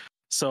destroyed.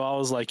 So I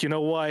was like, you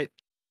know what?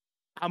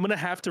 I'm going to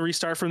have to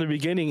restart from the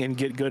beginning and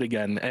get good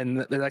again.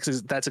 And that's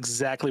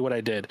exactly what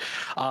I did.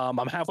 I'm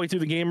halfway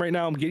through the game right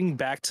now. I'm getting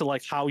back to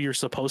like how you're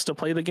supposed to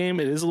play the game.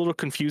 It is a little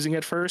confusing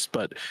at first,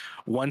 but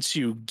once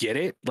you get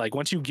it, like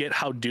once you get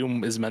how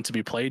Doom is meant to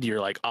be played,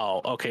 you're like,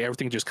 oh, okay,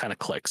 everything just kind of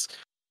clicks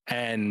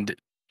and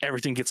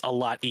everything gets a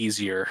lot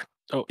easier.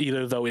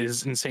 Either though it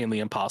is insanely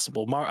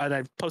impossible. And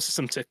I've posted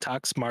some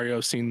TikToks.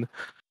 Mario's seen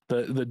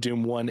the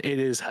Doom one. It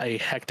is a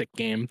hectic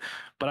game,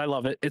 but I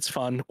love it. It's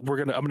fun.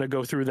 I'm gonna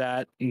go through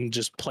that and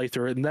just play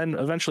through it, and then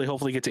eventually,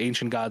 hopefully, get to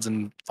Ancient Gods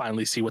and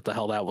finally see what the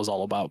hell that was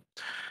all about.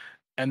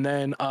 And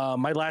then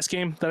my last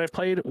game that I've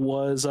played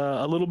was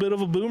a little bit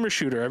of a boomer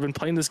shooter. I've been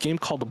playing this game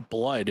called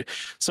Blood.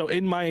 So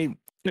in my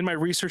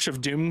research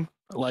of Doom,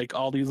 like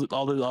all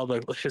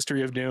the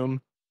history of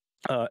Doom,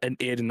 and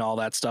id and all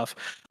that stuff,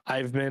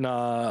 I've been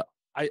a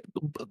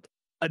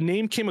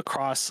name came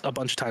across a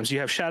bunch of times. You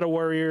have Shadow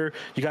Warrior,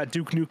 you got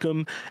Duke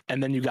Nukem,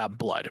 and then you got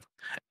Blood.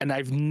 And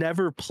I've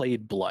never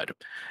played Blood.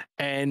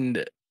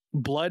 And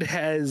Blood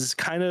has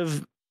kind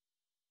of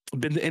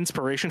been the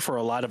inspiration for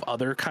a lot of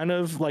other kind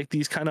of like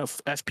these kind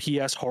of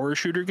FPS horror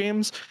shooter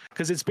games,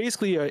 because it's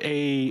basically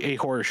a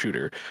horror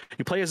shooter.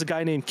 You play as a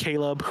guy named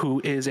Caleb,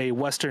 who is a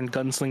Western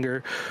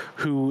gunslinger,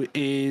 who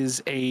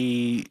is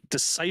a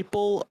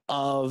disciple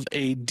of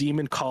a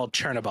demon called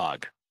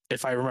Chernobog,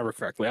 if I remember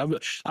correctly.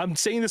 I'm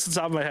saying this on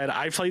top of my head.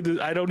 I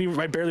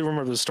barely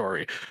remember the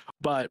story,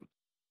 but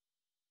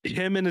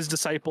him and his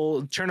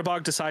disciple,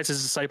 Chernobog decides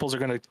his disciples are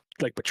going to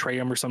like betray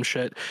him or some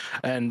shit.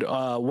 And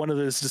one of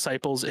his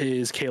disciples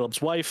is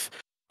Caleb's wife.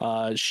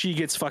 She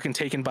gets fucking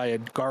taken by a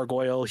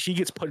gargoyle. He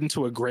gets put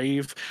into a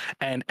grave,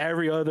 and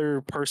every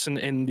other person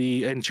in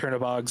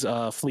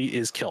Chernobog's fleet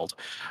is killed.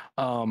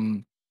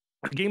 The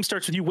game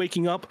starts with you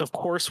waking up, of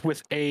course,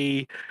 with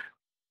a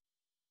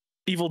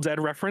Evil Dead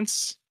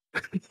reference.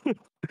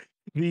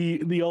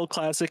 the old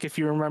classic, if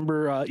you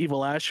remember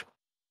Evil Ash.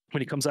 When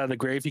he comes out of the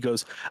grave, he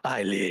goes,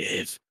 "I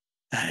live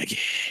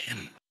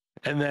again."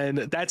 And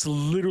then that's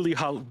literally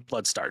how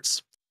Blood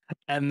starts.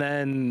 And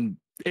then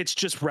it's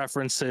just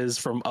references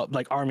from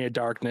like Army of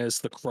Darkness,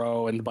 The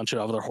Crow, and a bunch of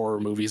other horror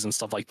movies and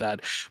stuff like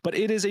that. But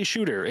it is a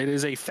shooter. It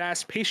is a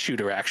fast-paced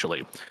shooter,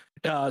 actually.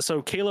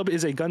 So Caleb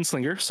is a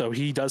gunslinger, so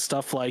he does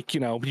stuff like, he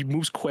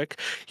moves quick.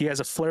 He has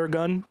a flare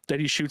gun that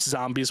he shoots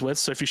zombies with.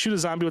 So if you shoot a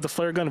zombie with a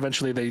flare gun,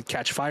 eventually they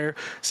catch fire.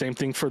 Same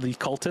thing for the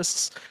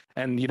cultists.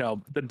 And,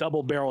 the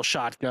double barrel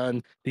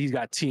shotgun, he's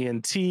got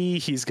TNT,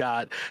 he's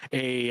got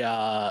a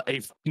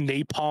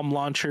napalm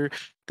launcher.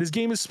 This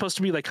game is supposed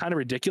to be like kind of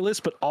ridiculous,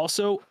 but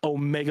also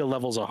omega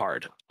levels of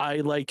hard.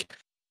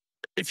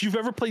 If you've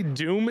ever played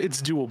Doom, it's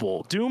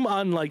doable. Doom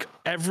on like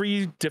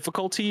every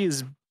difficulty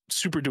is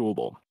super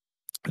doable.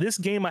 This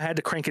game, I had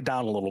to crank it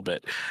down a little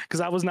bit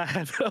because I was not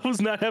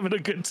having a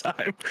good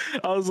time.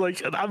 I was like,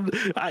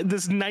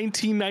 this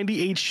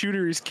 1998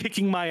 shooter is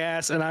kicking my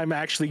ass, and I'm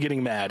actually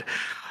getting mad.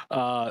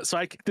 So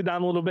I kicked it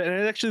down a little bit,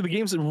 and actually, the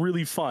game's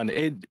really fun.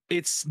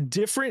 It's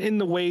different in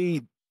the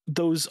way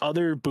those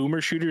other boomer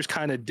shooters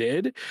kind of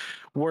did,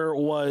 where it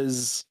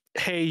was,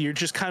 hey, you're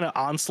just kind of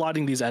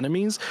onslaughting these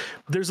enemies.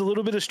 There's a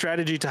little bit of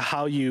strategy to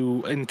how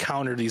you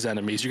encounter these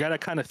enemies. You got to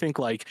kind of think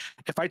like,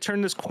 if I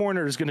turn this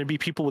corner, there's going to be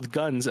people with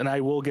guns and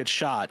I will get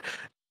shot.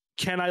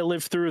 Can I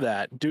live through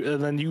that?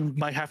 Then you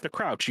might have to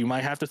crouch. You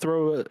might have to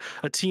throw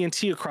a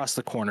TNT across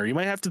the corner. You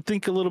might have to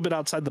think a little bit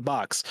outside the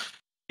box.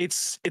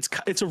 It's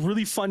a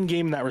really fun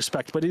game in that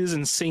respect, but it is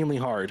insanely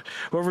hard.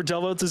 Whoever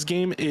developed this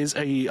game is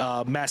a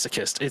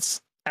masochist.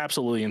 It's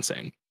absolutely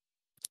insane.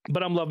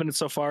 But I'm loving it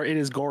so far. It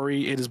is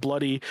gory, it is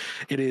bloody,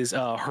 it is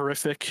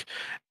horrific,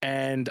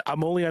 and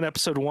I'm only on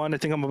episode 1. I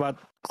think I'm about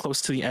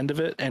close to the end of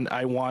it, and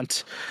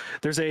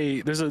there's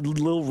a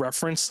little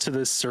reference to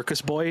this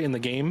circus boy in the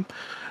game.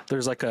 This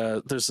is like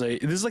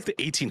the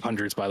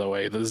 1800s, by the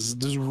way. This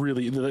is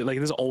really like,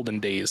 this is olden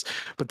days,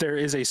 but there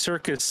is a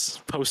circus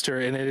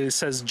poster, and it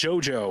says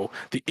JoJo,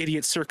 the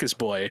idiot circus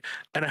boy,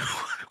 and I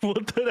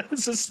want that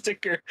as a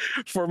sticker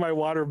for my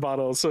water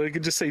bottle, so I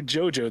could just say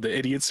JoJo, the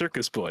idiot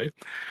circus boy.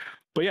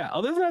 But yeah,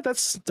 other than that,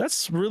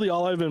 that's really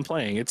all I've been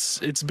playing. It's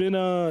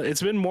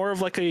been more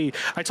of like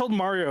I told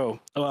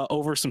Mario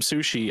over some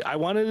sushi, I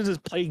wanted to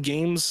play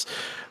games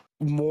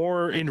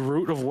more in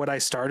route of what I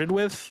started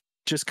with,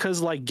 just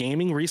because like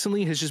gaming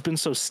recently has just been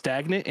so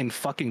stagnant and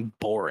fucking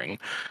boring.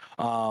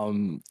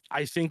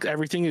 I think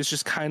everything is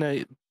just kind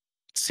of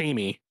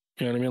samey.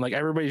 You know what I mean? Like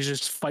everybody's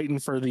just fighting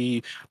for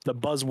the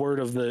buzzword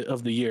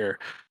of the year,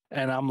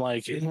 and I'm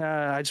like,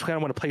 yeah, I just kind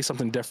of want to play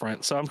something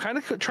different. So I'm kind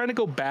of trying to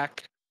go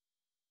back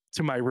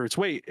to my roots.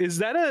 Wait, is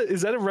that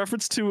a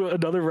reference to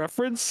another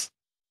reference,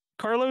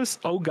 Carlos?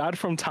 Oh God,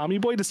 from Tommy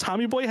Boy? Does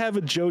Tommy Boy have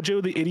a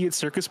JoJo the Idiot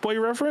Circus Boy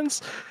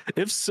reference?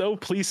 If so,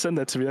 please send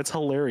that to me. That's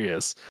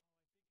hilarious.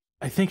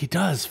 I think he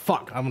does.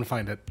 Fuck, I'm gonna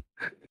find it.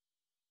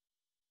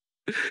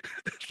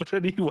 But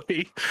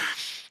anyway,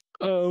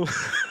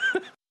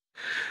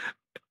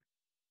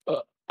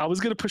 I was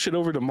gonna push it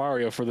over to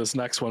Mario for this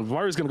next one.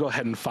 Mario's gonna go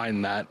ahead and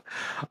find that.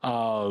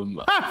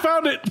 I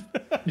found it.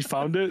 You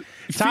found it,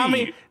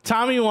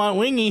 Tommy want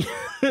wingy.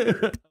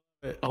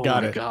 Oh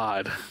Got my it.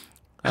 God,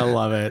 I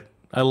love it.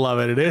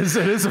 It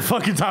is a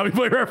fucking Tommy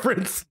Boy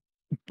reference.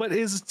 But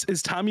does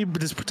Tommy Boy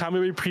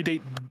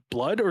predate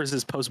Blood, or is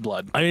this post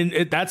Blood? I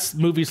mean, that's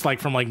movies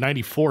like from like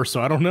 '94,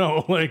 so I don't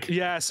know. Like,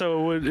 yeah,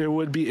 so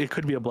it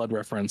could be a Blood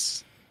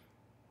reference.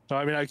 So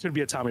I mean, it could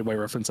be a Tommy Boy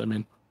reference. I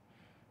mean.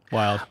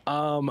 Wild.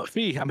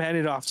 Fee, I'm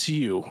handing it off to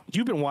you.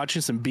 You've been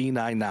watching some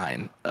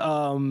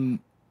B99.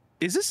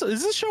 Is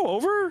this show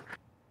over?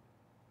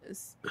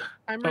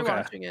 I'm Okay.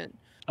 rewatching it.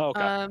 Oh,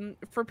 okay.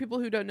 For people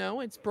who don't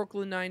know, it's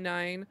Brooklyn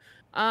Nine-Nine.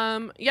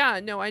 Yeah,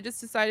 no, I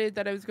just decided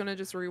that I was gonna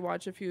just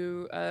rewatch a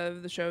few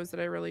of the shows that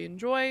I really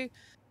enjoy.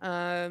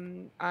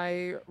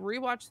 I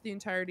rewatched the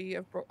entirety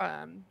of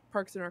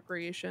Parks and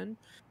Recreation,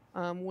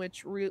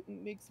 which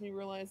makes me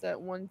realize that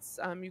once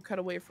you cut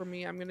away from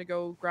me, I'm gonna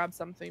go grab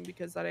something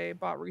because that I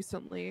bought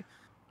recently,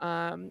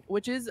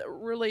 which is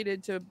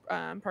related to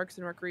Parks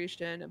and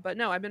Recreation. But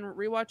no, I've been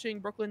rewatching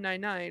Brooklyn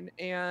Nine-Nine,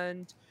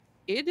 and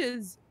it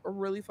is a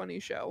really funny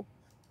show.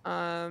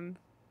 Um,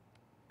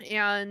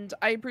 and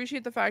I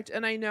appreciate the fact,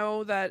 and I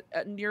know that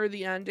near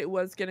the end it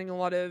was getting a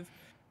lot of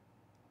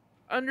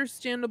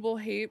understandable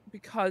hate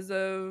because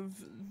of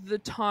the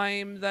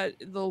time that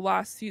the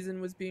last season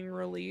was being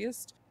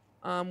released,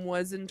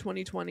 was in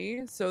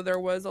 2020. So there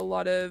was a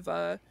lot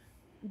of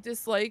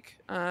dislike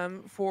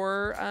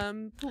for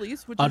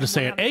police, which I'll is just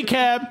say it. 100%.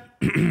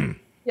 ACAB.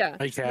 Yeah,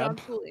 Hey, no, Cab.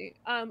 absolutely.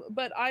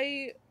 But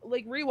I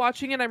like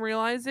rewatching it, I'm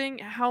realizing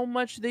how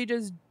much they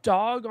just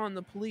dog on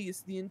the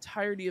police the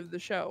entirety of the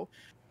show.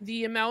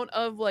 The amount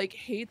of like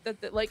hate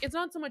like it's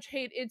not so much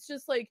hate, it's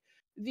just like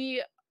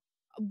the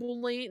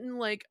blatant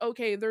like,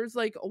 okay, there's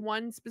like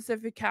one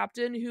specific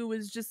captain who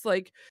is just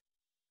like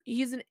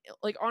he's an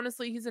like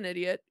honestly he's an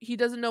idiot, he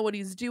doesn't know what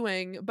he's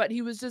doing, but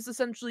he was just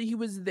essentially he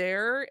was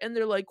there and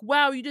they're like,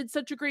 wow, you did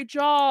such a great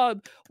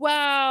job,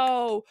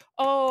 wow,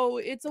 oh,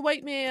 it's a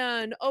white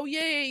man, oh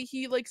yay,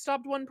 he like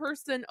stopped one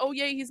person, oh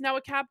yay, he's now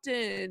a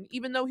captain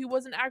even though he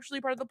wasn't actually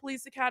part of the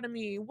police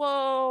academy,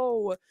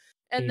 whoa.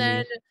 And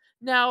then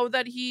now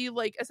that he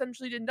like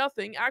essentially did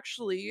nothing,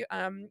 actually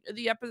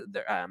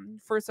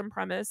for some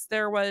premise,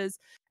 there was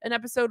an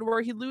episode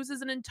where he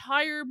loses an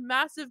entire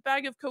massive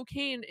bag of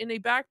cocaine in a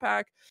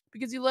backpack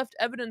because he left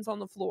evidence on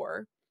the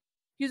floor.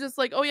 He's just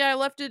like, oh yeah, I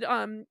left it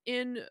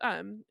in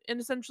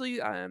essentially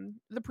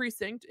the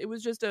precinct. It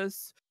was just a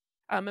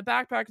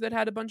backpack that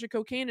had a bunch of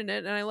cocaine in it,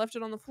 and I left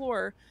it on the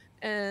floor.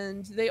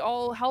 And they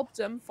all helped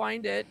him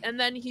find it, and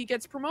then he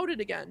gets promoted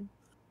again.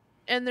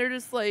 And they're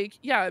just like,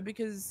 yeah,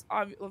 because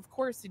of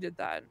course he did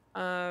that.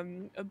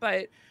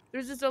 But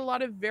there's just a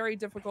lot of very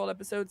difficult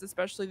episodes,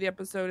 especially the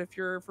episode, if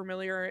you're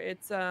familiar,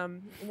 it's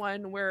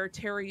one where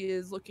Terry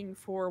is looking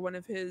for one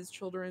of his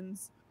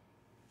children's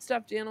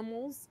stuffed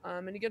animals,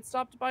 and he gets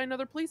stopped by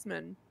another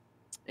policeman,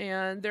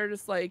 and they're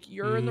just like,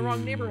 you're in the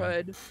wrong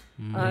neighborhood,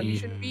 you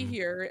shouldn't be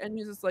here. And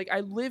he's just like, I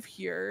live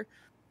here.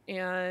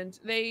 And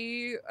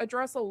they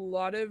address a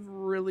lot of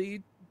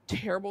really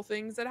terrible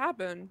things that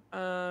happen,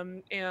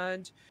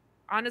 and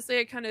honestly,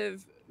 I kind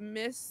of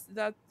miss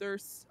that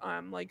there's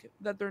like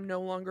that they're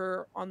no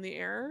longer on the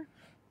air,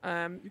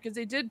 because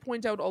they did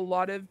point out a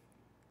lot of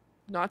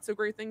not so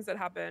great things that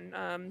happen,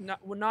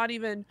 not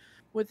even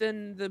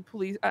within the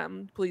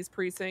police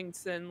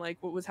precincts and like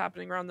what was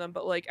happening around them,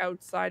 but like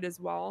outside as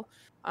well.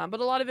 But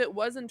a lot of it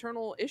was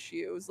internal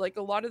issues. Like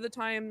a lot of the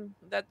time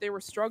that they were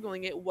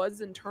struggling, it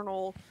was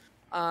internal,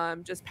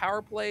 just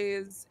power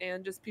plays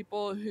and just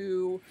people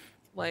who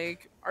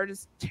like are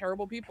just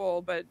terrible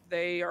people, but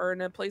they are in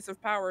a place of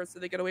power, so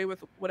they get away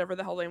with whatever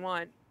the hell they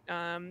want.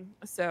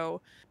 So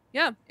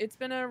yeah, it's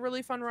been a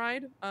really fun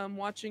ride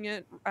watching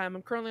it.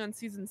 I'm currently on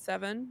season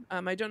 7.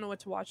 I don't know what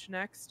to watch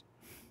next,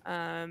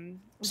 but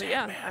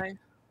yeah,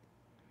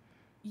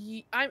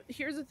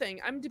 here's the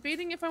thing, I'm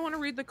debating if I want to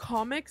read the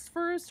comics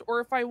first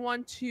or if I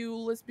want to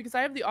listen, because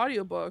I have the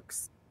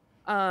audiobooks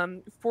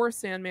for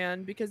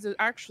Sandman, because it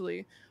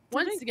actually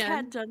once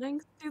again Kat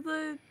Dennings do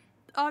the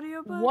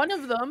audiobook? One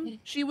of them,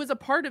 she was a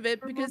part of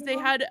it because they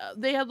had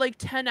like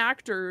 10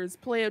 actors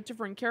play out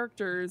different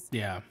characters.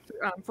 Yeah.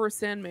 For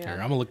Sandman. Here, I'm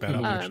gonna look that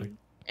up actually.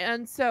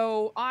 And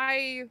so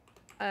I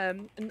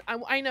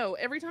know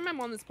every time I'm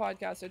on this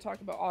podcast I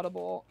talk about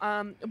Audible.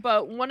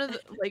 But one of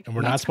the like, and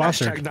we're not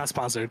sponsored. Not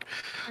sponsored.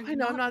 I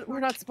know we're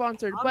not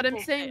sponsored, but I'm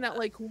saying that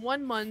like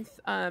 1 month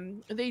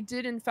they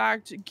did in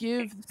fact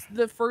give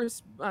the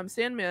first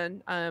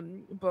Sandman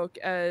book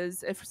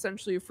as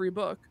essentially a free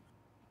book.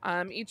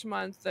 Each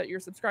month that you're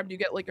subscribed, you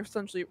get like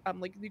essentially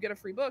like you get a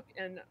free book,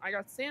 and I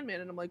got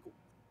Sandman, and I'm like,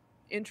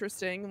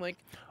 interesting. Like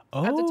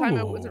at the time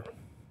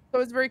I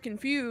was very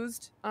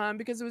confused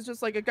because it was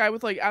just like a guy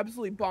with like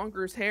absolutely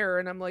bonkers hair,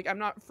 and I'm like, I'm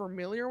not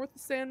familiar with the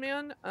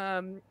Sandman,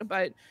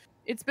 but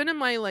it's been in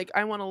my like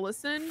I want to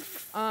listen,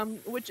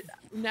 which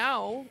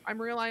now I'm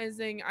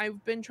realizing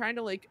I've been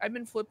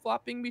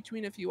flip-flopping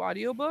between a few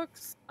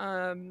audiobooks,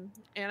 and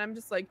I'm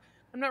just like,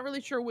 I'm not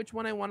really sure which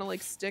one I want to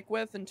like stick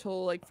with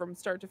until like from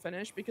start to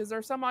finish, because there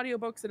are some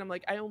audiobooks that I'm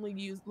like, I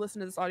only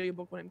listen to this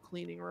audiobook when I'm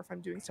cleaning or if I'm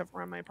doing stuff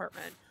around my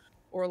apartment,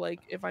 or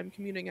like if I'm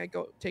commuting I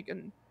go take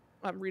and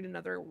read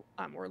another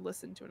or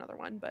listen to another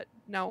one, but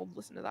now I'll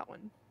listen to that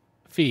one.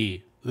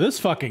 Fee, this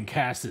fucking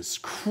cast is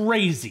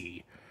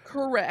crazy.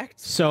 Correct.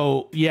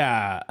 So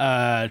yeah,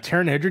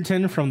 Taron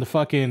Egerton from the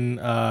fucking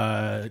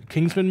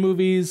Kingsman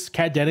movies.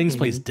 Kat Dennings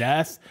plays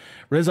Death.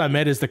 Riz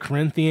Ahmed is the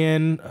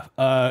Corinthian.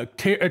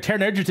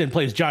 Taron Egerton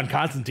plays John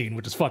Constantine,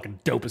 which is fucking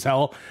dope as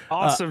hell.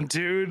 Awesome,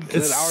 dude.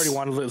 I already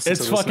want to listen to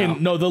this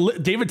fucking now.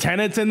 David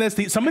Tennant's in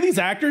this. Some of these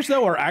actors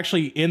though are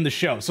actually in the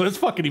show, so it's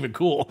fucking even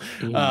cool.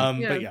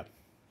 But yeah.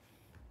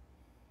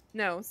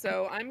 No,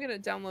 so I'm gonna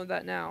download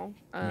that now.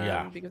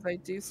 Because I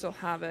do still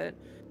have it.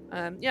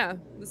 The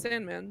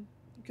Sandman,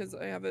 because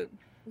I have it.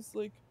 It's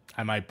like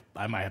I might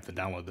have to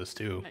download this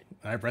too.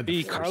 I've read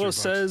the Carlos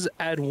says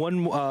add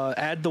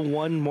the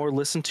one more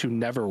listen to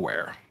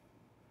Neverwhere.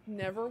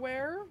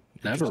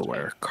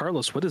 Neverwhere.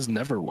 Carlos, what is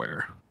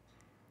Neverwhere?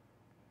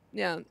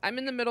 Yeah, I'm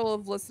in the middle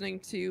of listening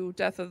to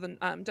Death on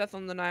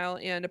the Nile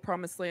and A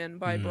Promised Land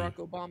by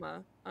Barack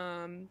Obama.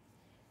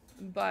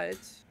 But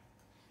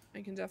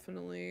I can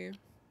definitely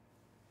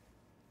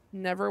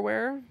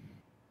Neverwhere.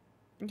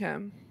 Okay.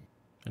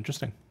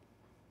 Interesting.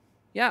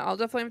 Yeah, I'll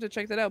definitely have to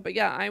check that out. But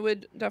yeah, I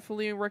would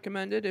definitely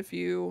recommend it if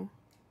you.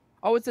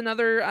 Oh, it's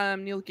another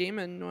Neil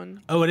Gaiman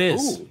one. Oh, it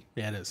is. Ooh.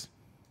 Yeah, it is.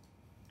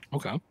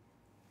 Okay.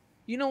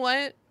 You know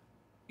what?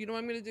 You know what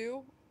I'm gonna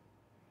do?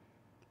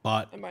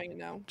 I'm buying it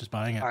now. Just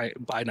buying it. All right,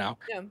 buy now.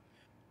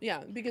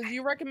 Yeah, because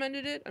you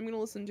recommended it. I'm gonna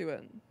listen to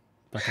it.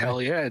 Okay. Hell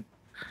yeah.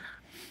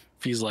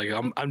 Feels like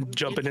I'm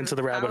jumping into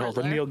the rabbit hole,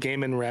 the Neil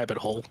Gaiman rabbit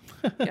hole.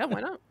 Yeah,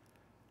 why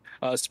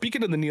not?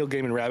 Speaking of the Neil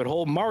Gaiman rabbit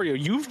hole, Mario,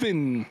 you've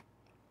been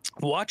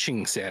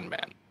watching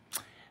Sandman.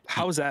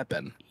 How's that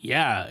been?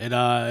 Yeah, it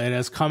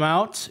has come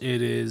out.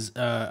 It is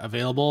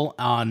available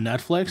on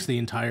Netflix, the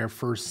entire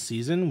first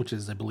season, which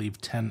is, I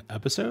believe, 10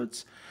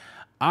 episodes.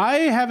 I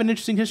have an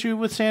interesting history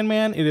with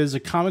Sandman. It is a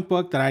comic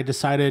book that I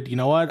decided, you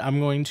know what, I'm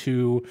going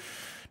to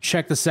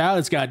check this out.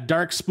 It's got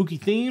dark, spooky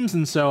themes,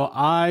 and so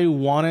I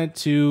wanted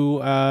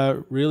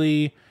to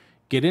really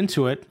get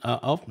into it.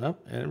 No,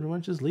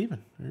 everyone's just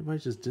leaving.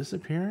 Everybody's just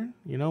disappearing.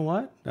 You know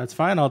what? That's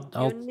fine.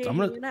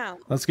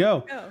 Let's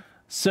go.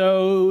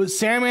 So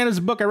Sandman is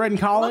a book I read in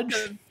college.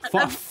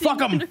 Fuck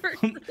them.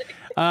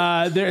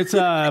 It's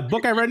a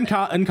book I read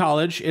in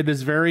college. It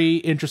is very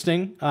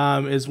interesting.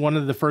 Is one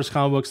of the first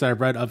comic books that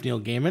I've read of Neil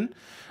Gaiman.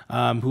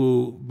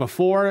 Who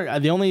before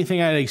the only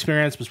thing I had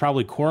experienced was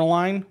probably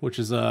Coraline, which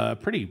is a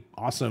pretty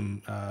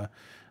awesome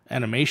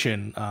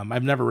animation.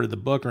 I've never read the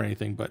book or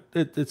anything, but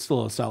it's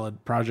still a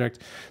solid project.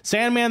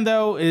 Sandman,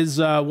 though, is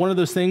one of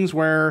those things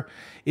where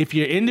if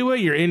you're into it,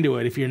 you're into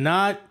it. If you're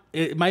not,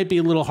 it might be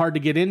a little hard to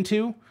get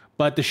into.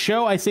 But the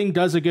show, I think,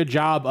 does a good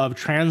job of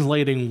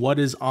translating what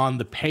is on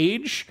the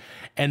page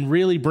and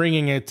really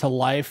bringing it to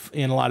life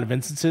in a lot of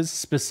instances.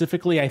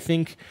 Specifically, I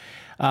think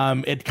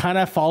it kind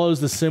of follows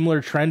the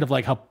similar trend of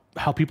like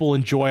how people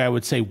enjoy, I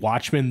would say,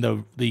 Watchmen,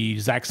 the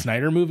Zack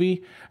Snyder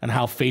movie, and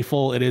how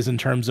faithful it is in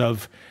terms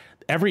of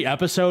every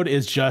episode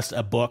is just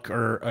a book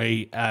or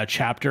a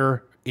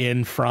chapter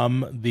in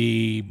from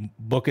the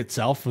book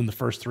itself, from the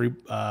first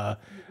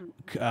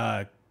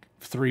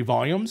three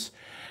volumes.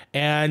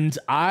 And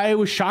I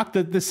was shocked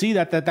to see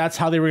that's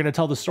how they were going to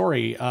tell the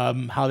story,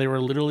 how they were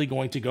literally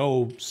going to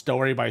go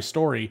story by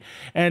story.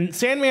 And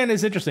Sandman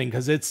is interesting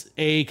because it's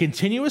a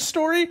continuous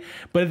story,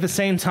 but at the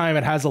same time,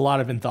 it has a lot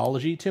of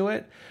anthology to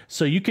it.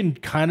 So you can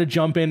kind of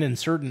jump in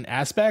certain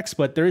aspects,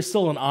 but there is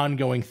still an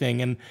ongoing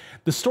thing. And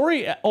the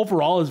story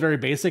overall is very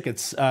basic.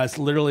 It's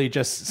literally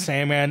just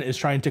Sandman is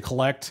trying to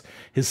collect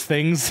his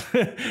things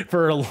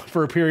for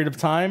a period of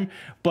time.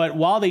 But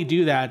while they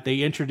do that, they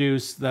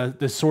introduce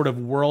this sort of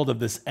world of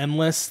this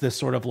endless, this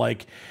sort of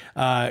like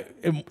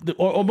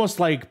almost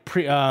like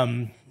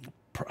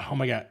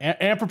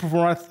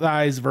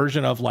anthropomorphized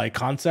version of like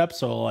concepts.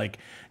 So like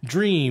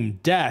dream,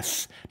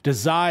 death,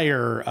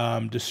 desire,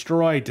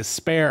 destroy,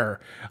 despair.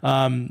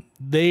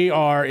 They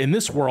are in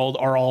this world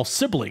are all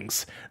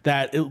siblings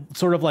that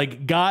sort of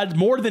like God,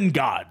 more than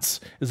gods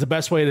is the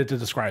best way to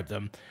describe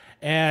them.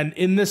 And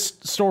in this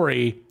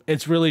story,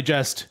 it's really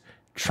just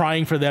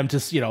trying for them to,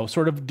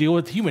 sort of deal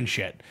with human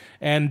shit.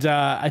 And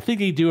I think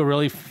they do a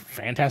really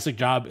fantastic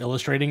job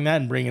illustrating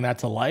that and bringing that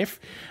to life.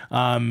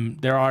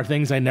 There are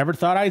things I never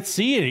thought I'd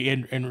see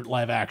in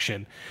live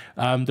action.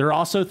 There are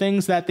also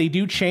things that they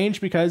do change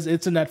because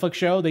it's a Netflix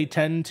show. They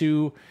tend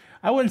to,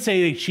 I wouldn't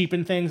say they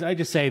cheapen things. I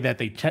just say that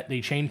they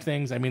change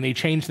things. I mean, they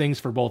change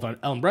things for both on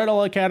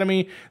Umbrella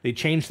Academy. They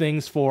change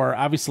things for,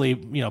 obviously,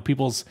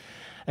 people's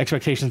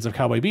expectations of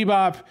Cowboy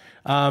Bebop.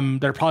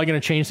 They're probably going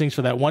to change things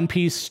for that One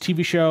Piece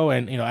TV show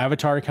and,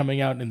 Avatar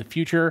coming out in the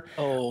future.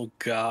 Oh,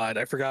 God.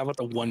 I forgot about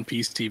the One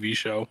Piece TV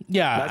show.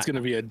 Yeah. That's going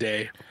to be a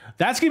day.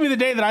 That's going to be the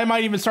day that I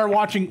might even start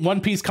watching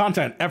One Piece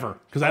content ever.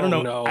 Because I don't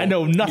know. No. I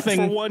know nothing.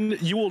 For one,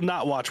 you will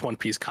not watch One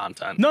Piece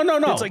content. No.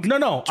 It's like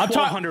no.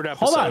 1,200 episodes.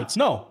 Hold on.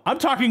 No, I'm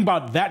talking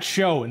about that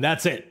show and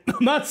that's it.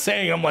 I'm not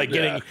saying I'm like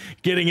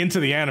getting into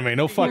the anime.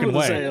 No fucking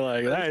way. Say,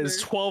 like, that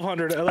is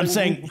 1,200. I'm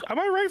saying. Am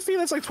I right, Fee?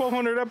 That's like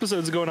 1,200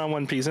 episodes going on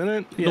One Piece, isn't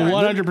it? Yeah,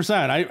 100%.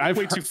 I've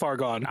way too far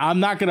gone. I'm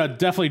not going to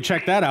definitely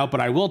check that out,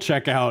 but I will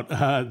check out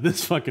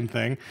this fucking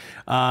thing.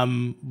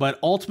 But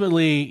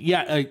ultimately,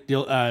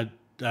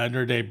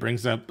 Nerd Day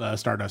brings up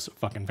Stardust.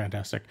 Fucking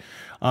fantastic.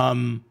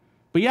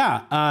 But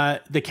yeah,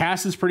 the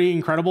cast is pretty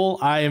incredible.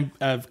 I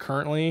have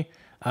currently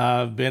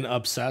been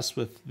obsessed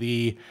with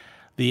the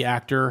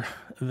actor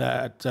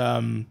that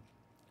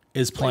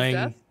is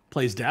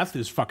plays Death,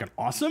 who's fucking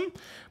awesome.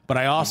 But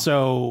I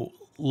also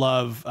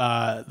love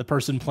the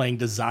person playing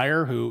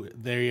Desire, who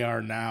they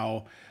are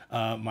now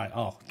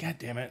god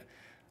damn it.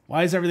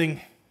 Why is everything...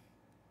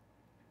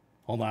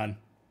 Hold on. I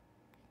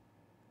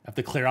have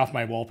to clear off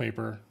my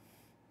wallpaper.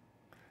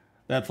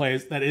 That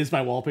is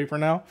my wallpaper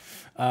now.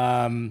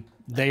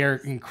 They are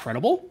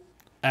incredible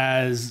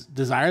as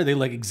Desire. They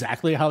look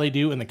exactly how they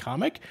do in the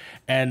comic,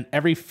 and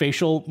every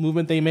facial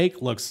movement they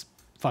make looks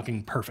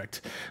fucking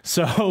perfect.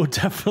 So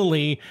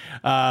definitely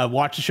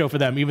watch the show for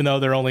them, even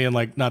though they're only in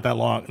like not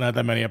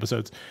that many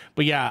episodes.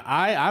 But yeah,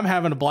 I'm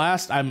having a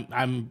blast.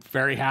 I'm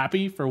very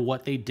happy for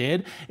what they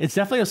did. It's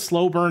definitely a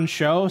slow burn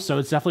show, so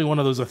it's definitely one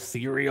of those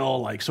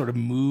ethereal, like sort of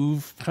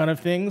move kind of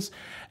things.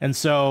 And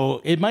so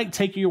it might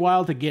take you a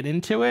while to get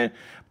into it,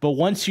 but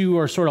once you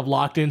are sort of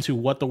locked into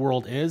what the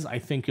world is, I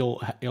think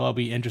you'll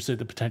be interested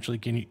to potentially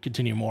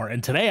continue more.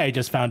 And today I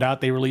just found out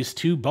they released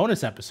 2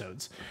 bonus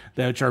episodes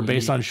which are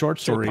based on short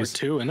stories. Part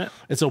 2, isn't it?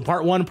 It's a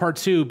part 1, part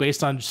 2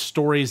 based on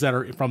stories that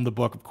are from the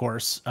book, of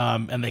course.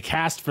 And the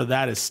cast for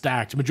that is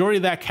stacked. The majority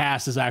of that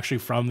cast is actually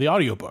from the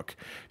audiobook.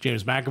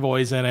 James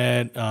McAvoy's in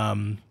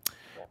it.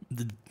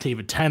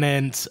 David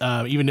Tennant,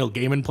 even Neil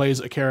Gaiman plays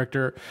a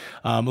character.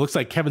 It looks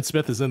like Kevin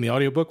Smith is in the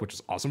audiobook, which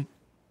is awesome.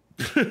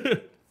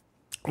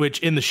 Which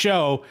in the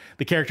show,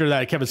 the character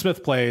that Kevin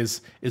Smith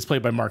plays is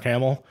played by Mark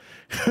Hamill,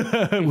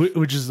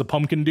 which is the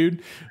pumpkin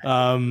dude,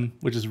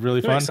 which is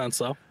really fun. Makes sense,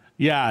 though.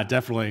 Yeah,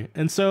 definitely.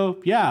 And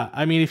so, yeah,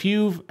 I mean, if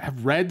you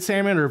have read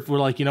Sandman, or if we're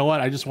like, you know what,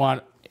 I just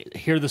want to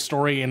hear the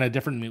story in a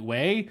different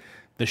way,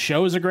 the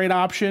show is a great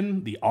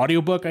option. The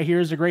audiobook, I hear,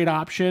 is a great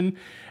option.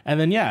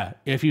 And then, yeah,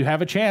 if you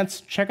have a chance,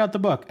 check out the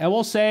book. I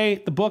will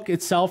say the book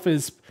itself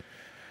is...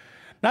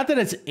 not that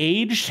it's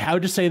aged, I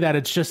would just say that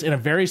it's just in a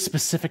very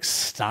specific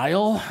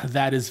style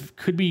that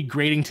could be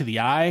grating to the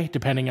eye,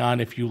 depending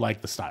on if you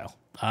like the style.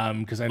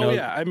 Because I know,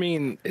 I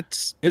mean,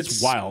 it's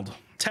wild.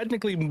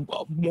 Technically,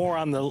 more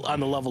on the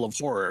level of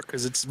horror,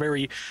 because it's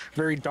very,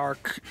 very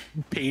dark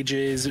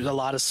pages. There's a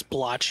lot of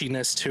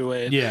splotchiness to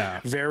it.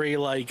 Yeah, very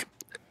like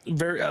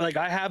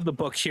I have the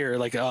book here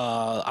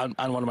on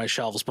one of my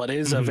shelves, but it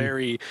is a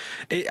very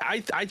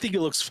I think it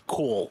looks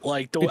cool,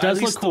 like it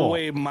does look cool. The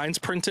way mine's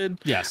printed.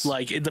 Yes,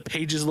 like the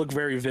pages look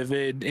very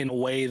vivid in a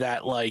way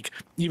that, like,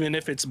 even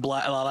if it's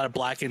black, a lot of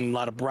black and a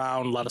lot of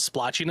brown, a lot of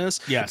splotchiness,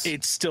 yes,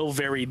 it's still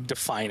very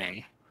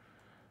defining.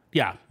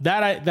 Yeah,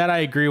 that I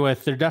agree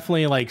with. There are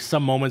definitely like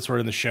some moments where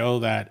in the show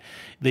that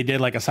they did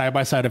like a side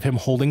by side of him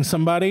holding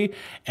somebody,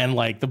 and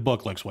like the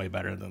book looks way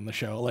better than the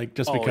show. Like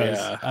just because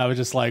I was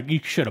just like, you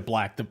should have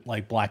blacked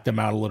them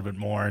out a little bit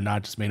more and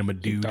not just made him a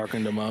dude.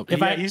 Darkened him up.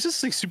 He's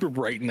just like super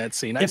bright in that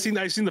scene. I've seen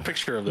the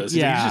picture of this.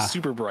 Yeah, he's just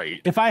super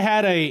bright. If I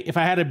had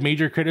a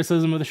major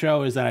criticism of the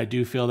show, is that I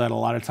do feel that a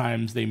lot of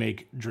times they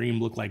make Dream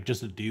look like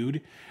just a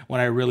dude, when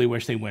I really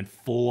wish they went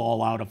full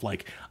all out of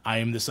like, I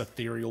am this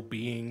ethereal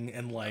being,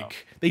 and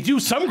like they do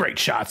some great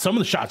shots. Some of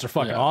the shots are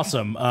fucking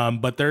awesome.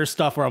 But there's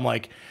stuff where I'm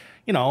like,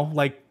 you know,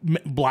 like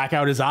black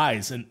out his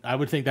eyes, and I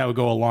would think that would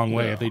go a long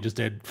way if they just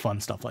did fun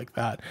stuff like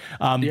that.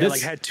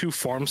 Like had 2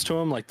 forms to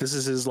him. Like this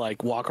is his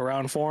like walk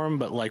around form,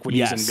 but like when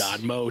he's in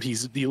God mode,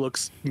 he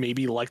looks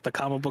maybe like the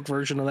comic book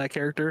version of that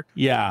character.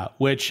 Yeah.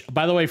 Which,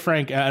 by the way,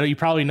 Frank, you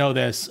probably know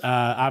this.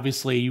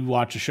 Obviously, you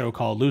watch a show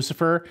called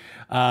Lucifer.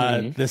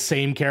 The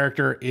same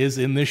character is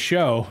in this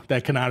show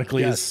that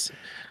canonically is.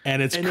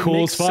 And it's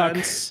cool as fuck.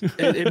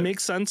 It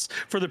makes sense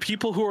for the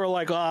people who are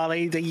like, oh,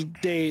 they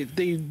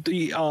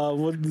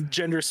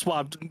gender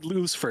swapped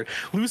Lucifer.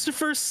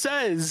 Lucifer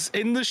says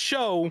in the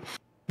show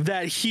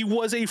that he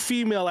was a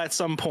female at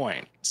some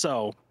point.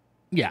 So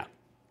yeah,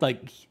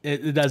 like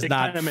it does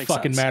not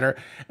fucking matter.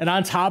 And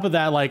on top of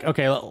that, like,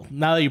 okay,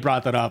 now that you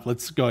brought that up,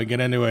 let's go and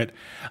get into it.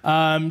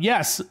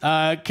 Yes,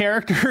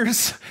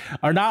 characters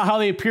are not how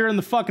they appear in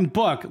the fucking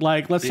book.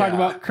 Like, let's talk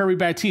about Kirby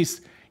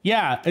Baptiste.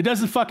 Yeah, it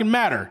doesn't fucking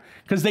matter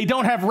because they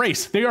don't have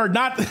race. They are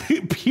not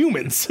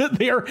humans.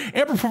 They are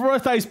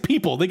anthropomorphized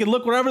people. They can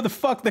look whatever the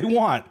fuck they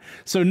want.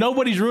 So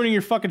nobody's ruining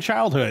your fucking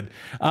childhood.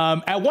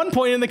 At one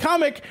point in the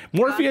comic,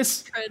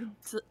 Morpheus...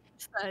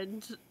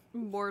 transcend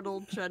mortal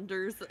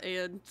genders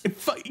and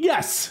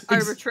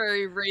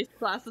arbitrary race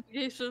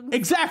classifications.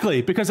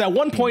 Exactly, because at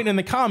one point in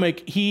the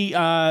comic,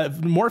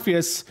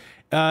 Morpheus...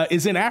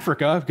 is in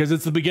Africa because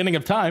it's the beginning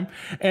of time,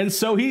 and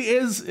so he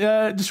is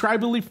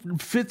describably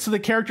fits the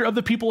character of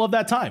the people of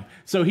that time.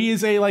 So he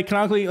is a like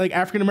canonically like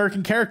African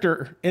American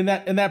character in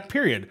that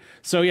period.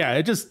 So yeah,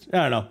 it just,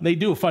 I don't know, they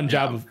do a fun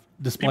job of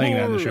displaying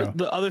that in the show.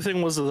 The other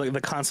thing was like the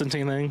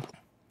Constantine thing.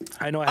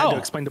 I know I had to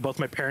explain to both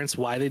my parents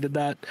why they did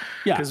that.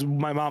 Yeah, because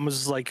my mom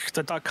was like,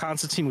 I thought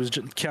Constantine was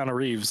Keanu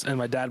Reeves, and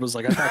my dad was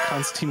like, I thought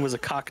Constantine was a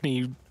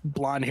Cockney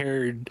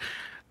blonde-haired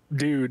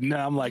dude. No,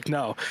 I'm like,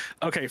 no.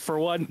 Okay, for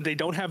one, they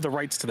don't have the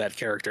rights to that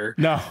character.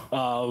 No.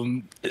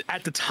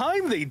 At the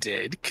time they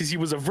did, because he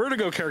was a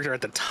Vertigo character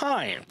at the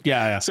time.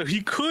 Yeah. So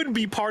he could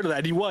be part of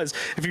that. He was.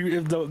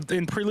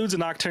 In Preludes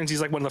and Nocturnes,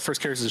 he's like one of the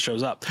first characters that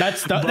shows up.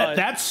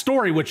 That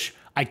story, which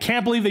I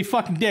can't believe they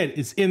fucking did,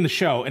 is in the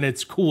show, and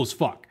it's cool as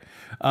fuck.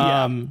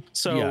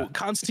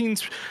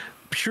 Constantine's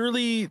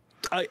purely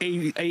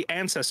a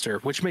ancestor,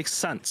 which makes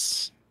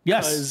sense.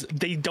 Yes, because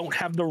they don't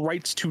have the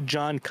rights to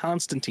John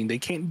Constantine. They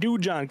can't do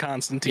John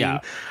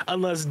Constantine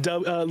unless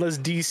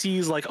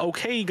DC's like,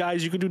 okay,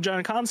 guys, you can do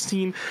John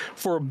Constantine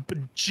for $1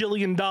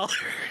 bajillion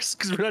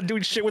because we're not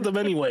doing shit with them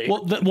anyway.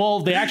 Well,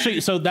 they actually.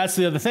 So that's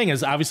the other thing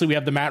is obviously we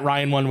have the Matt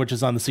Ryan one, which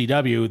is on the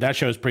CW. That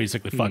show is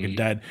basically fucking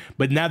dead.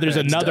 But now there's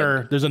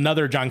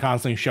another John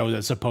Constantine show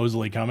that's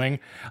supposedly coming.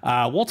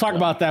 We'll talk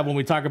about that when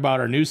we talk about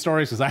our news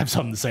stories because I have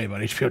something to say about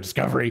HBO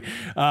Discovery.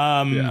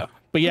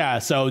 But yeah,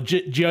 so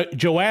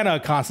Joanna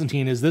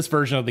Constantine is this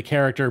version of the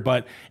character,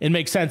 but it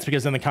makes sense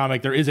because in the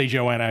comic there is a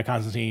Joanna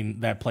Constantine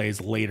that plays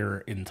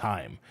later in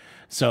time.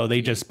 So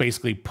they just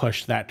basically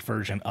pushed that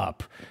version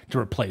up to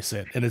replace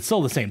it, and it's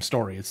still the same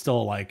story. It's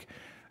still like,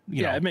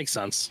 you know, it makes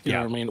sense. You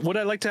know what I mean? Would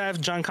I like to have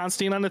John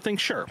Constantine on the thing?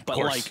 Sure, but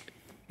like,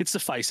 it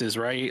suffices,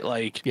 right?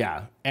 Like,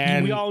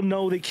 and we all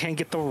know they can't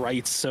get the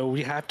rights, so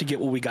we have to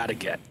get what we got to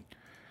get.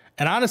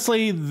 And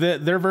honestly,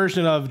 their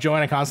version of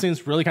Joanna Constantine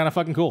is really kind of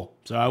fucking cool.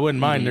 So I wouldn't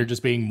mind there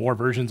just being more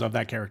versions of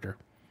that character.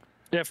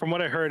 Yeah, from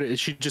what I heard,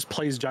 she just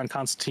plays John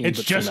Constantine.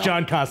 It's just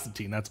John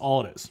Constantine. That's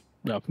all it is.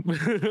 No.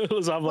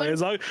 So I'm like,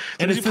 as long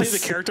as you play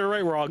the character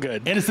right, we're all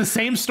good. And it's the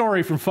same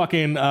story from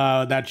fucking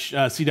that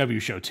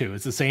CW show, too.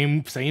 It's the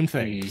same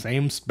thing,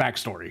 same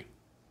backstory.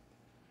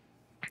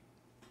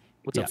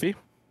 What's up, Fee?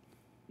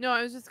 No,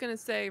 I was just going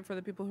to say, for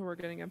the people who are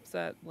getting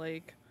upset,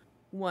 like,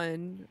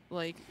 one,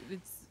 like,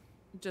 it's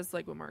just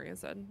like what Maria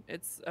said,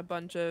 it's a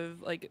bunch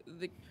of like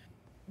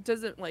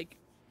doesn't like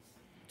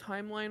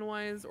timeline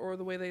wise or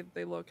the way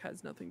they look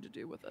has nothing to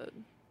do with it.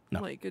 No.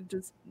 Like it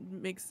just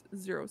makes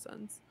zero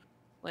sense.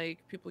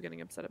 Like people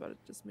getting upset about it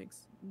just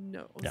makes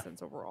no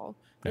sense overall.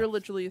 They're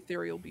literally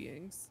ethereal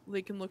beings.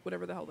 They can look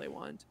whatever the hell they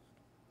want.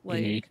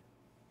 Like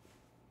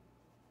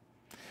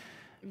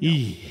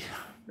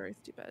very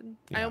stupid.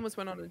 I almost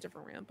went on a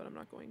different rant, but I'm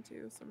not going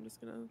to, so I'm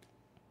just gonna.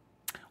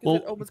 Well,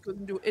 it almost goes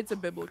into it's a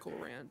biblical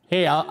rant.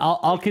 Hey,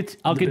 I'll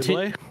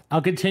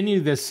continue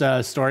this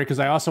story because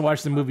I also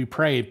watched the movie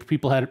Prey.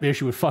 People had an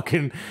issue with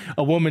fucking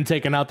a woman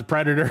taking out the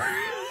predator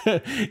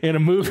in a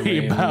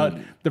movie about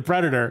the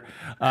predator.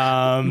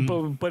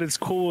 But it's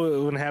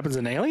cool when it happens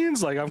in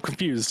Aliens. Like I'm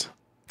confused.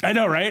 I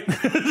know, right?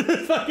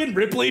 Fucking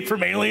Ripley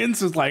from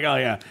Aliens is like, oh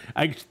yeah,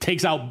 I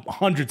takes out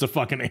hundreds of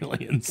fucking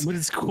aliens. But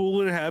it's cool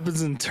when it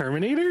happens in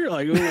Terminator.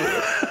 Like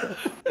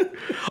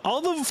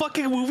all the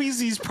fucking movies,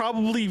 these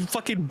probably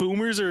fucking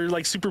boomers are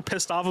like super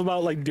pissed off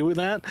about like doing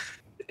that.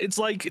 It's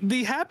like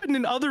they happen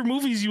in other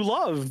movies you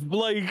love.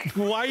 Like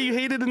why you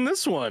hate it in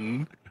this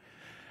one?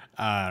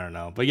 I don't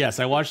know, but yes,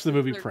 I watched the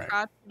movie Prey.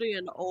 Crotchety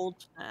and old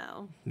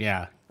now.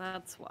 Yeah,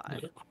 that's why.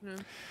 Yeah.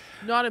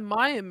 Not in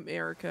my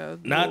America.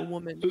 No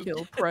woman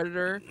killed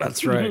predator.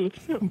 That's right.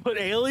 But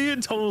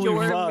Alien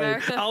totally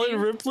fine. Alan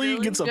Ripley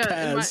gets a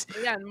pass.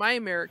 In my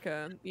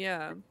America.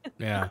 Yeah.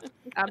 Yeah.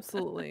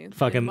 Absolutely.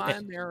 Fucking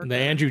the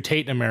Andrew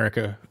Tate in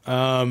America.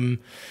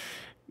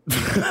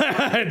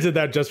 I did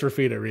that just for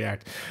Fee to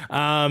react.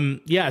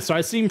 So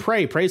I've seen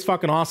Prey. Prey's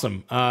fucking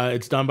awesome.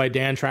 It's done by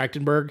Dan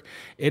Trachtenberg.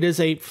 It is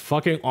a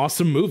fucking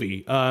awesome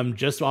movie.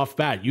 Just off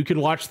bat, you can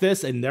watch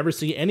this and never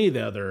see any of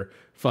the other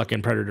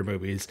fucking Predator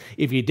movies.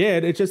 If you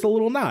did, it's just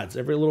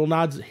every little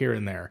nods here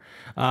and there.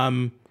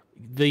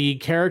 The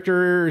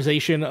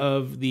characterization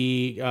of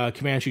the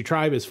Comanche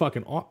tribe is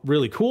fucking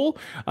really cool.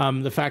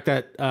 The fact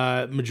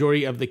that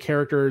majority of the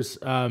characters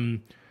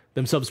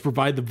themselves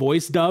provide the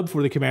voice dub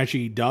for the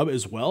Comanche dub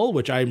as well,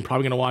 which I'm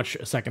probably going to watch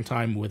a second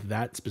time with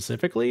that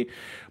specifically.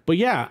 But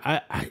yeah,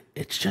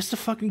 it's just a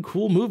fucking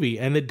cool movie.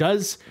 And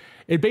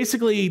it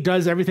basically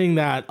does everything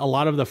that a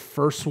lot of the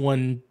first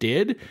one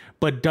did,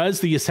 but does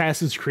the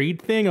Assassin's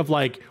Creed thing of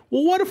like,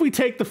 well, what if we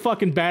take the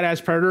fucking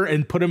badass Predator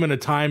and put him in a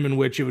time in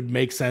which it would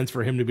make sense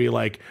for him to be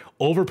like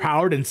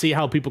overpowered and see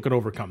how people could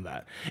overcome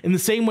that. In the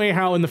same way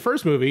how in the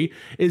first movie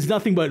is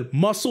nothing but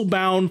muscle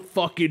bound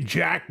fucking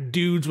jack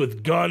dudes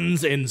with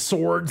guns and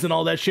swords and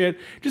all that shit.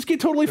 Just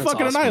get totally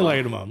fucking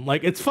annihilate them.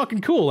 Like it's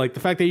fucking cool. Like the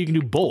fact that you can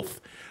do both.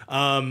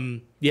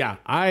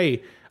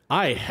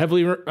 I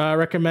heavily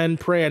recommend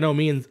Prey. I know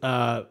me and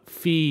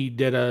Fee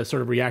did a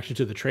sort of reaction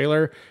to the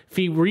trailer.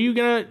 Fee, when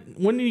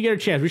did you get a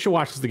chance? We should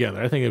watch this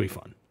together. I think it'd be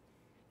fun.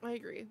 I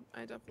agree.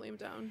 I definitely am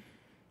down.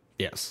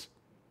 Yes.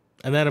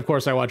 And then, of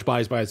course, I watched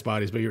Bodies,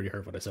 Bodies, but you already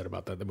heard what I said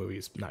about that. The movie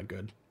is not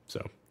good.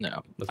 So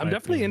no, I'm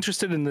definitely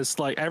interested in this.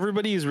 Like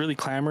everybody is really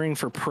clamoring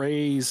for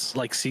Prey's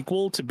like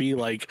sequel to be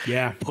like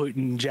put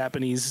in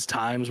Japanese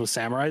times with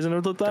samurais and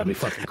everything like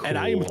that. Cool. And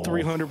I am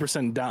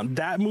 300% down.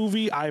 That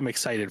movie I am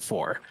excited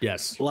for.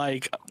 Yes.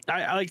 Like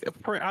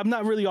I'm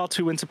not really all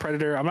too into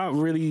Predator. I'm not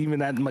really even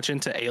that much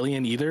into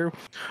Alien either.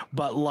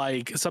 But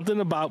like something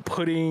about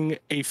putting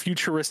a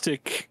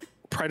futuristic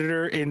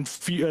Predator in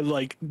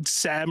like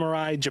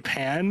samurai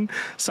Japan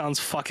sounds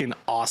fucking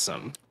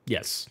awesome.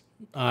 Yes,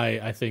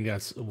 I think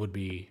that would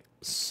be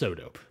so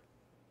dope.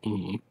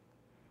 Mm-hmm.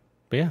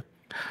 But yeah.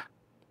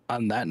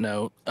 On that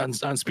note,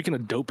 on speaking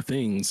of dope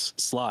things,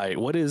 Sly,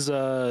 what is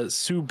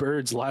Sue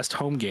Bird's last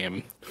home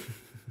game?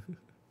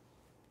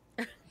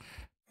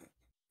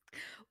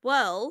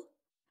 Well,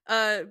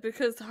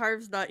 because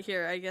Harv's not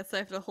here, I guess I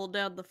have to hold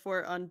down the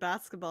fort on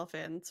basketball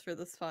fans for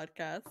this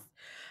podcast.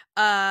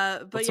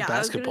 But What's yeah, a basketball? I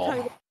was going to talk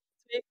about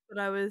this week, but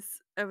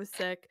I was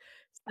sick.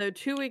 So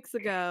 2 weeks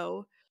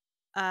ago,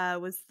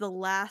 was the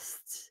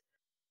last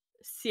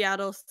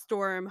Seattle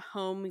Storm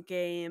home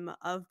game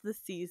of the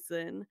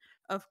season.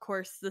 Of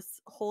course, this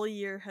whole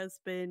year has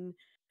been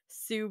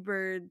Sue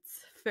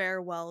Bird's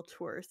farewell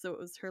tour, so it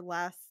was her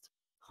last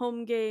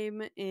home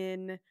game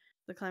in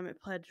the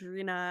Climate Pledge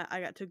Arena.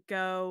 I got to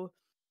go.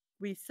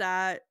 We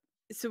sat,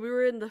 so we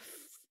were in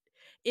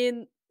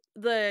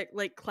the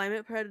like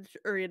Climate Pledge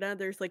Arena.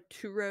 There's like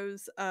 2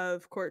 rows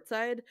of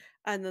courtside,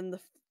 and then the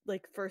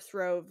like first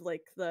row of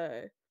like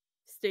the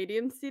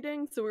stadium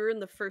seating. So we were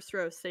in the first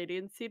row of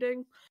stadium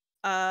seating.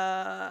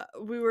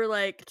 We were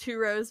like 2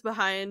 rows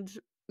behind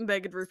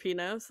Megan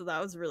Rapinoe, so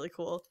that was really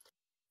cool.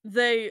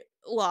 They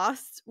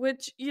lost,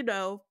 which, you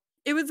know,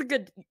 it was a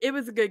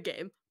good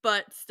game,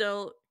 but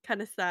still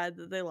kind of sad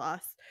that they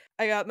lost.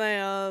 I got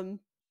my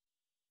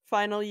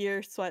final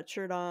year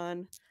sweatshirt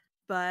on,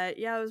 but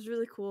yeah, it was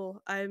really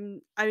cool.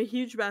 I'm a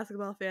huge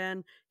basketball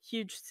fan,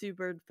 huge Sue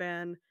Bird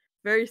fan.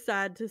 Very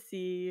sad to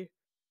see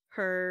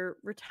her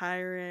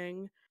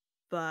retiring,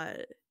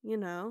 but you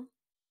know,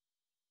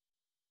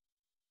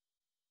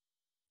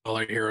 all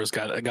our heroes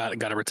got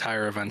to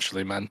retire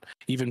eventually, man.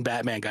 Even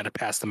Batman got to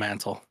pass the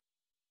mantle.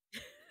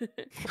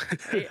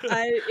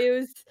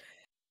 it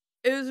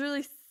was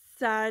really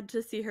sad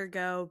to see her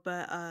go,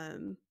 but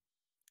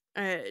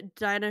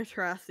Diana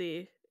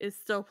Taurasi is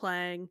still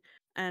playing,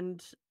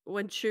 and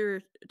when she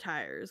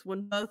retires,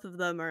 when both of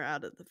them are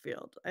out of the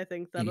field, I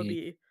think that'll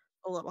be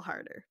a little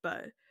harder.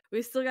 But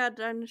we still got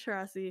Diana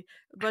Taurasi.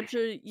 A bunch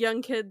of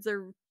young kids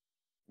are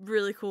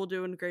really cool,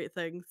 doing great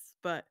things.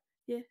 But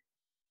yeah.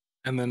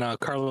 And then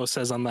Carlos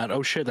says on that,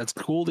 "Oh shit, that's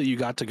cool that you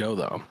got to go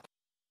though."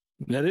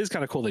 That is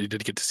kind of cool that you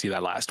did get to see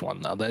that last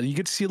one though. That you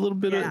get to see a little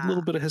bit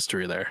of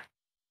history there.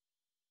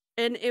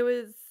 And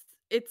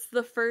it's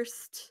the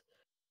first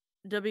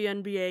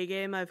WNBA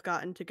game I've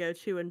gotten to go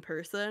to in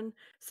person.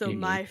 So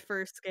my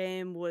first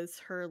game was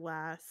her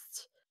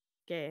last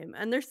game,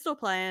 and they're still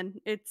playing.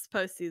 It's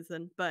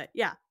postseason, but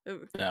yeah,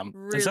 really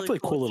it's definitely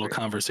a cool little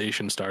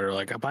conversation starter.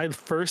 Like my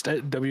first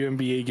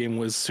WNBA game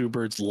was Sue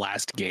Bird's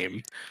last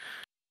game.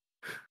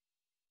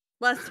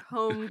 Last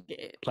home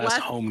game. Last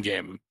home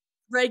game.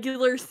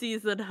 Regular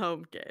season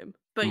home game.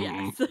 But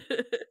yes.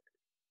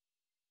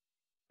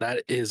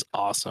 That is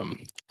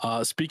awesome.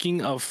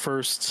 Speaking of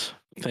first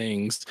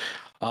things,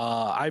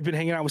 I've been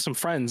hanging out with some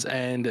friends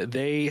and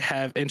they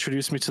have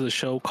introduced me to the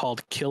show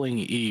called Killing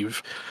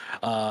Eve.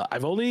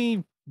 I've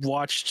only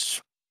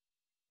watched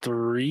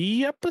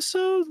 3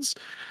 episodes,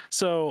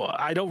 so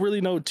I don't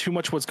really know too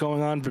much what's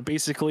going on, but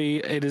basically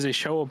it is a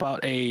show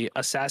about a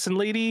assassin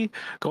lady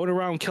going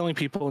around killing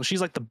people, and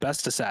she's like the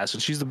best assassin.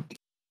 She's the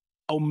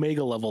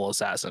Omega level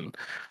assassin,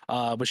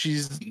 but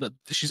she's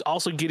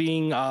also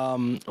getting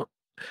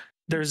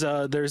there's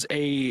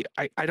a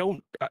I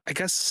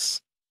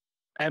guess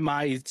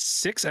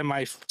MI6,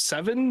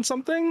 MI7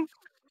 something.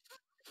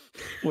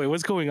 Wait,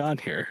 what's going on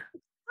here?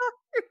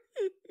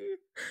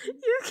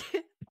 You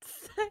can't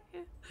say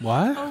it.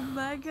 What?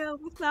 Omega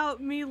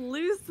without me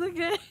losing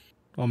it.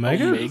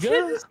 Omega? You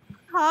just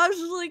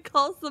casually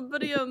call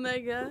somebody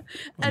Omega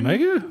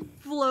and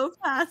flow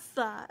past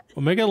that.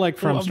 Omega, like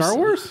from Star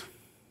Wars?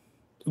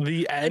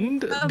 The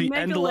end? Like, the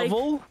end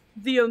level? Like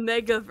the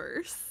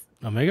Omegaverse.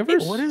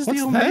 Omegaverse? What is the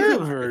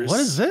Omegaverse? What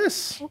is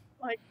this? Oh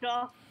my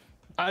god.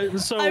 I'm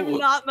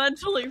not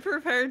mentally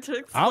prepared to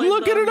explain. I'm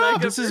looking it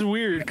up. This is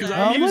weird because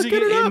I'm using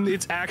it in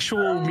its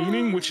actual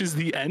meaning, which is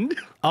the end.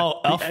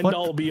 Oh, the end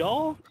all be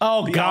all.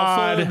 Oh the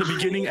god, alpha, the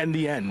beginning and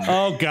the end.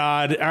 Oh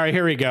god. All right,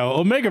 here we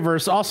go.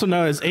 Omegaverse, also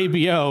known as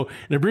ABO,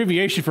 an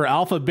abbreviation for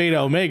Alpha Beta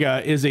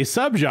Omega, is a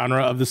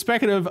subgenre of the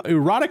speculative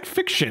erotic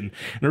fiction,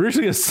 and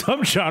originally a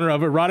subgenre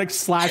of erotic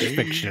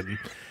 /fiction.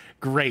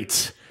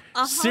 Great.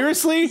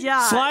 Seriously?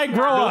 Yeah. Sly,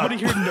 grow up. Nobody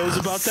here knows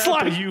about that,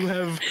 Sly. But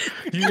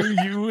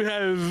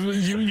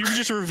you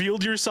just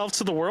revealed yourself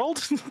to the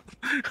world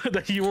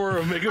that you were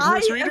a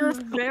Omegaverse reader. I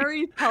am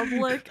very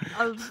public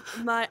of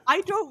my.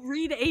 I don't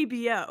read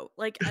ABO.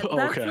 Like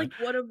that's like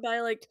one of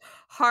my like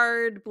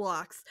hard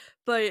blocks.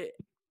 But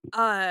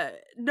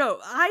no,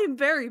 I am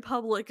very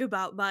public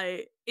about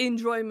my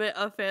enjoyment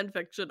of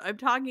fanfiction. I'm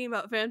talking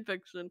about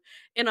fanfiction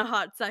in a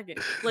hot second.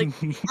 Like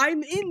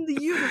I'm in the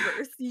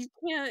universe. You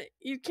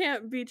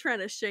can't be trying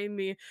to shame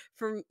me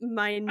for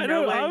my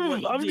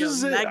knowing. I'm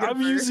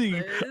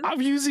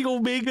using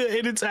Omega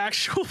in its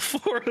actual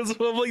form as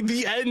well. Like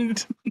the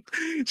end.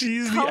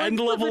 She's the end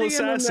level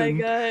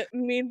assassin. Omega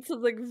means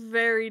something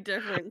very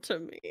different to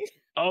me.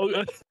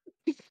 Oh.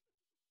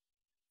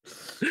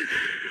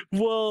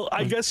 Well,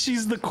 I guess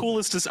she's the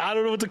coolest. I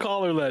don't know what to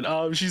call her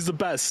then. She's the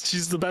best.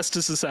 She's the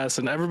bestest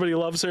assassin. Everybody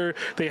loves her.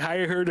 They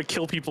hire her to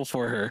kill people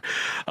for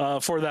her,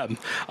 for them.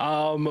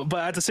 But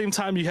at the same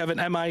time, you have an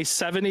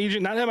MI7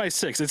 agent, not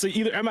MI6. It's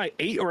either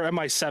MI8 or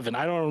MI7.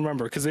 I don't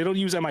remember because they don't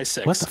use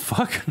MI6. What the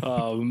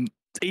fuck?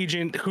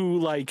 Agent who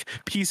like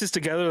pieces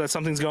together that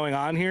something's going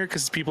on here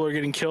because people are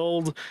getting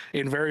killed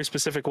in very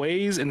specific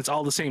ways and it's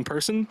all the same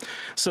person.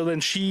 So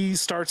then she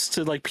starts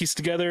to like piece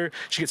together.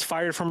 She gets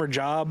fired from her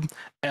job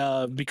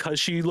because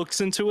she looks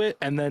into it,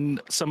 and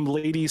then some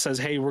lady says,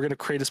 hey, we're going to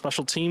create a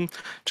special team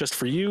just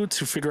for you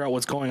to figure out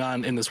what's going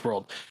on in this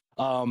world.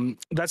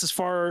 That's as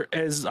far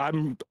as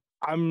I'm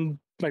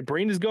my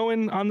brain is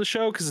going on the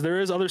show, because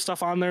there is other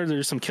stuff on there.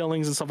 There's some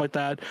killings and stuff like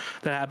that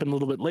happen a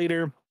little bit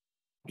later.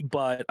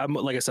 But I'm,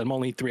 like I said, I'm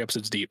only 3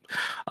 episodes deep.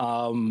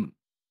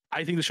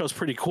 I think the show's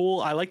pretty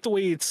cool. I like the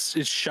way it's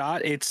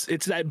shot. It's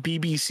that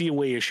BBC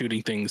way of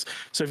shooting things.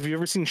 So if you've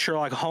ever seen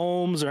Sherlock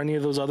Holmes or any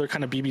of those other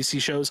kind of BBC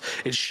shows,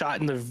 it's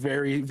shot in a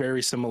very,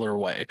 very similar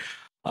way.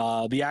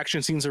 The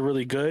action scenes are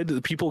really good.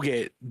 The people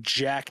get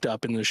jacked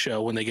up in the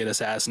show when they get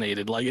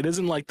assassinated. Like, it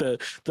isn't like the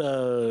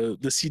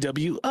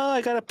CW. Oh,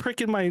 I got a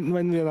prick in my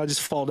and I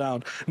just fall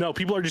down. No,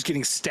 people are just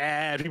getting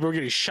stabbed. People are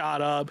getting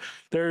shot up.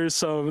 There's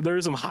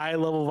some high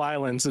level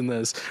violence in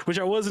this, which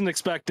I wasn't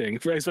expecting,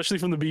 especially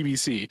from the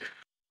BBC.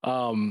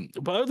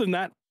 But other than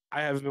that,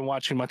 I haven't been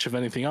watching much of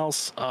anything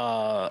else.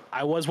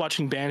 I was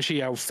watching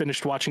Banshee. I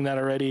finished watching that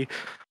already.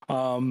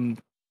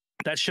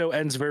 That show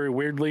ends very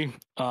weirdly.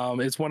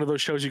 It's one of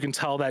those shows you can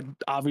tell that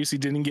obviously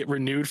didn't get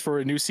renewed for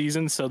a new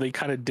season, so they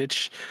kind of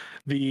ditch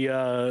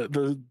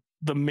the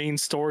main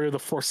story of the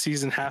 4th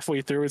season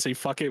halfway through and say,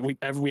 fuck it, we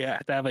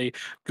have to have a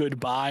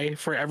goodbye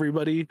for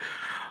everybody.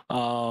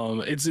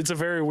 It's a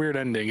very weird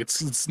ending.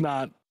 It's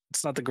not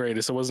the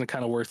greatest. It wasn't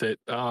kind of worth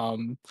it.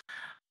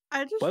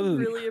 I just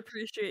really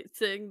appreciate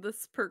seeing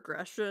this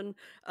progression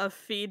of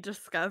Feed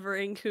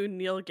discovering who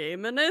Neil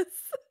Gaiman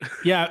is.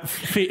 Yeah,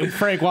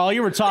 Frank, while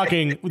you were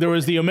talking, there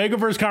was the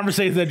Omegaverse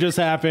conversation that just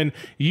happened,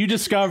 you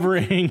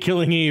discovering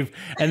Killing Eve,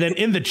 and then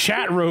in the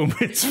chat room,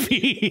 it's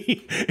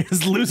Fee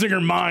is losing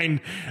her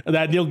mind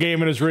that Neil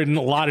Gaiman has written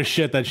a lot of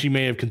shit that she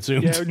may have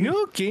consumed. Yeah,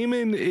 Neil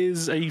Gaiman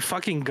is a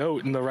fucking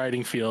goat in the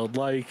writing field.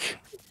 Like,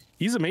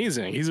 he's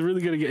amazing. He's a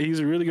really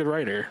good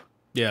writer.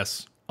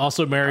 Yes.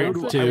 Also married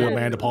to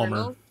Amanda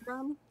Palmer.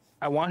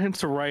 I want him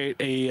to write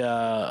a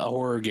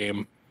horror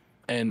game,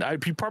 and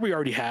he probably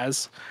already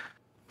has,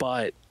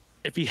 but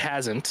if he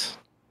hasn't,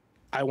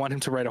 I want him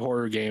to write a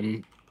horror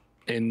game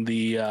in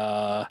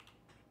the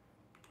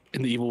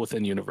Evil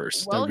Within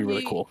universe. Well, that'd be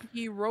really cool.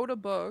 He wrote a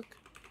book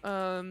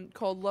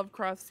called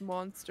Lovecraft's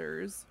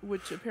Monsters,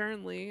 which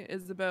apparently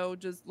is about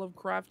just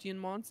Lovecraftian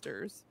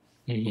monsters.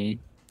 Mm-hmm.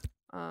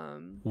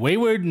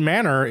 Wayward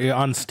Manor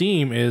on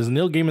Steam is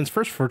Neil Gaiman's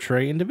first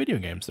foray into video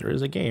games. There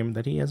is a game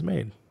that he has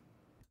made.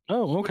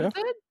 Oh, okay.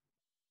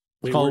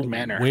 It's called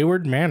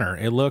Wayward Manor.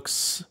 It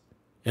looks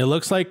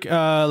like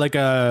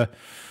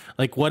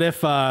what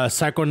if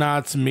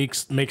Psychonauts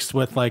mixed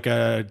with like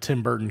a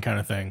Tim Burton kind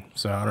of thing.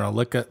 So I don't know.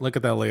 Look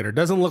at that later.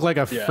 Doesn't look like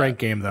a Frank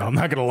game though. I'm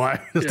not gonna lie.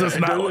 This does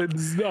not.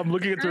 I'm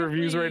looking at the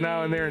reviews right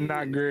now, and they're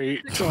not great.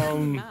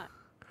 Wrote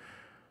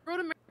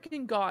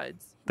American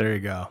Gods. There you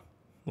go.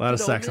 A lot of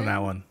sex in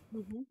that one.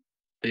 Mm-hmm.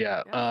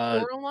 Yeah.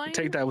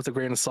 Take that with a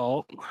grain of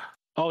salt.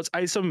 Oh, it's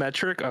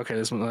isometric. Okay,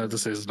 this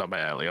is not my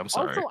alley. I'm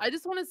sorry. Also, I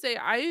just want to say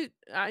I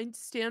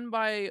stand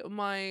by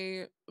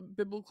my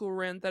biblical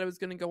rant that I was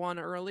going to go on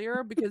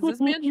earlier, because this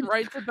man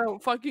writes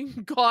about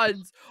fucking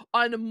gods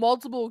on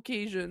multiple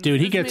occasions.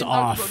 Dude, he gets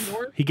off.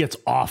 He gets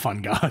off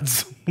on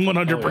gods.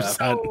 100%.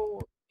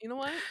 So, you know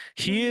what?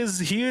 He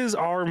is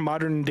our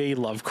modern day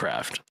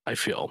Lovecraft, I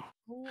feel.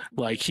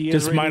 Like, he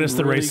is just minus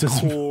the really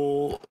racism.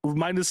 Cool,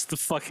 minus the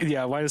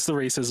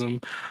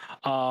racism.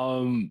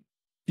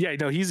 Yeah,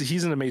 no,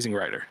 he's an amazing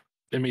writer.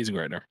 Amazing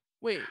writer.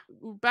 Wait,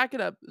 back it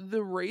up. The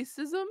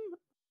racism?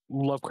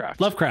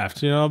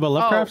 Lovecraft. You know about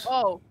Lovecraft?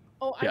 Oh,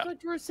 I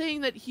thought you were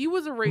saying that he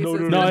was a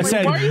racist. No, I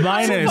said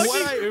minus.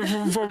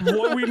 From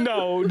what we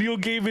know, Neil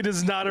Gaiman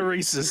is not a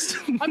racist.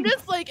 I'm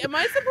just like, am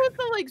I supposed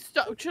to like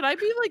should I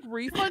be like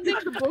refunding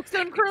the books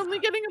that I'm currently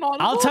getting an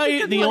Audible? I'll tell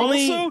you,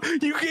 also,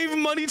 you gave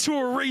money to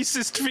a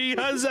racist, Fee.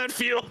 How does that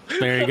feel?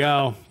 There you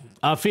go.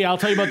 Fee, I'll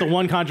tell you about the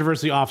one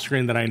controversy off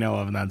screen that I know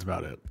of, and that's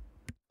about it.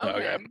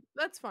 Okay.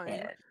 That's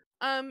fine.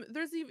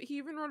 He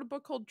even wrote a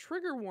book called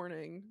Trigger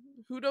Warning.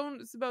 Who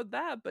knows about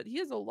that? But he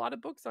has a lot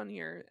of books on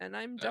here, and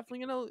I'm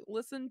definitely gonna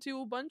listen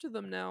to a bunch of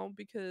them now,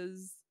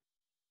 because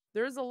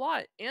there's a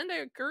lot, and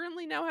I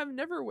currently now have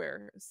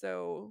Neverwhere.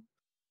 So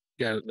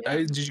yeah.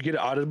 Did you get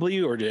it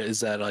audibly, or is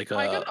that like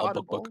a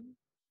book?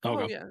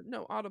 Oh yeah,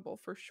 no, Audible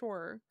for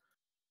sure.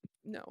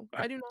 No,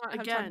 I do not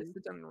have time to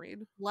sit down and read.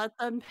 Let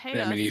them pay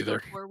us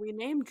before we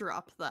name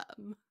drop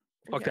them.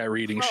 Fuck that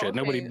reading shit.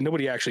 Okay.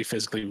 Nobody actually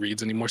physically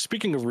reads anymore.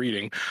 Speaking of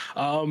reading,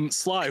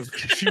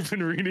 Slive, you've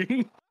been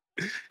reading.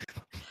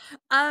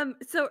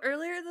 So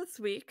earlier this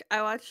week,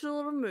 I watched a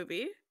little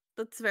movie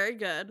that's very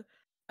good.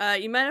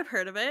 You might have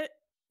heard of it.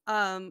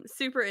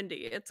 super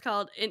indie. It's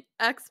called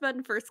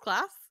X-Men First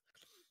Class.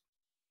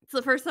 It's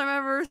the first time I've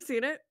ever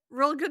seen it.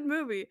 Real good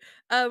movie.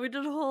 We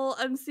did a whole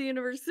MC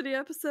University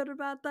episode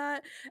about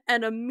that,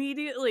 and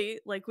immediately,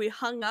 like, we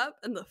hung up,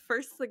 and the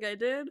first thing I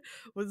did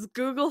was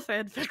Google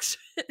fanfiction.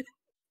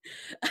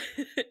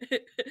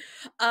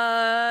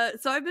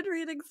 So I've been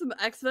reading some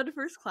X-Men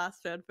First Class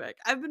fanfic.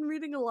 I've been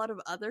reading a lot of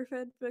other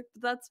fanfic, but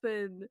that's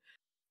been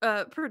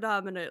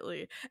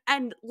predominantly.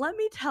 And let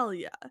me tell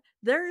ya,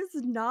 there is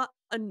not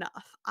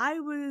enough. I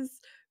was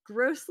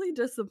grossly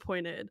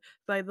disappointed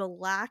by the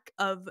lack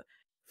of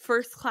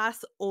first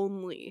class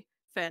only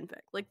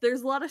fanfic. Like,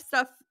 there's a lot of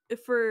stuff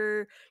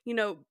for,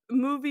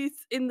 movies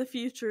in the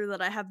future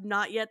that I have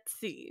not yet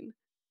seen,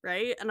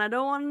 right? And I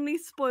don't want any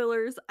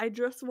spoilers. I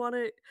just want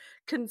to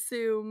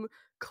consume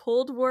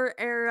Cold War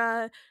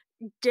era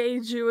gay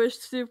Jewish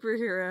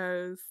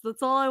superheroes.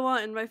 That's all I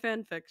want in my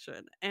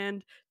fanfiction.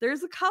 And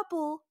there's a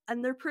couple,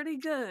 and they're pretty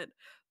good,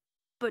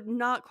 but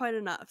not quite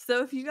enough.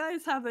 So if you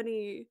guys have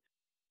any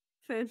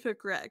fanfic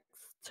recs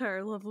to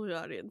our lovely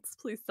audience,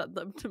 please send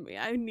them to me.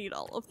 I need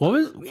all of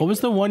them. What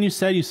was the one you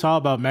said you saw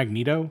about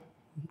Magneto?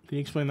 Can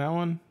you explain that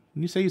one?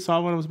 Did you say you saw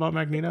one that was about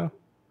Magneto?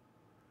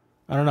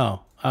 I don't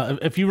know.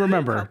 If you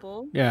remember.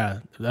 Yeah,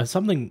 that's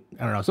something,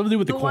 I don't know, something to do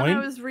with the coin. The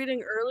one I was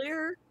reading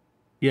earlier?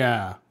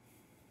 Yeah.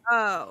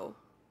 Oh.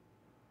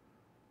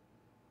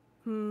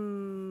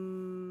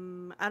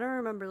 I don't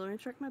remember. Let me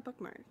check my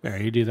bookmarks. Yeah,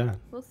 you do that.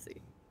 We'll see.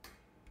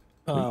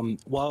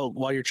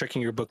 While you're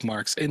checking your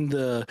bookmarks, in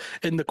the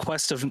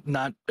quest of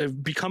not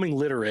becoming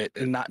literate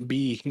and not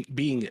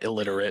being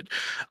illiterate,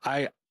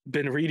 I've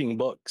been reading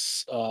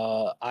books.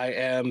 I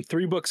am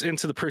 3 books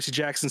into the Percy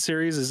Jackson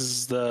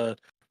series.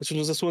 Which one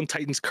was this one?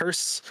 Titan's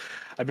Curse.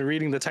 I've been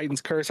reading the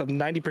Titan's Curse. I'm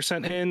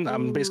 90% in.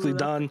 I'm basically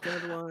done.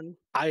 Good one.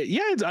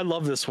 I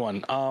love this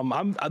one.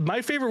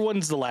 My favorite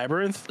one's The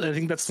Labyrinth. I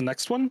think that's the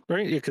next one,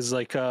 right? Yeah, because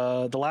like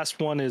the last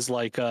one is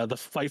like the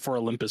Fight for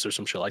Olympus or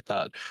some shit like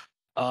that.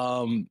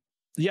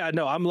 Yeah,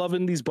 no, I'm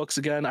loving these books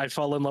again. I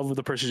fell in love with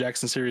the Percy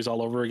Jackson series all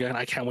over again.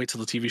 I can't wait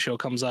till the TV show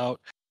comes out.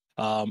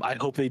 I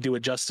hope they do it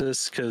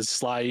justice, because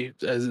Sly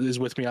is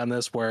with me on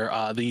this, where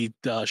the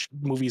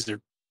movies are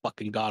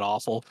fucking god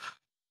awful.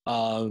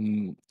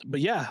 But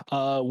yeah,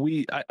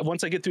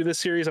 once I get through this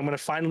series, I'm gonna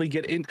finally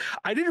get in.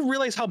 I didn't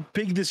realize how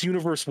big this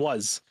universe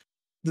was.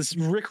 This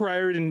Rick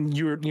Riordan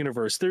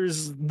universe.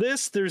 There's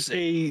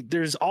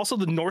also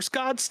the Norse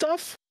god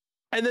stuff,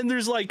 and then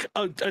there's like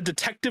a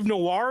detective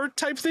noir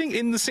type thing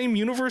in the same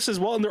universe as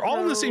well, and they're all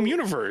in the same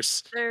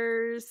universe.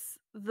 There's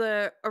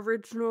the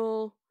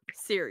original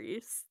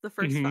series, the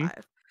first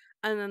 5,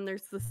 and then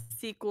there's the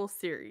sequel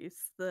series,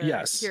 the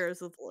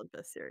Heroes of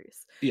Olympus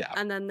series. Yeah,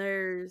 and then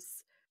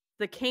there's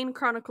the Kane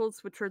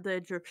Chronicles, which are the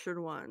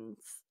Egyptian ones.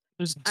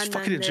 There's a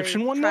fucking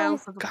Egyptian one now?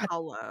 Trials of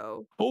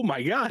Apollo. Oh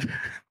my god.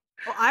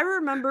 Well, I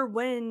remember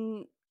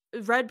when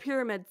Red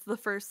Pyramids, the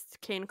first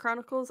Kane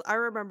Chronicles, I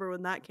remember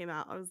when that came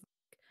out. I was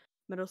like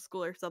middle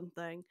school or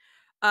something.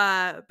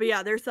 But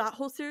yeah, there's that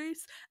whole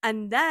series.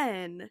 And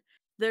then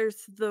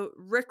there's the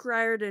Rick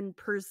Riordan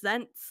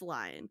Presents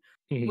line,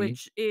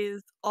 which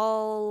is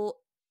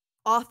all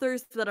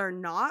authors that are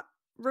not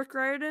Rick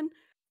Riordan,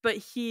 but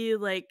he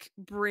like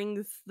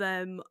brings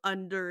them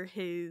under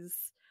his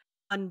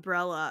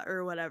umbrella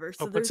or whatever.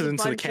 So puts it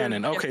into the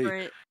canon.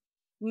 Okay.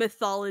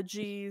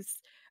 Mythologies,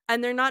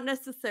 and they're not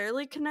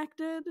necessarily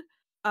connected,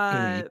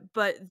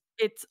 but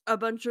it's a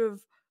bunch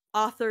of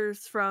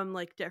authors from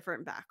like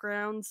different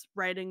backgrounds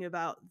writing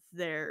about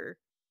their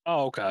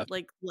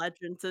like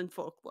legends and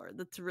folklore.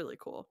 That's really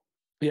cool.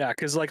 Yeah,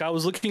 because like I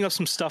was looking up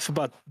some stuff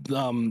about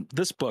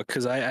this book,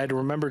 because I had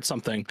remembered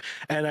something,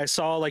 and I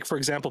saw, like, for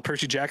example,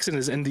 Percy Jackson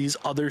is in these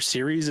other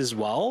series as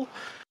well.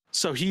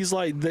 So he's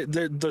like,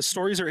 the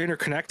stories are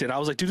interconnected. I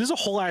was like, dude, there's a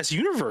whole ass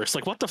universe.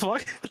 Like, what the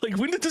fuck? Like,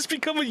 when did this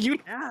become a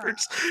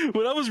universe? Yeah.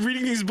 When I was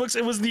reading these books,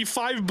 it was the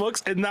 5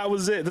 books, and that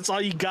was it. That's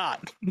all you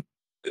got.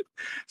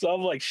 So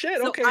I'm like, shit.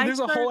 So okay,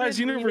 there's a whole ass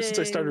universe since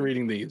I started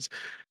reading these.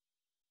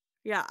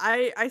 Yeah,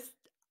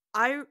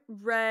 I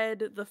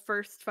read the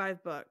first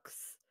 5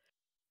 books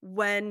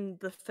when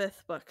the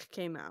 5th book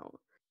came out,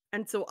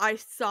 and so I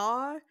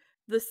saw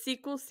the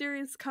sequel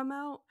series come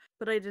out,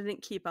 but I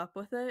didn't keep up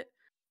with it.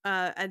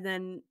 And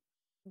then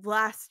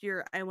last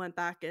year I went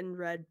back and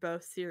read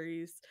both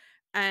series,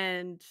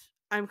 and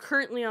I'm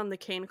currently on the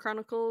Kane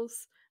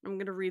Chronicles. I'm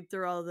gonna read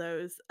through all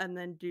those and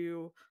then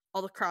do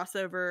all the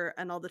crossover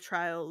and all the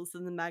trials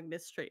and the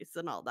Magnus Chase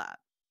and all that.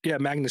 Yeah,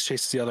 Magnus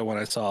Chase is the other one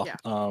I saw.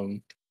 Yeah.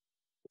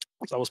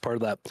 That was part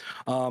of that.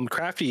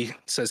 Crafty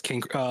says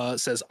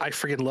says I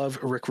freaking love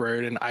Rick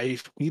Riordan. I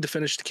need to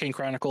finish the Kane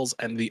Chronicles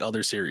and the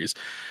other series.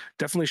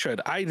 Definitely should.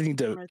 I need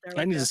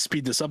to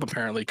speed this up,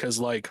 apparently, because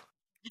like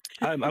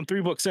I'm 3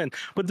 books in.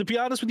 But to be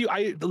honest with you,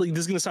 this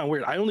is gonna sound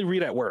weird. I only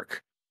read at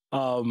work.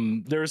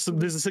 There's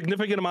a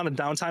significant amount of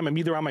downtime. I'm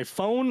either on my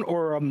phone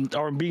or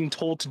I'm being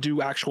told to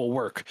do actual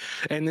work.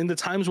 And in the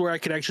times where I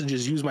could actually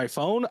just use my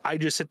phone, I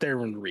just sit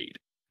there and read.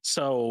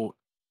 So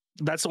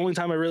that's the only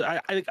time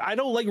I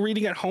don't like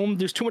reading at home.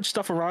 There's too much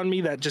stuff around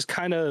me that just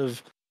kind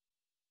of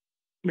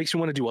makes me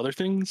want to do other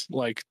things.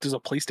 Like there's a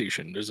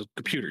PlayStation, there's a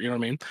computer, you know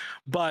what I mean?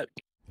 But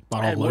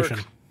Bottle of lotion.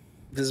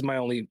 This is my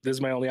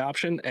only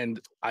option,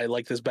 and I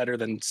like this better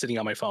than sitting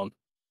on my phone.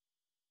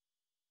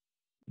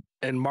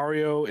 And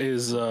Mario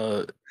is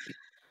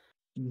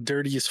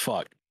dirty as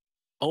fuck.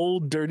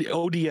 Old dirty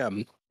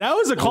ODM. That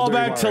was a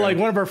callback to like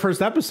one of our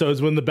first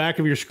episodes when the back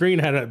of your screen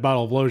had a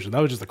bottle of lotion. That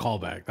was just a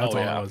callback. That's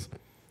all that was.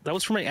 That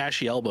was for my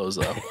ashy elbows,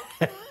 though.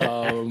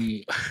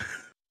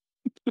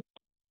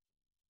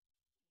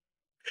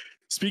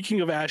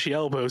 Speaking of ashy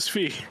elbows,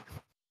 Fee,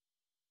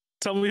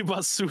 tell me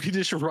about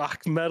Swedish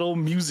rock metal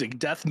music,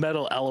 death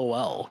metal,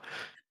 LOL.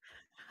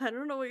 I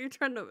don't know what you're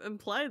trying to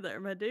imply there,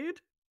 my dude.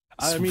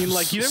 I mean,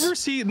 like, you never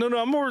see... No,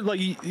 I'm more like...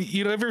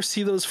 You never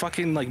see those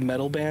fucking, like,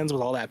 metal bands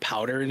with all that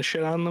powder and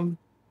shit on them?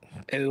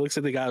 And it looks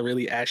like they got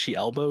really ashy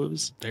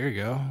elbows. There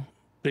you go.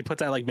 They put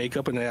that, like,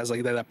 makeup, and it has,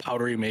 like, that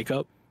powdery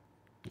makeup.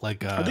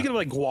 Like, I'm thinking of,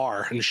 like,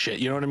 Gwar and shit,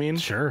 you know what I mean?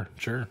 Sure.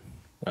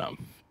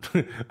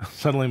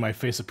 Suddenly my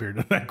face appeared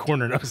in that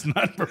corner, and I was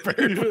not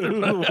prepared for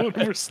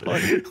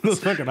those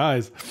fucking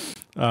eyes.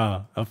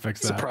 I'll fix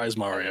that. Surprise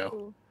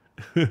Mario.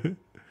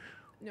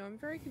 No, I'm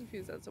very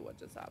confused as to what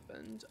just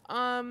happened.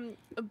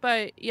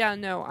 But yeah,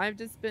 no, I've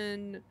just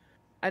been,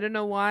 I don't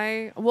know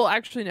why. Well,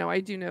 actually, no, I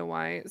do know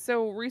why.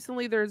 So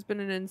recently there's been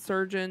an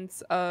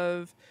insurgence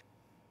of,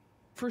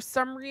 for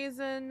some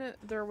reason,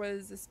 there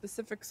was a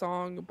specific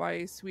song by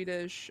a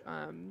Swedish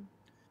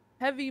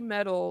heavy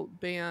metal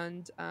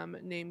band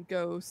named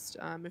Ghost.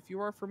 If you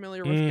are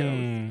familiar with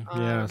Ghost.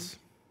 Yes.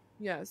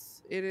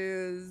 Yes, it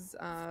is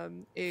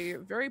a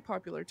very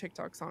popular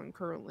TikTok song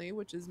currently,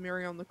 which is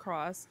Mary on the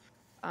Cross.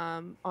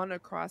 On a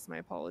Cross, my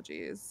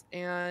apologies.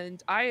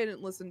 And I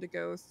hadn't listened to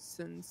Ghost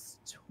since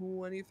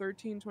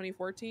 2013,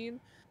 2014.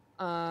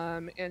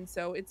 And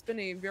so it's been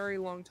a very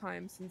long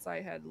time since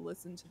I had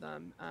listened to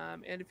them.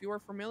 And if you are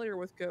familiar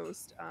with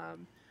Ghost,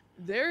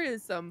 there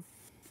is some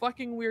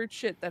fucking weird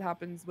shit that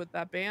happens with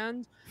that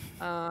band.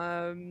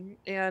 And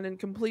in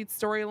complete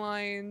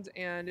storylines.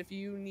 And if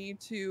you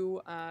need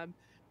to,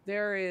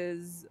 there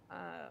is...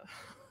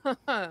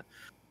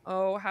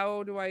 Oh,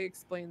 how do I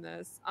explain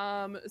this?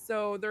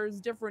 So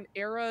there's different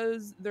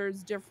eras,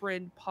 there's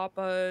different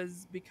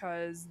papas,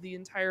 because the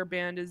entire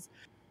band is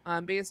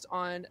based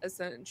on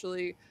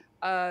essentially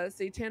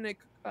satanic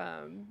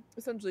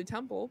essentially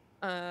temple.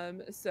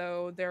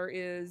 So there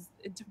is,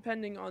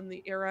 depending on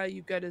the era,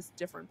 you get a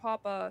different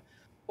papa,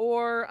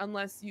 or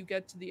unless you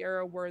get to the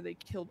era where they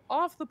killed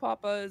off the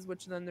papas,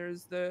 which then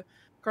there's the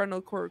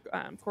Cardinal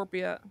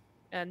Corpia,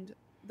 and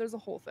there's a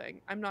whole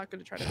thing. I'm not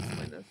going to try to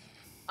explain this.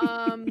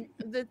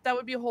 That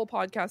would be a whole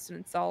podcast in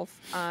itself,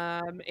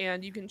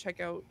 and you can check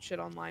out shit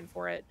online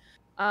for it.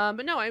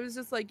 But no, I was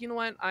just like, you know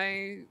what,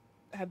 I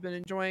have been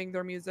enjoying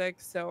their music,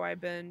 so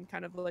I've been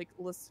kind of like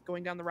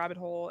going down the rabbit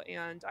hole,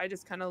 and I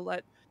just kind of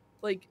let,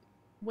 like,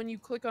 when you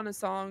click on a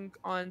song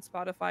on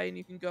Spotify and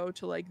you can go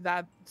to like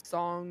that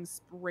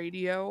song's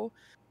radio,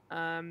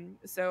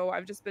 so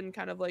I've just been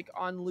kind of like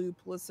on loop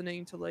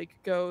listening to like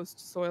Ghost,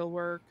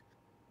 Soilwork,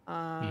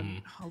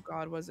 oh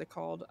god, what is it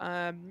called?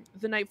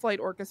 The Night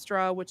Flight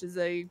Orchestra, which is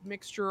a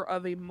mixture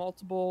of a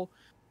multiple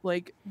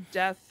like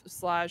death /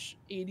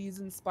 80s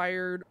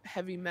inspired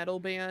heavy metal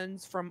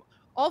bands from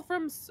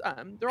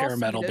they're all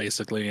metal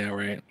basically, yeah,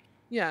 right.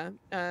 Yeah,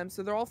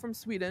 so they're all from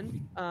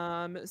Sweden.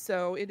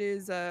 So it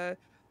is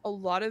a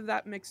lot of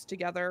that mixed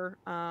together,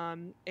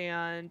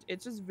 and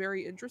it's just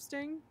very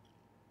interesting.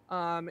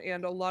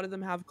 And a lot of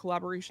them have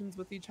collaborations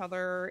with each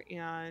other,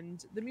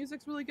 and the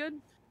music's really good.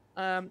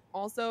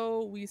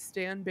 Also, we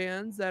stand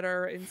bands that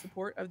are in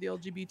support of the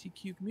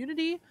LGBTQ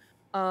community,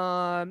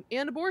 and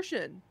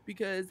abortion,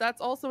 because that's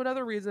also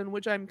another reason,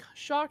 which I'm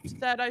shocked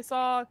that I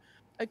saw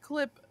a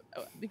clip,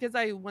 because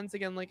I, once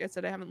again, like I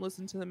said, I haven't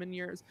listened to them in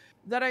years,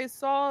 that I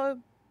saw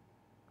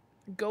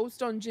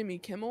Ghost on Jimmy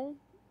Kimmel.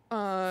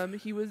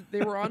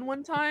 They were on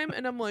one time,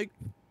 and I'm like,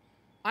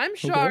 I'm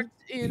shocked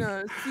in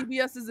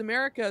CBS's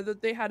America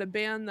that they had a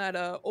band that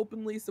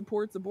openly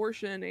supports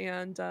abortion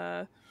and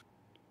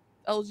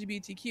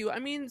LGBTQ. I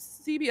mean,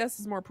 CBS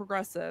is more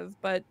progressive,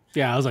 but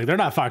yeah, I was like, they're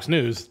not Fox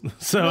News,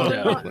 so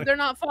they're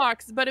not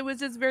Fox. But it was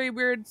just very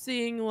weird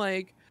seeing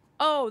like,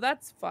 oh,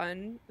 that's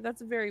fun.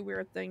 That's a very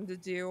weird thing to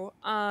do.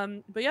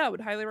 But yeah, I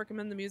would highly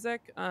recommend the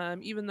music.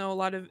 Even though a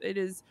lot of it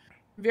is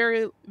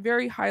very,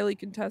 very highly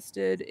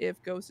contested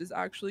if Ghost is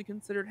actually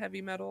considered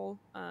heavy metal.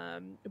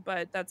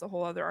 But that's a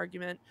whole other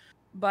argument.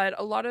 But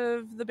a lot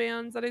of the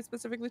bands that I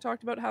specifically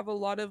talked about have a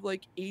lot of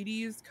like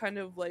 80s kind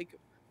of like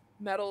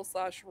metal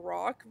 /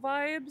 rock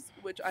vibes,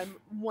 which I'm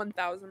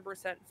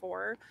 1000%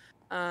 for.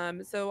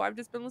 So I've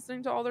just been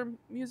listening to all their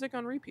music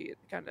on repeat,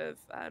 kind of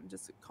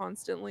just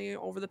constantly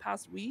over the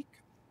past week.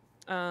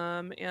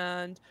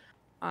 And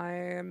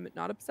I'm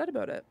not upset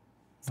about it.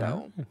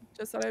 So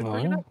just thought I'd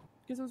bring it up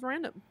because it was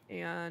random,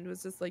 and it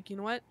was just like, you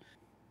know what?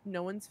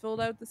 No one's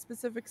filled out the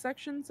specific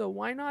section, so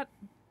why not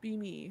be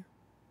me?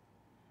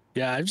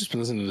 Yeah, I've just been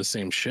listening to the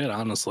same shit,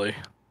 honestly.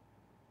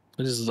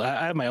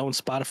 I have my own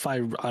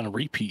Spotify on a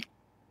repeat.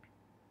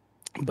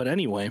 But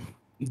anyway,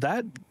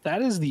 that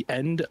is the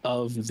end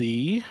of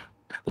the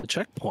the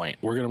checkpoint.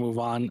 We're gonna move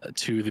on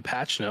to the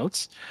patch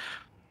notes.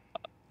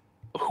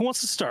 Who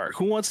wants to start?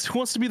 Who wants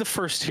to be the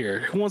first here?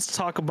 Who wants to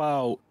talk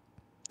about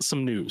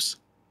some news?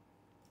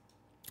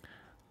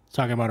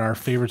 Talking about our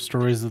favorite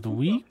stories of the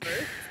week.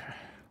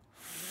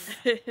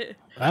 That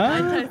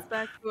ties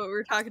back to what we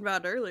were talking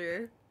about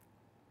earlier.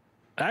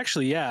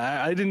 Actually,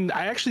 yeah,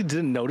 I actually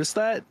didn't notice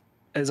that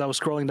as I was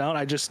scrolling down.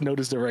 I just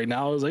noticed it right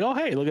now. I was like, oh,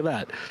 hey, look at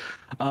that.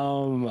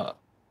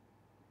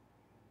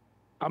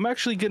 I'm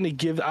actually going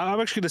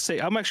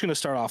to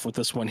start off with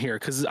this one here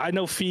because I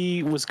know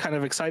Fee was kind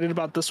of excited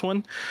about this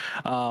one.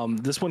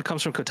 This one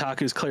comes from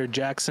Kotaku's Claire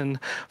Jackson.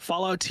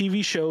 Fallout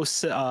TV show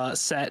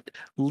set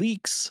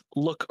leaks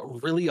look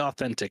really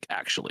authentic,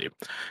 actually.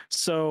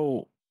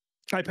 So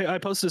I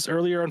posted this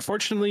earlier.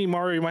 Unfortunately,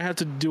 Mario, you might have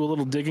to do a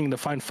little digging to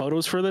find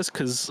photos for this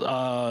because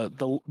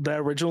the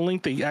original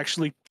link, they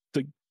actually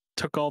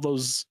took all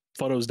those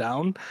photos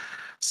down.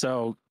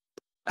 So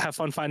have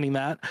fun finding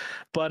that.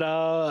 But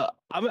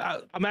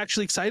I'm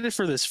actually excited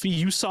for this. Fee,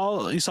 you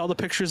saw the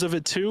pictures of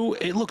it too.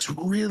 It looks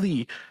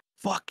really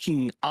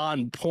fucking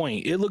on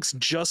point. It looks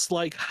just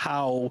like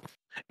how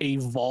a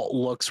vault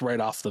looks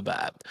right off the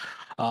bat.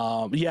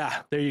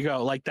 Yeah, there you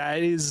go. Like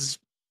that is.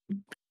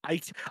 I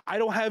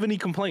don't have any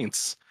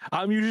complaints.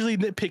 I'm usually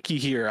nitpicky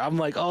here. I'm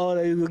like, oh,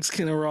 that looks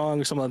kind of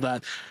wrong or something like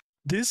that.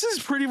 This is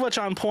pretty much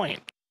on point.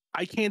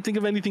 I can't think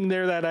of anything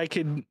there that I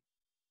can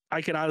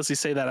honestly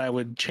say that I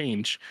would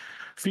change.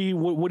 Fee,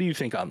 what do you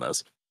think on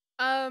this?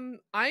 I'm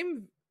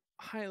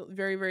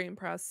very, very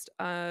impressed.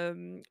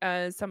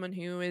 As someone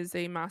who is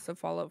a massive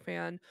Fallout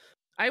fan,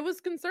 I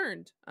was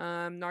concerned.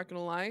 Not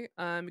gonna lie,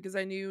 because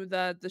I knew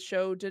that the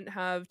show didn't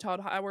have Todd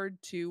Howard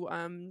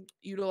to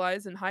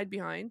utilize and hide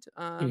behind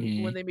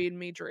when they made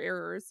major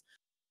errors.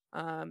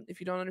 If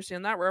you don't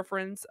understand that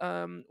reference,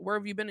 where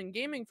have you been in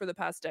gaming for the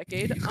past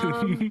decade?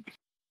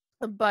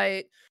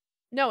 But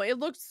no, it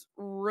looks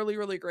really,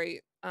 really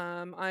great.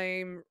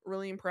 I'm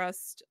really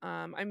impressed.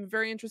 I'm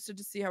very interested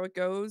to see how it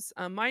goes.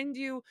 Mind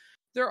you,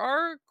 there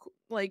are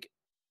like,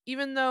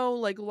 even though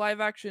like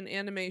live action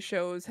anime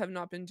shows have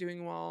not been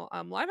doing well,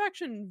 live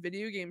action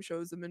video game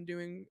shows have been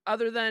doing,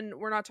 other than,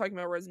 we're not talking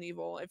about Resident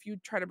Evil. If you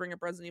try to bring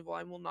up Resident Evil,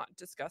 I will not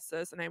discuss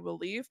this and I will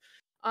leave.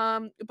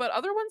 But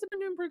other ones have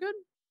been doing pretty good.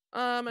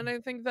 And I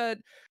think that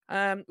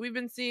we've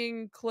been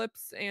seeing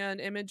clips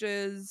and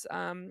images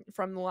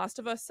from the Last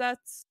of Us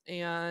sets,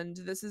 and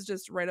this is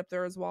just right up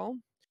there as well.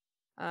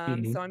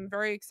 So I'm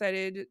very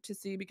excited to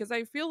see, because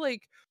I feel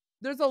like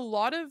there's a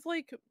lot of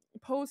like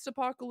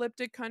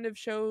post-apocalyptic kind of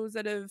shows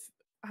that have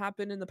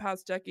happened in the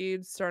past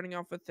decades, starting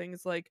off with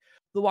things like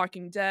The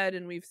Walking Dead,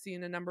 and we've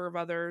seen a number of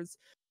others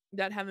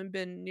that haven't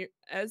been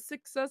as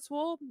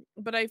successful.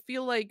 But I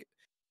feel like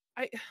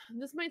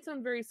this might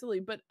sound very silly,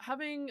 but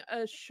having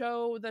a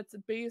show that's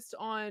based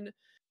on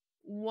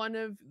one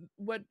of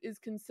what is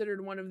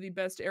considered one of the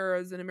best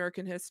eras in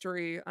American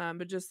history,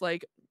 but just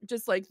like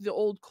the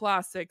old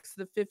classics,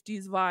 the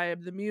 50s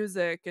vibe, the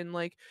music, and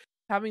like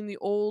having the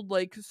old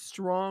like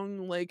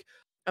strong like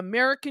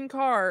American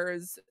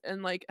cars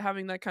and like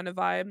having that kind of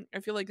vibe, I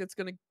feel like it's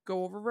gonna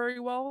go over very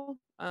well.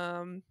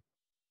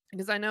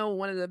 Because I know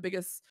one of the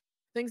biggest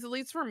things, at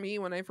least for me,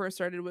 when I first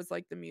started, was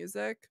like the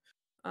music.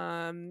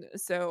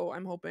 So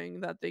I'm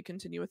hoping that they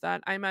continue with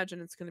that. I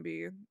imagine it's gonna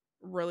be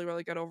really,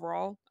 really good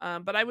overall.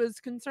 But I was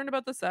concerned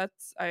about the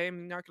sets.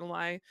 I'm not gonna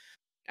lie.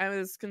 I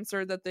was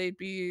concerned that they'd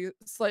be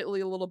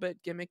slightly a little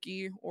bit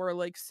gimmicky or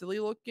like silly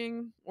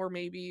looking, or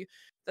maybe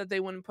that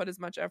they wouldn't put as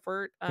much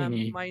effort.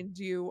 Mind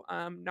you,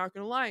 not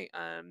gonna lie,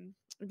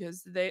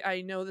 because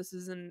I know this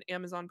is an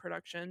Amazon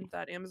production,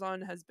 that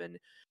Amazon has been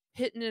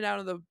hitting it out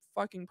of the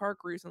fucking park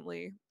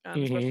recently,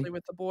 especially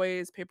with The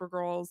Boys, Paper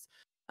Girls.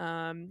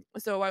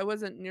 So I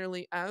wasn't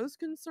nearly as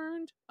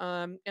concerned.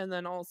 And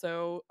then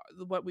also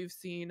what we've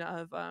seen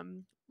of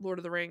Lord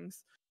of the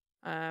Rings,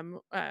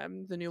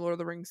 the new Lord of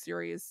the Rings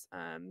series.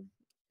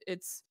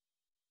 It's,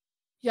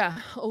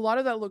 yeah, a lot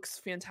of that looks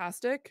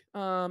fantastic.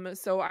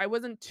 So I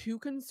wasn't too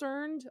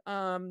concerned.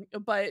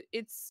 But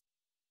it's,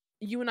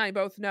 you and I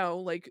both know,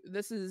 like,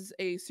 this is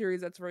a series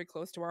that's very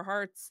close to our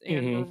hearts,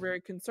 and we're very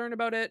concerned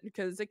about it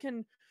because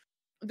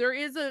there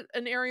is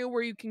an area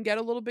where you can get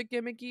a little bit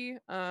gimmicky.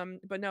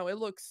 But no, it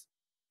looks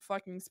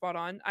fucking spot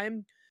on.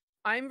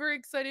 I'm very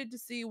excited to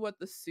see what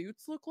the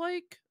suits look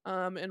like,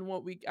 and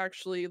what we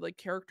actually like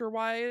character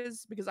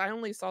wise, because I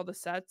only saw the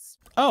sets.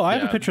 Oh, I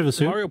have a picture of the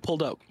suit. Mario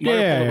pulled up a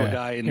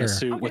guy in the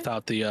suit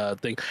without the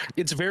thing.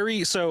 It's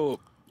very, so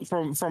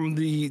from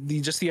the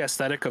just the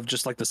aesthetic of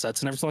just like the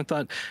sets and everything like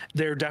that,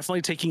 they're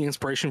definitely taking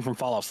inspiration from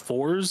Fallout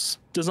 4's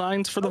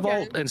designs for the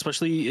vault, and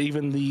especially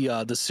even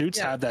the suits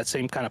have that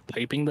same kind of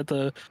piping that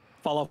the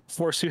Fallout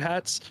 4 suit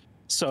has.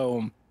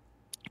 So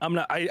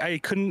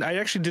I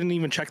actually didn't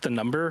even check the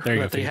number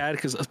that they had,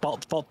 because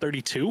Vault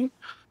 32,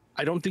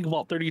 I don't think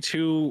Vault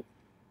 32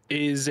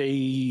 is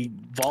a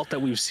vault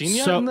that we've seen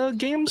yet in the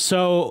games.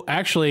 So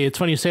actually, it's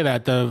funny you say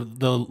that. The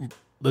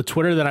the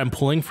Twitter that I'm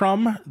pulling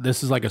from,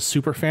 this is like a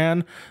super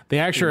fan. They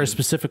actually are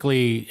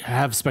specifically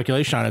have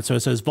speculation on it. So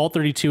it says Vault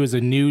 32 is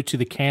a new to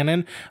the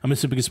canon. I'm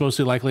assuming it's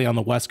mostly likely on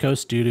the West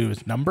Coast due to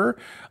its number.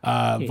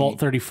 Vault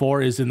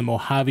 34 is in the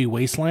Mojave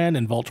Wasteland,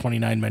 and Vault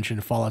 29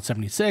 mentioned Fallout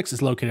 76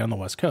 is located on the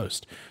West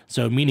Coast.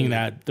 So meaning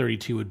that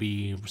 32 would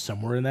be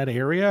somewhere in that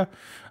area,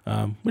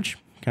 which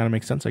kind of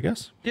makes sense, I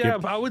guess. Yeah,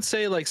 I would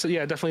say like, so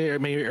yeah, definitely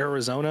maybe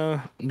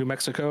Arizona, New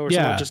Mexico, or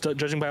something, just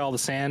judging by all the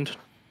sand.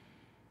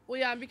 Well,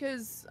 yeah,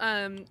 because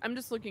I'm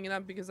just looking it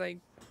up because I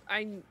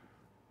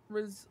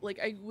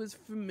was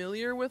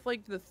familiar with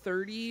like the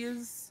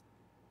 30s,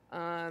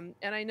 and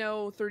I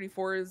know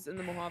 34 is in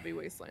the Mojave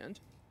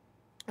Wasteland.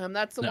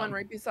 That's the one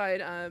right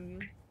beside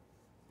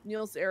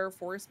Niels Air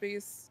Force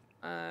Base,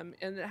 and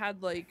it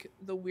had like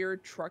the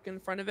weird truck in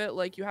front of it.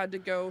 Like you had to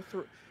go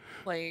through,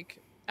 like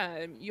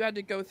you had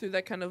to go through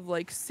that kind of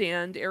like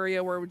sand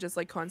area where it would just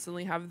like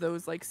constantly have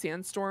those like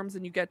sandstorms,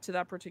 and you get to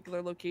that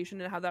particular location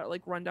and have that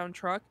like rundown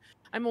truck.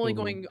 I'm only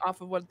going off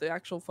of what the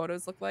actual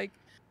photos look like,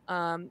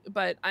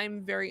 but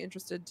I'm very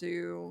interested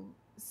to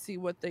see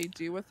what they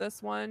do with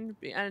this one.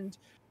 And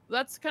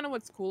that's kind of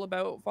what's cool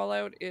about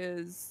Fallout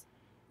is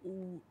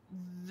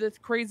the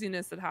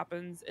craziness that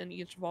happens in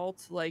each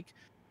vault, like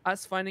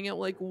us finding out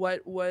like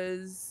what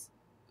was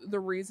the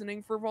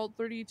reasoning for Vault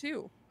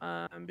 32,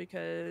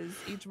 because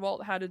each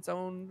vault had its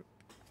own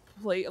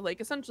play, like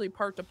essentially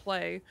part to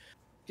play,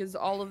 because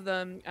all of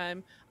them,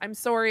 I'm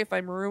sorry if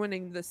I'm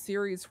ruining the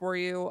series for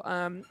you,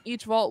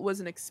 each vault was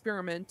an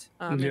experiment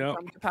in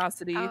some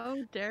capacity. How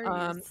dare you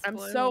I'm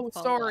so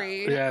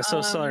sorry. Yeah,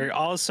 so sorry.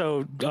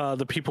 Also,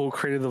 the people who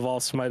created the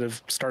vaults might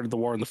have started the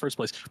war in the first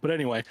place, but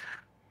anyway.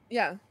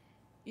 Yeah,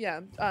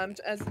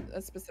 as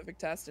a specific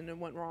test, and it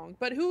went wrong,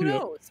 but who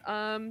knows?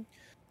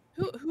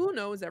 Who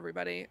knows,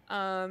 everybody?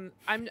 I'm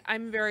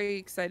very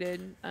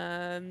excited.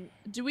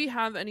 Do we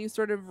have any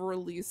sort of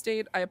release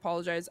date? I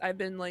apologize. I've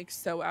been like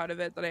so out of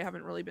it that I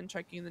haven't really been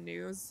checking the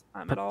news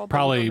at all.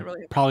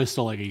 Probably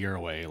still like a year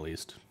away at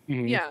least.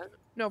 Mm-hmm. Yeah,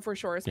 no, for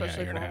sure.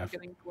 Especially if we're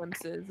getting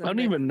glimpses. I don't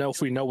even know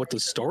if we know what the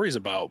story's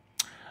about.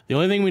 The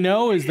only thing we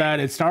know is that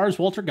it stars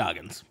Walter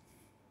Goggins.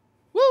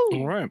 Woo!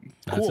 All right,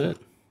 cool. That's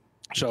it.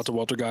 Shout out to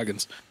Walter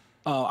Goggins.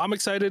 I'm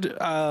excited.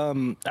 I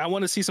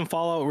want to see some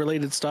Fallout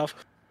related stuff.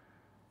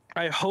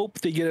 I hope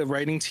they get a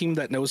writing team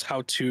that knows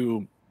how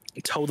to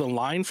toe the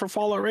line for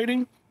Fallout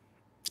rating.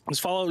 This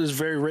Fallout is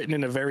very written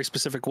in a very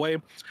specific way,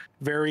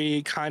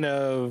 very kind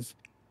of,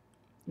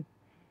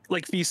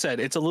 like Fee said,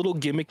 it's a little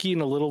gimmicky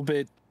and a little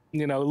bit, a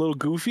little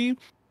goofy,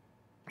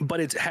 but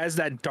it has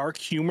that dark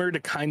humor to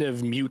kind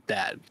of mute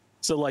that.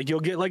 So like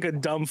you'll get like a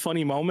dumb,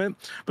 funny moment,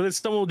 but then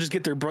someone will just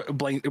get their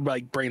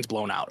brains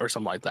blown out or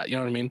something like that. You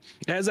know what I mean?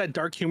 It has that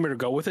dark humor to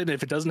go with it. And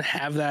if it doesn't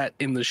have that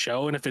in the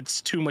show, and if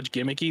it's too much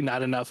gimmicky,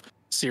 not enough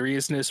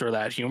seriousness or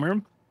that humor,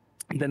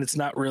 then it's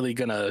not really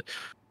gonna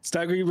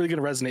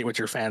resonate with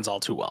your fans all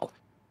too well.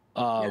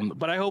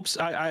 But I hope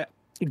I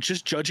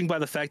just judging by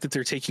the fact that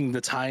they're taking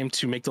the time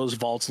to make those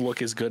vaults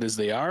look as good as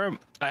they are,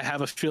 I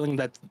have a feeling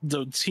that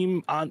the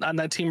team on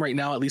that team right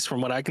now, at least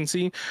from what I can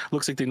see,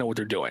 looks like they know what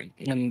they're doing.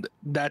 And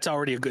that's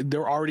already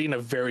they're already in a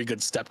very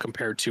good step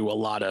compared to a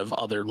lot of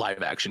other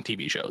live action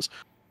TV shows.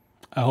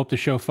 I hope the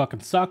show fucking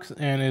sucks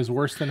and is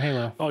worse than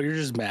Halo. Oh, you're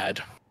just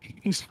mad.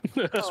 It's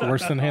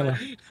worse than Halo.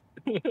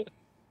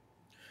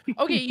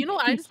 Okay,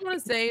 I just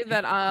want to say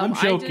that I'm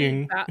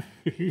joking. I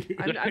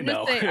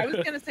was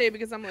gonna say,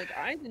 because I'm like,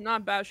 I did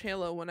not bash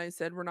Halo when I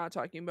said we're not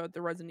talking about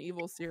the Resident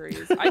Evil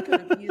series. I could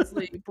have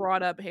easily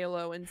brought up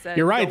Halo and said,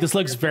 you're right, this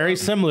looks very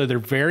similar. They're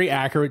very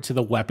accurate to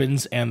the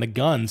weapons and the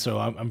gun, so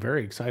I'm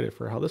very excited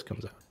for how this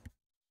comes out.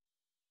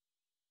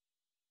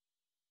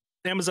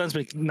 Amazon's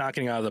been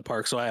knocking it out of the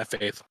park, so I have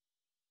faith.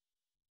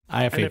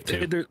 I have faith too.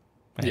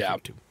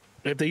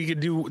 If they could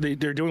do,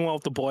 they're doing well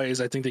with the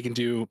boys. I think they can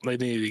do. I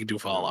think they can do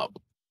Fallout.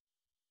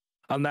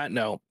 On that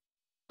note,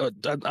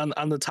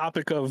 on the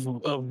topic of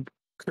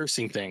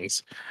cursing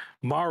things,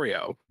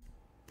 Mario.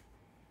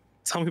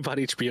 Tell me about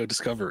HBO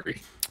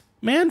Discovery.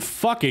 Man,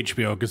 fuck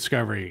HBO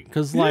Discovery,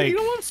 because like you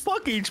know what?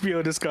 Fuck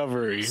HBO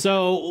Discovery.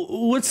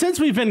 So since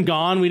we've been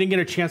gone, we didn't get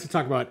a chance to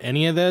talk about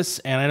any of this,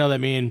 and I know that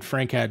me and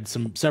Frank had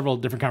several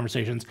different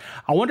conversations.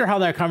 I wonder how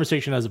that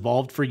conversation has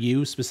evolved for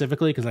you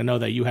specifically, because I know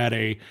that you had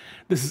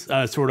this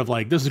is sort of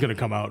like this is going to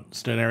come out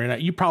scenario.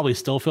 You probably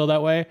still feel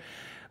that way.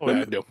 Oh,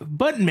 yeah, I do.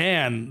 But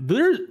man,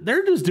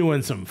 they're just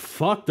doing some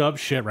fucked up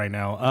shit right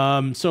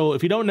now. So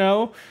if you don't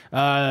know,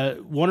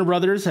 Warner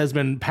Brothers has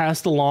been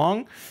passed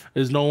along,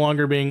 is no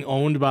longer being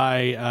owned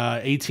by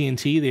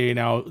AT&T. They are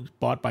now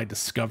bought by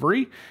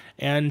Discovery.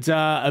 And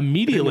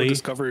immediately,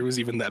 Discovery was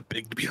even that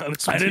big, to be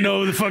honest with I didn't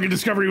know the fucking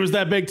Discovery was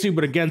that big too,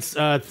 but against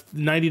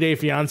 90 Day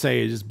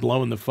Fiance is just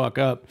blowing the fuck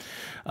up.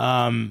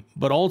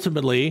 But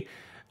ultimately,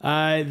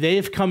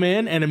 they've come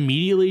in and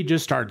immediately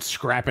just start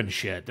scrapping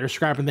shit. They're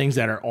scrapping things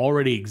that are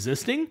already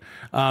existing,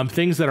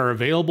 things that are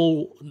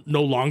available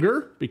no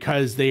longer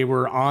because they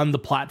were on the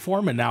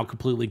platform and now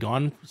completely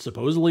gone,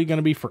 supposedly going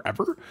to be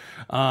forever.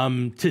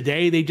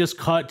 Today, they just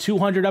cut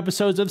 200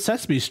 episodes of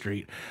Sesame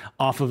Street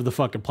off of the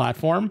fucking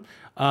platform.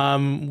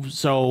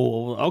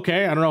 So,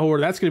 okay, I don't know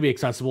where that's going to be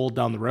accessible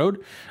down the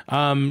road.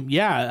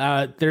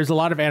 There's a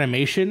lot of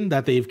animation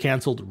that they've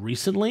canceled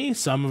recently.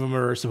 Some of them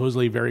are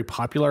supposedly very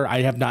popular.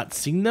 I have not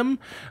seen them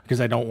because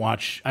I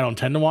don't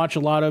tend to watch a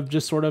lot of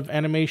just sort of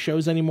anime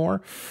shows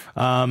anymore.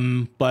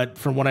 But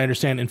from what I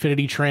understand,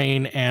 Infinity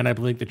Train and I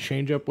believe The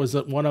Change Up was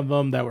one of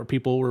them that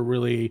people were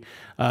really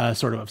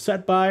sort of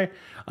upset by.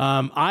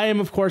 I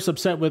am, of course,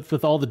 upset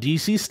with all the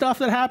DC stuff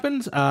that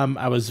happened.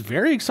 I was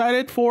very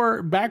excited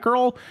for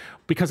Batgirl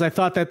because I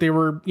thought that they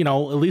were, at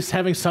least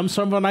having some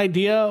sort of an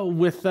idea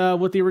with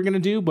what they were going to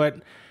do.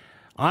 But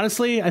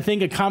honestly, I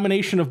think a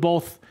combination of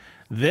both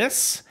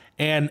this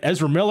and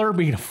Ezra Miller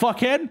being a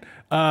fuckhead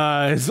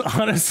is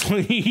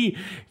honestly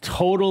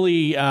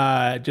totally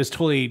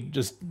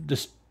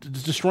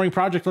destroying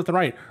projects left and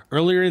right.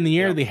 Earlier in the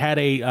year, they had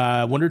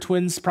a Wonder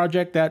Twins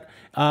project that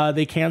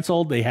they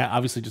canceled. They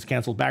obviously just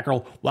canceled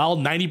Batgirl, while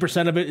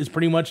 90% of it is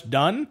pretty much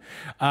done.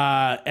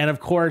 And of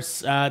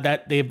course,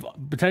 that they've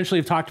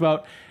potentially talked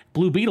about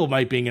Blue Beetle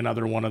might being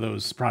another one of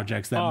those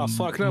projects. That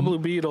fuck no, Blue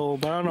Beetle.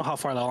 But I don't know how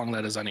far along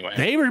that is anyway.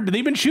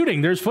 They've been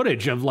shooting. There's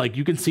footage of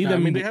you can see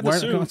them. They had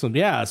the suit.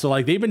 Yeah,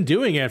 so they've been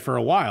doing it for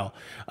a while.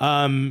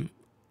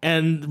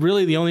 And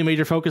really, the only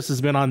major focus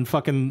has been on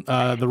fucking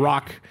The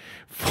Rock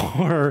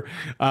for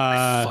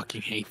I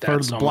fucking hate that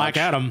for so Black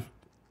much. Adam.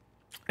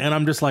 And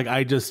I'm just I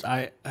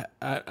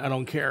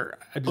don't care.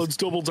 Let's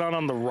double down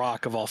on The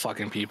Rock of all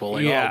fucking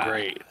people. Yeah. Oh,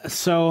 great.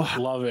 So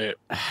Love it.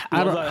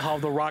 Love that how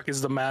The Rock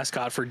is the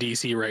mascot for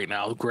DC right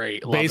now.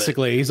 Great. Love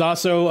basically, he's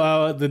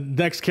also the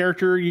next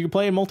character you can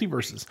play in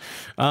Multiverses.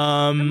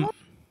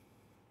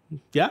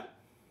 Yeah.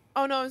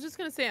 Oh no, I was just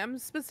gonna say I'm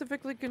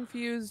specifically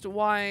confused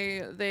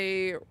why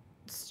they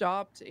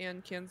stopped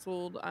and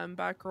canceled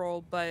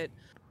Batgirl, but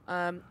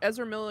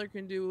Ezra Miller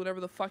can do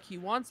whatever the fuck he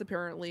wants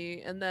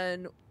apparently, and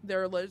then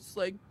they're just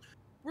like,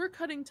 we're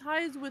cutting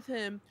ties with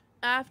him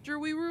after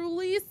we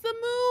release the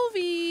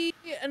movie,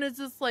 and it's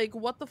just like,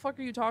 what the fuck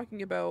are you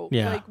talking about?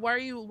 Yeah. Like, why are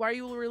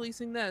you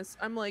releasing this?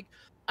 I'm like,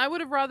 I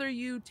would have rather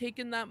you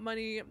taken that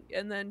money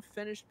and then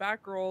finished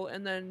Batgirl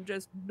and then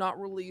just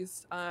not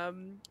release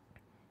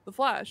the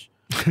Flash.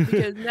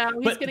 Because now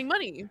he's getting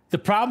money. The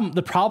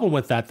problem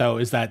with that though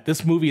is that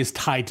this movie is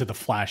tied to the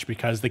Flash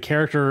because the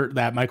character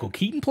that Michael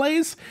Keaton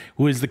plays,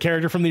 who is the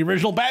character from the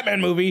original Batman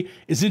movie,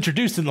 is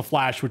introduced in the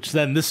Flash, which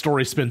then this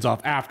story spins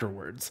off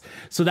afterwards.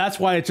 So that's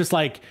why it's just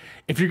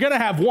if you're gonna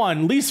have one,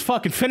 at least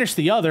fucking finish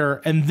the other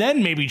and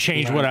then maybe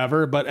change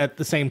whatever. But at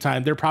the same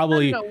time, they're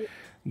probably go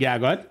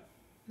ahead.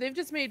 They've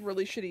just made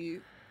really shitty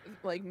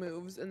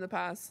moves in the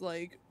past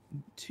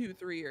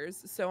 2-3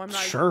 years. So I'm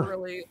not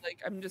really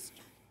I'm just.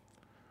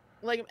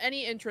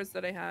 Any interest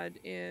that I had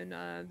in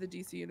the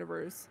DC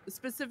universe,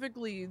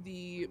 specifically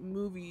the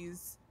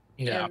movies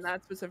and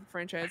that specific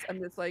franchise,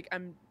 I'm just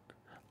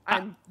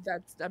I'm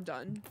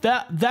done.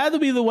 That'll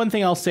be the one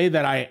thing I'll say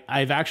that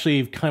I've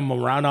actually come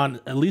around on,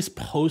 at least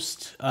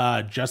post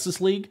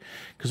Justice League,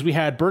 because we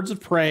had Birds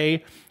of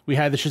Prey, we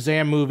had the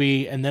Shazam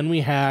movie, and then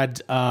we had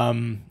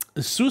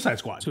Suicide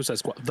Squad.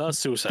 The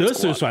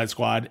Suicide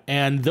Squad.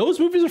 And those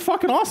movies are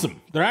fucking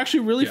awesome. They're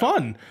actually really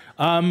fun.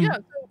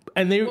 And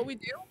they what we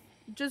do.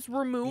 Just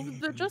remove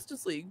the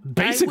Justice League.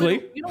 Basically.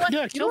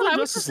 Kill the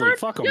Justice League.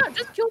 Fuck them. Yeah,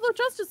 just kill the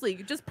Justice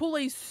League. Just pull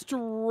a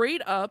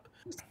straight up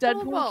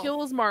Deadpool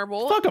kills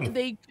Marvel. Fuck them.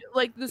 They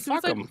the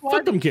Suicide Squad.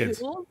 Fuck them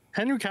kids.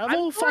 Henry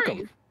Cavill. Fuck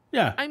him.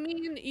 Yeah. I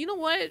mean, you know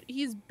what?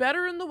 He's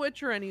better in The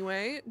Witcher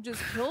anyway.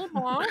 Just kill him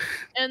off,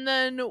 and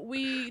then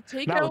we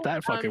take out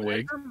that fucking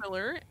wig. Ezra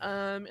Miller,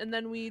 and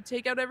then we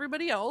take out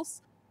everybody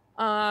else.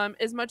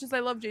 As much as I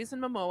love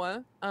Jason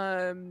Momoa,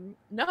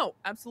 no,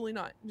 absolutely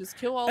not. Just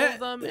kill all of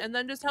them, and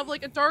then just have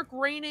a dark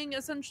reigning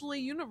essentially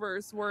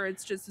universe where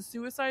it's just a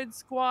Suicide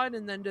Squad,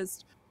 and then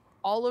just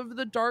all of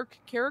the dark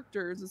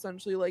characters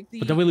essentially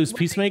But then we lose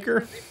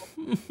Peacemaker.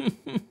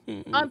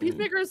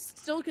 Peacemaker is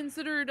still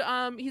considered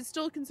he's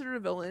still considered a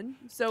villain,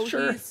 so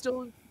he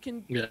still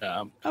can.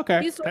 Yeah.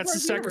 Okay. That's the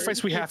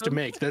sacrifice we have to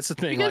make. That's the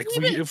thing.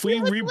 If we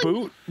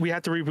reboot, we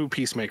have to reboot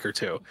Peacemaker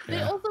too.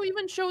 They also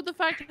even showed the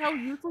fact how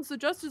useless the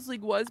Justice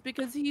League was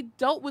because he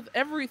dealt with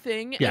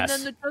everything, and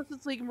then the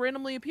Justice League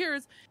randomly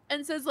appears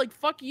and says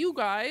 "fuck you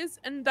guys,"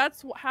 and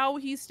that's how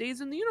he stays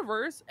in the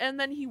universe. And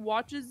then he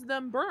watches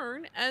them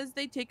burn as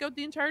they take out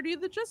the entirety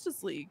of the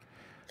Justice League.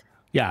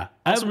 Yeah.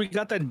 Also, we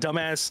got that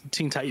dumbass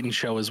Teen Titans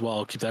show as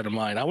well. Keep that in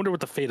mind. I wonder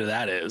what the fate of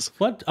that is.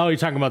 What? Oh, you're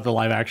talking about the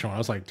live action one. I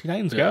was like, Teen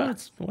Titans Go?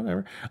 It's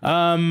whatever.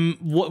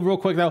 Real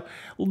quick, though.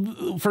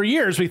 For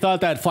years, we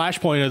thought that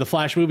Flashpoint or the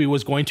Flash movie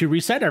was going to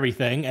reset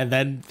everything, and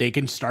then they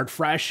can start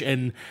fresh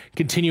and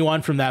continue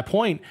on from that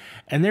point.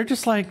 And they're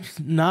just like,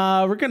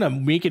 nah, we're going to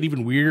make it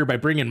even weirder by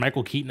bringing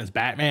Michael Keaton as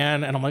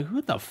Batman. And I'm like,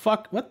 who the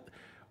fuck? What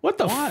What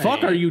the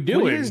fuck are you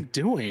doing? What are you guys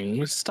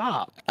doing?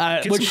 Stop.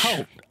 Get Which, some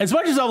help. as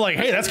much as I'm like,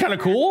 hey, that's kind of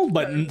cool,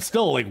 but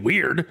still like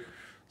weird.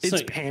 It's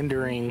like,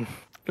 pandering.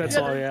 That's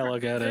all I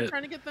look at they're it.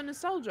 trying to get the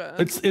nostalgia.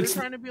 It's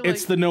trying to be like,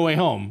 it's the No Way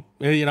Home.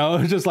 You know,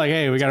 it's just like,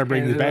 hey, we got to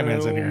bring the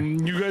Batmans in here.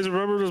 You guys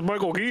remember this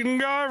Michael Keaton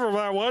guy from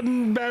that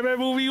one Batman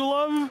movie you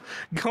love?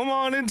 Come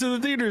on into the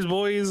theaters,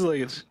 boys.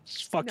 Like,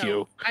 fuck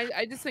you.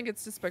 I just think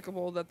it's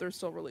despicable that they're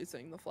still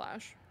releasing The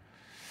Flash.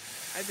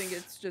 I think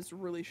it's just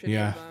really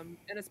shitty of them,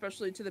 and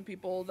especially to the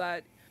people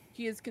that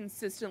he has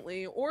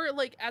consistently, or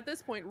like at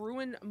this point,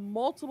 ruined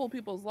multiple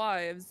people's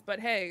lives. But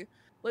hey,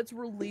 let's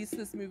release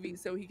this movie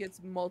so he gets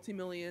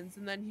multi-millions,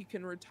 and then he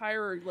can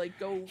retire, or like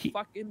go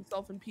fuck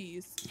himself in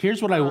peace. Here's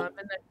what and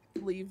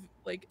then leave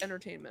like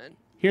entertainment.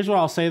 Here's what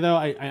I'll say though.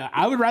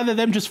 I would rather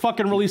them just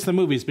fucking release the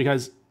movies,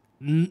 because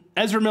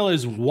Ezra Miller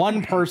is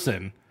one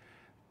person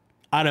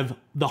out of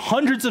the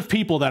hundreds of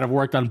people that have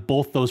worked on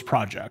both those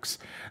projects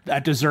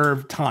that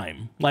deserve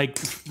time. Like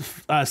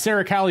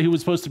Sarah Calley, who was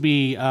supposed to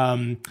be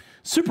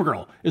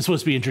Supergirl, is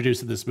supposed to be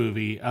introduced to this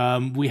movie.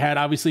 We had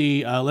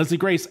obviously Leslie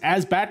Grace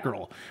as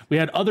Batgirl. We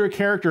had other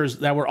characters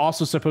that were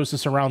also supposed to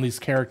surround these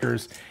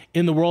characters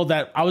in the world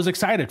that I was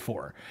excited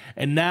for.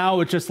 And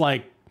now it's just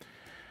like,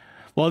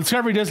 well,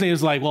 Discovery Disney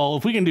is like, well,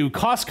 if we can do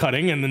cost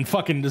cutting and then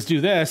fucking just do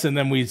this, and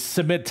then we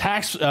submit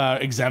tax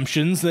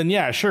exemptions, then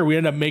yeah, sure, we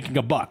end up making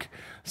a buck.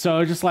 So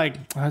it's just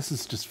like, this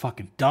is just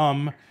fucking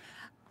dumb.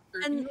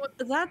 And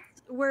that's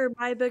where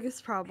my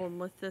biggest problem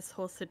with this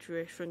whole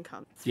situation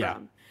comes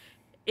from.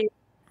 It's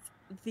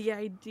the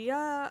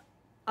idea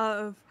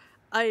of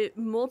a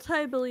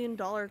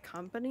multi-billion-dollar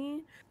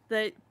company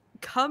that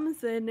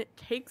comes in,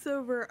 takes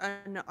over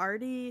an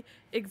already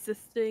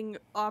existing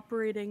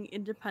operating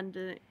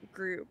independent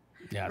group,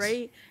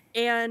 right?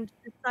 And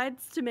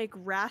decides to make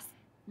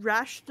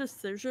rash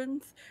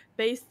decisions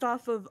based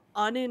off of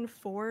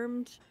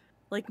uninformed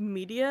like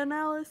media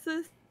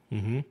analysis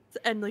and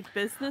like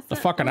business. The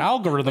fucking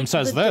algorithm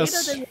says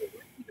this.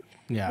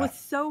 Was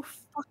so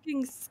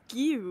fucking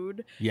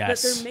skewed that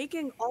they're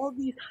making all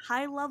these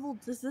high level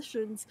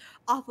decisions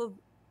off of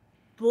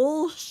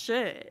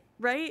bullshit,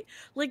 right?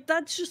 Like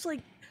that's just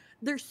like,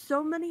 there's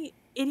so many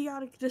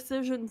idiotic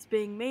decisions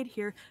being made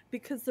here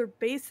because they're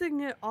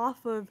basing it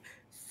off of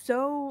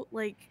so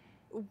like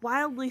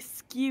wildly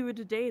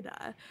skewed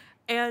data,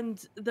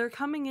 and they're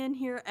coming in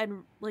here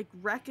and like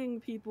wrecking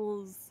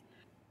people's,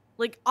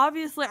 like,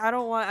 obviously I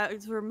don't want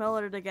Ezra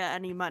Miller to get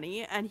any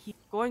money, and he's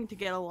going to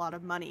get a lot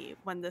of money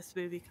when this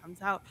movie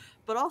comes out,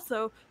 but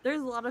also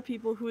there's a lot of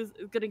people who is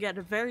going to get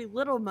very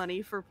little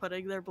money for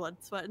putting their blood,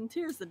 sweat, and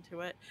tears into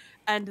it,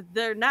 and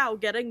they're now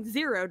getting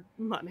zero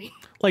money.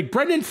 Like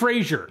Brendan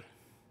Fraser,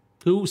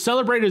 who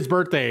celebrated his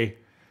birthday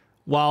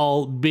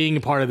while being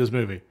a part of this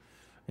movie,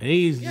 and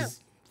he's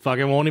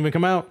fucking won't even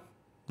come out.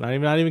 Not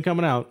even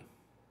coming out.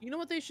 You know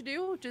what they should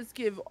do? Just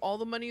give all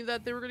the money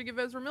that they were going to give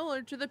Ezra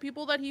Miller to the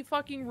people that he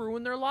fucking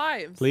ruined their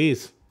lives.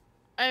 Please.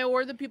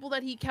 Or the people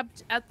that he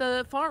kept at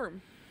the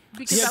farm.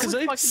 Because that was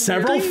fucking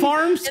several weird.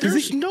 farms? Because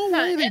there's no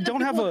way they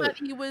don't have a... that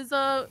he was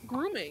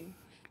grooming.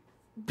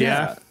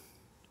 Yeah.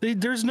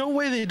 There's no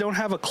way they don't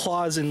have a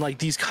clause in like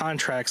these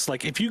contracts.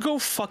 Like if you go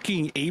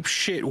fucking ape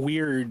shit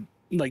weird,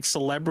 like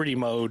celebrity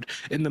mode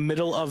in the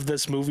middle of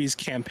this movie's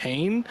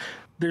campaign,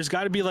 there's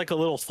got to be like a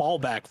little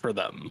fallback for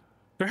them.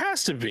 There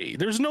has to be.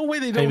 There's no way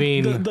they don't. I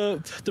mean,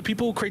 the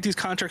people who create these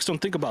contracts don't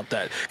think about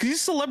that, because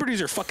these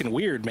celebrities are fucking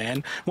weird,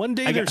 man. One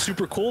day they're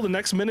super cool, the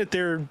next minute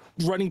they're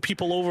running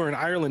people over in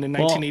Ireland in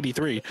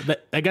 1983.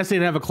 I guess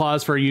they'd have a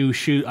clause for you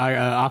shoot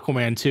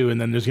Aquaman 2,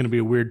 and then there's going to be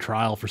a weird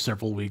trial for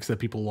several weeks that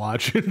people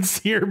watch and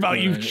hear about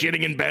you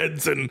shitting in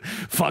beds and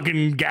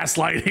fucking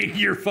gaslighting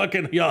your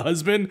fucking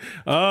husband.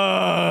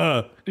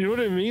 You know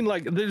what I mean?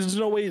 Like, there's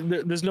no way.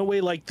 There's no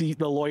way. Like the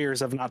lawyers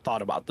have not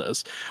thought about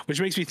this,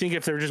 which makes me think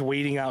if they're just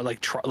waiting out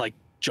like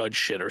judge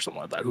shit or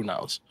something like that. Who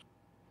knows?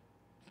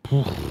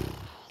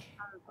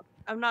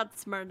 I'm not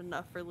smart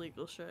enough for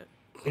legal shit.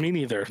 Me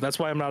neither. That's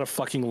why I'm not a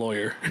fucking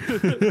lawyer.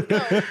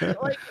 No,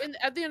 like,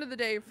 at the end of the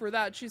day, for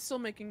that, she's still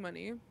making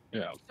money.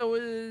 Yeah. So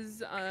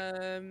is,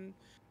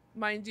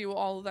 mind you,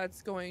 all of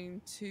that's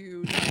going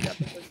to Johnny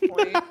Depp at this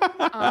point.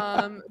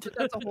 But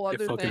that's a whole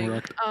other thing.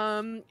 Wrecked.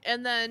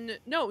 And then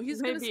no, he's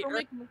going to still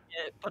make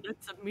it, but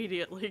it's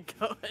immediately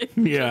going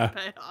to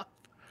pay off.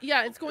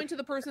 Yeah, it's going to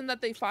the person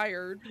that they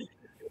fired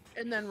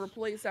and then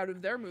replaced out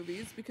of their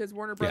movies, because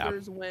Warner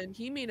Brothers, when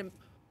he made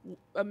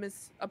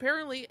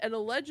apparently an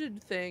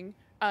alleged thing,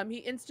 he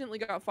instantly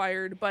got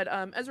fired. But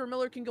Ezra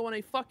Miller can go on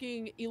a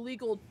fucking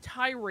illegal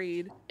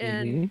tirade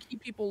and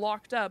keep people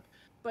locked up,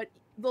 but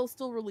they'll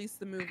still release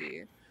the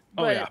movie.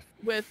 But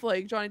with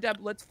like Johnny Depp,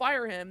 let's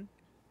fire him.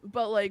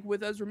 But like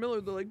with Ezra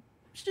Miller, they're like,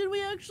 should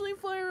we actually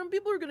fire him?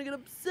 People are gonna get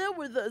upset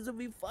with us if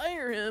we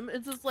fire him.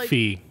 It's just like,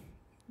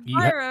 you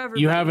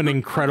have an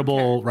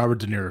incredible Robert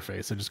De Niro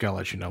face. I just gotta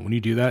let you know, when you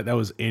do that, that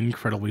was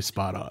incredibly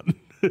spot on.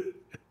 But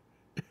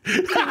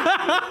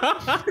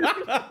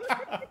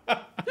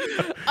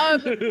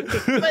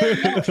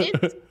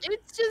no,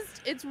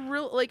 it's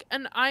real, like,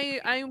 and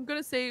I'm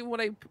gonna say what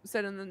I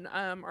said in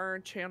our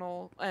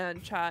channel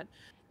and chat.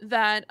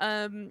 that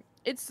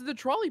it's the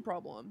trolley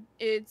problem.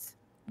 It's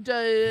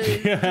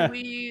do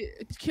we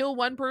kill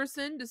one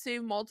person to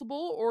save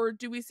multiple, or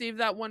do we save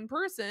that one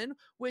person,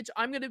 which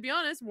I'm going to be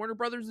honest, Warner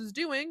Brothers is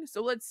doing,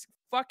 so let's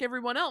fuck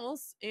everyone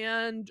else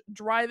and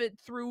drive it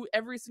through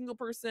every single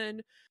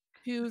person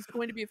who's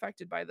going to be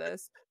affected by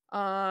this.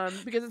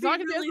 Because it's not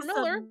going to be Ezra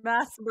Miller.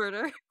 Mass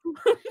murder.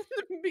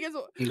 because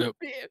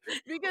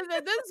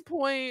at this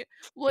point,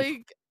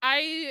 like,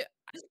 I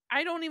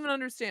don't even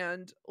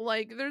understand.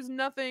 Like, there's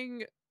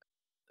nothing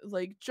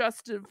like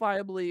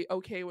justifiably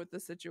okay with the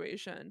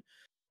situation,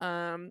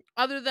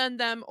 other than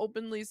them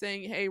openly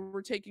saying, hey,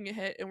 we're taking a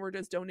hit and we're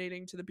just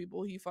donating to the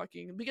people he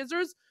fucking, because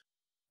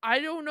I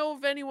don't know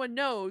if anyone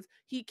knows,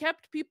 he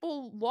kept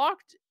people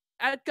locked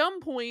at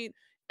gunpoint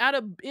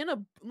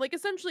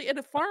essentially at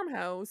a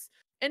farmhouse.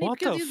 And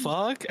what the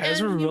fuck?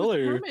 Ezra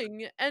Miller.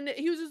 And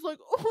he was just like,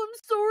 oh, I'm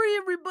sorry,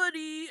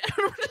 everybody.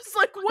 And I'm just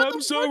like, what?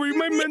 I'm sorry,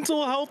 my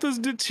mental health has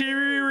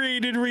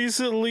deteriorated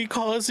recently,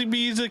 causing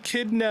me to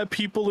kidnap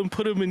people and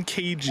put them in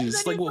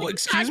cages. Like, well,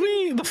 excuse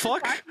me? The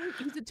fuck?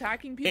 He's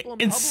attacking people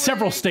in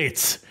several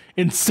states.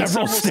 In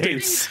several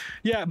states.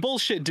 Yeah,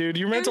 bullshit, dude.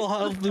 Your mental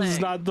health is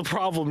not the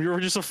problem. You're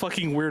just a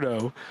fucking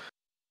weirdo.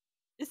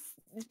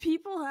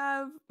 People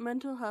have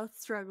mental health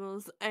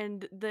struggles,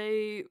 and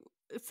they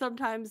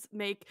sometimes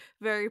make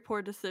very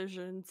poor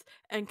decisions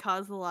and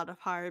cause a lot of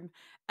harm,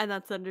 and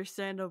that's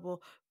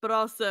understandable. But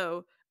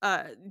also,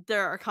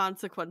 there are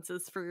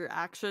consequences for your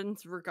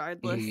actions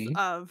regardless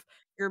of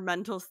your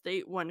mental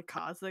state when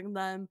causing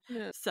them.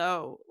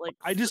 So, like,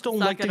 I just don't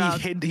like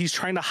that he's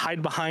trying to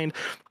hide behind,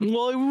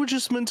 well, we were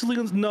just mentally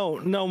no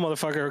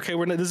motherfucker.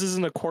 Okay, this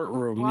isn't a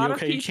courtroom.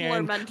 Okay, you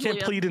can't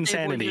plead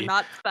insanity. You're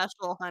not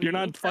special, honey. You're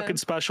not fucking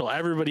special.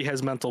 Everybody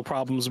has mental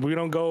problems. We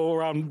don't go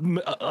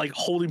around like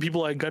holding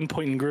people at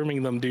gunpoint and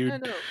grooming them,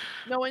 dude.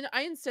 No, and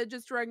I instead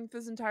just drank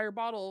this entire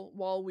bottle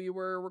while we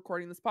were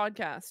recording this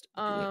podcast.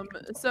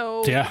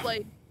 So yeah,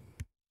 like,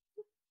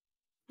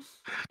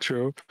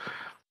 true.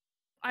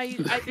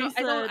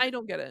 I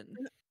don't get it.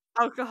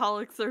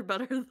 Alcoholics are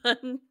better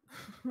than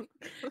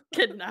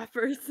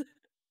kidnappers.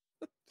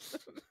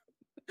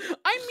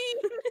 I mean,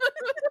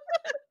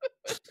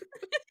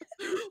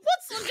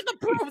 let's look at the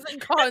pros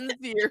and cons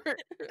here.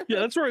 Yeah,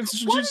 that's right.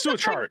 Just do a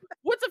chart.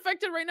 What's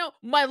affected right now?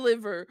 My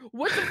liver.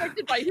 What's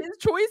affected by his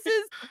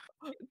choices?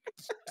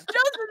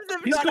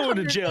 He's going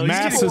to jail.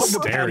 Mass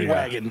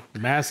hysteria.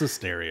 Mass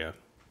hysteria.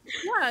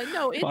 Yeah,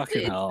 no,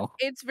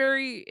 it's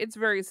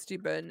very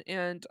stupid,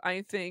 and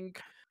I think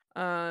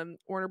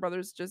Warner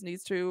Brothers just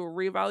needs to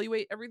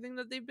reevaluate everything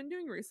that they've been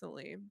doing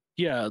recently.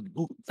 Yeah,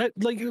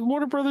 like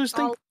Warner Brothers,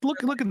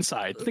 look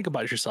inside. Think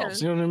about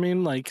yourselves. You know what I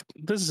mean? Like,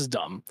 this is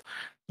dumb.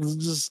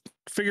 Just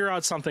figure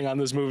out something on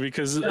this movie,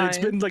 because it's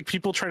been like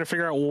people trying to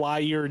figure out why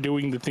you're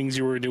doing the things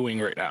you were doing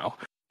right now.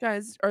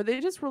 Guys, are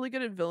they just really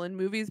good at villain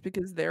movies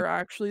because they're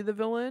actually the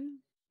villain?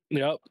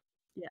 Yep.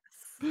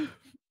 Yes.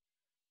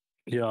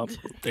 Yep.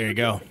 There you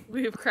go.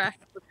 We've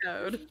cracked the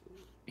code.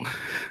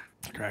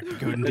 Cracked the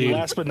code indeed. And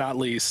last but not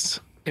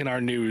least, in our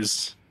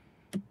news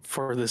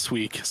for this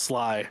week,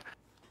 Sly,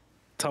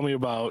 tell me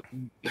about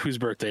whose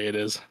birthday it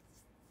is.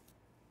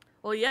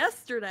 Well,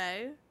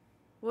 yesterday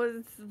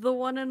was the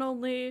one and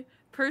only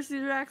Percy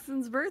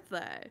Jackson's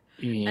birthday.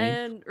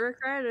 And Rick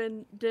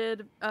Riordan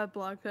did a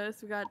blog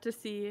post. We got to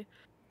see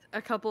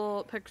a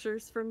couple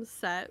pictures from the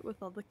set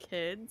with all the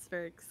kids.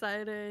 Very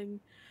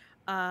exciting.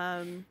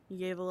 He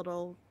gave a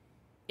little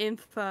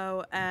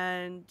info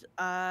and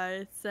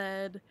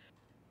said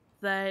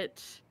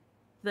that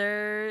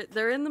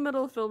they're in the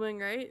middle of filming,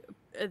 right?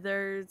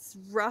 There's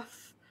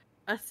rough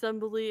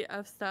assembly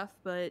of stuff,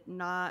 but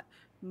not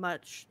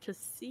much to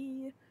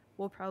see.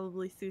 We'll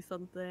probably see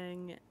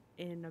something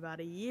in about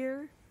a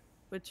year,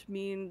 which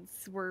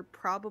means we're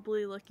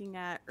probably looking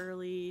at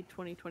early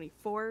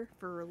 2024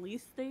 for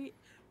release date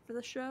for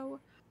the show.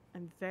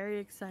 I'm very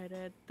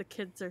excited. The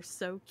kids are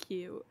so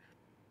cute.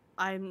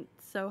 I'm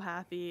so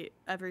happy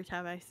every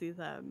time I see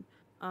them.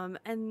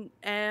 And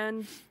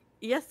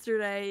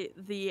yesterday,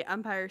 the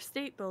Empire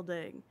State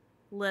Building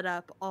lit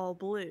up all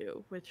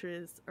blue, which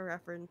is a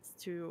reference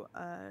to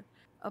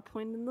a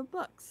point in the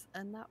books,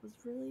 and that was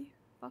really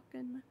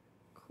fucking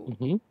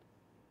cool.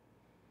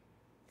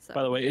 So,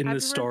 by the way, in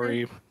this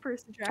story,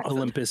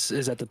 Olympus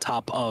is at the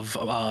top of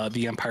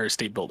the Empire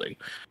State Building.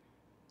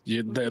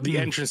 The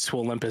entrance to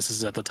Olympus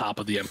is at the top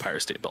of the Empire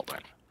State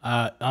Building.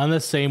 On the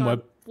same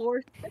web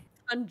floor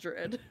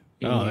 600.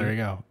 Oh, there you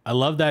go. I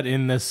love that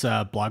in this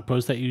blog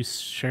post that you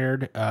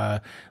shared.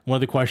 One of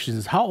the questions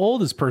is, how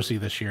old is Percy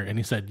this year? And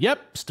he said,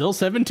 yep, still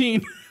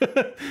 17.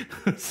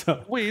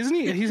 So wait, isn't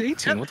he? He's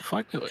 18. What the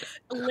fuck?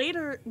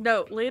 Later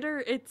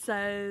it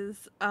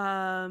says,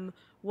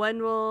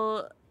 when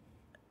will,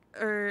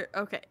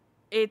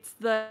 it's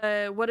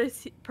what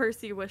is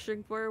Percy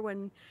wishing for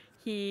when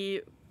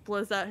he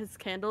blows out his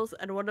candles,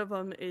 and one of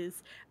them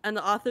is, and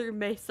the author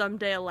may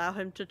someday allow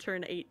him to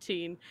turn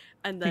 18,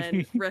 and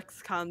then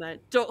Rick's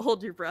comment, don't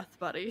hold your breath,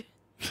 buddy.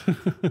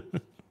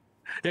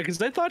 Yeah,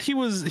 because I thought he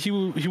was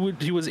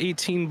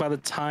 18 by the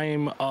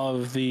time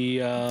of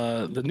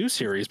the new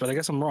series, but I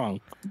guess I'm wrong.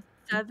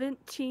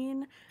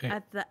 17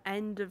 at the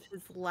end of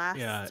his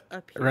last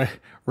appearance.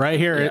 Right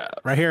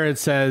here it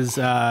says,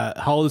 how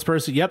old is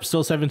Percy? Yep,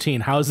 still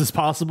 17. How is this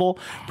possible?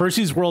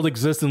 Percy's world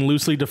exists in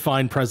loosely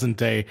defined present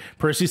day.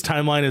 Percy's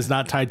timeline is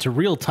not tied to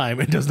real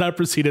time and does not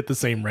proceed at the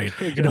same rate.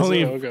 It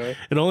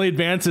only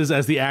advances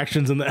as the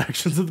actions of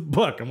the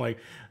book. I'm like,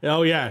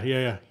 oh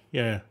yeah.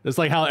 It's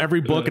like how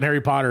every book in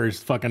Harry Potter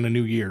is fucking a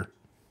new year.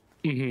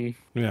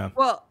 Mm-hmm. Yeah.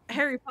 Well,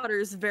 Harry Potter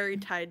is very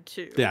tied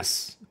to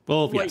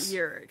what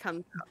year it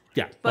comes out.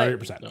 Yeah,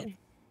 100%.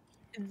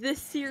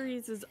 This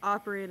series is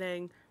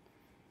operating.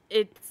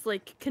 It's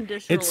like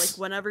conditional. Like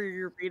whenever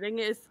you're reading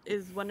is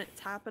when it's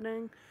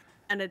happening,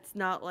 and it's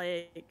not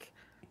like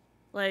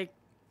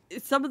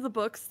some of the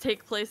books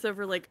take place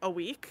over like a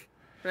week,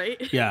 right?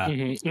 Yeah,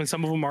 mm-hmm. And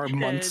some of them are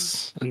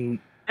months, and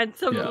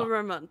some of them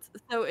are months.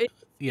 So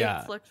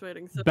it's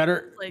fluctuating. So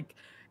better like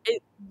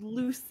it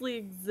loosely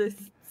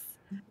exists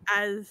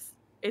as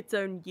its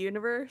own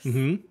universe,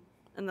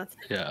 and that's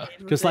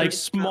just like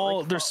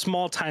there's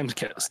small time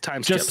skips,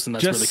 and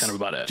that's really kind of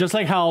about it. Just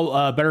like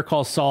how Better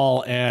Call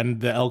Saul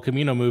and the El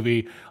Camino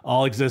movie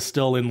all exist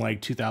still in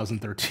like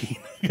 2013,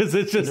 because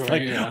it's just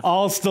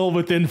all still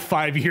within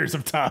 5 years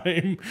of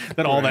time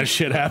that all that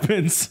shit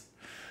happens.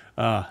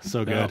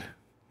 So good.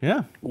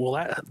 Yeah.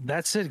 Well,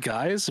 that's it,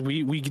 guys.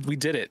 We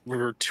did it.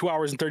 We're 2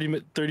 hours and 30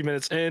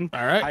 minutes in.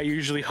 All right. I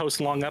usually host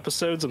long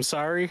episodes. I'm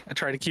sorry. I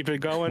try to keep it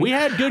going. We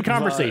had good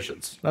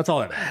conversations. That's all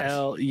that matters.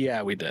 Hell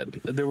yeah, we did.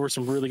 There were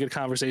some really good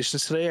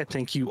conversations today. I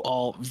thank you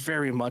all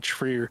very much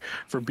for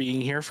being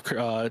here,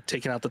 for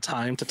taking out the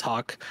time to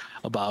talk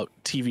about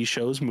TV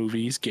shows,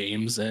 movies,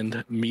 games,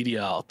 and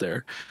media out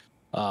there.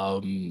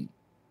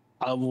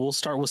 We'll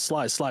start with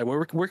Sly. Sly,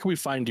 where can we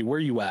find you? Where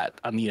are you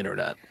at on the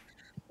internet?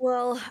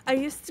 Well, I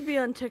used to be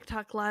on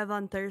TikTok live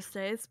on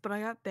Thursdays, but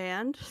I got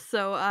banned,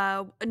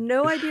 so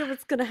no idea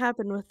what's going to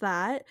happen with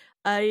that.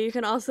 You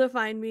can also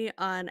find me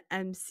on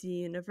MC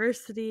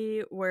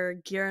University. We're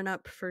gearing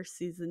up for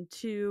season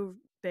 2,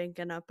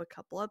 banking up a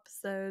couple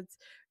episodes.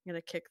 I'm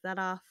going to kick that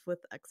off with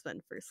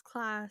X-Men First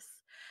Class.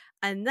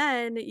 And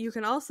then you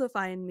can also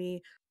find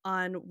me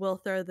on We'll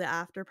Throw the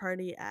After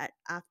Party at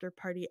After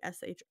Party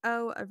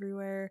SHO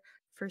everywhere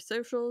for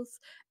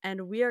socials.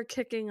 And we are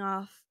kicking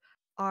off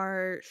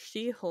our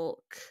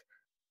She-Hulk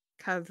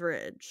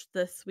coverage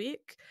this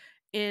week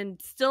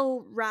and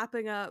still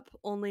wrapping up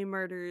Only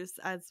Murders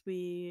as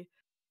we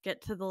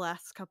get to the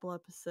last couple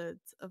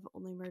episodes of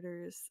Only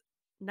Murders.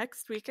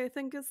 Next week, I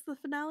think, is the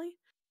finale.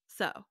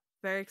 So,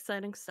 very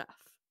exciting stuff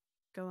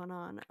going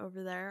on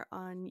over there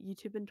on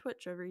YouTube and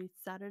Twitch every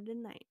Saturday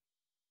night.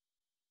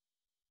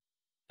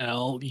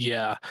 Hell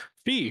yeah.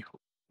 Fee,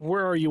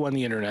 where are you on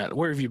the internet?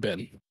 Where have you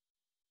been?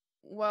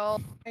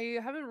 Well, I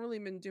haven't really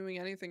been doing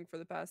anything for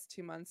the past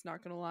 2 months,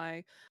 not gonna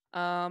lie.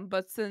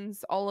 But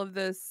since all of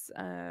this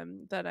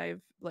that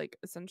I've like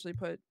essentially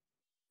put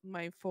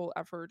my full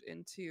effort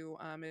into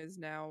is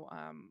now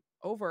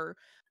over,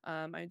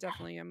 I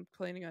definitely am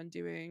planning on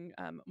doing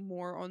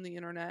more on the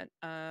internet.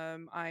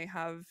 I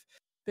have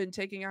been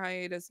taking a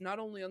hiatus not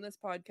only on this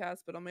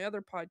podcast but on my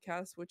other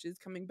podcast, which is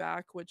coming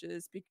back, which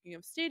is Speaking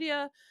of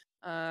Stadia,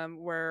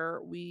 where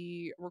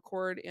we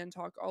record and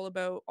talk all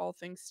about all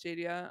things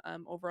Stadia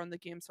over on the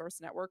Game Source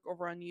Network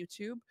over on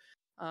YouTube.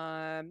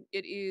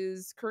 It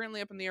is currently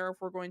up in the air if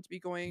we're going to be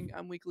going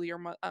weekly or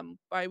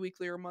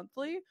bi-weekly or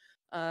monthly,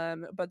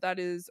 but that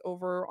is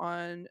over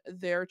on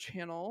their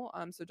channel,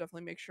 so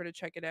definitely make sure to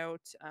check it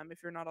out.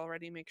 If you're not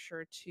already, make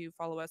sure to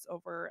follow us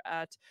over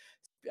at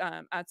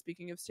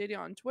Speaking of Stadia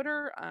on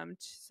Twitter,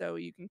 so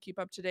you can keep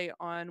up to date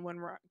on when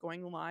we're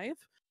going live.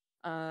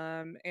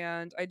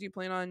 And I do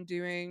plan on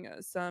doing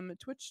some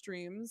Twitch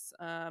streams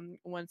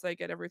once I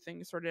get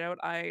everything sorted out.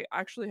 I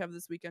actually have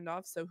this weekend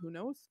off, so who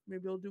knows?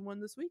 Maybe I'll do one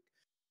this week.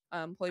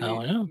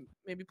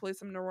 Maybe play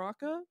some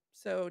Naraka.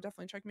 So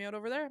definitely check me out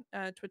over there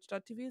at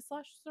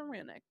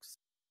twitch.tv/Saranix.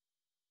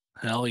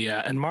 Hell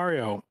yeah. And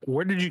Mario,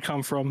 where did you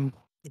come from?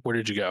 Where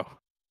did you go?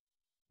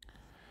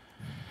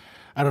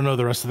 I don't know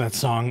the rest of that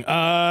song.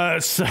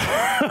 So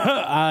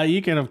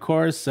you can, of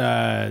course,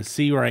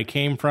 see where I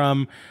came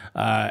from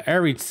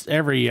every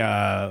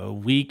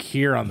week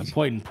here on the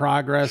Point in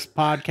Progress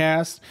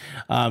podcast.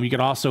 You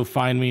can also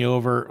find me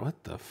over...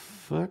 What the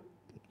fuck?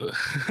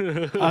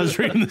 I was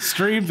reading the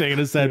stream thing and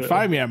it said,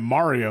 find me at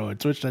Mario at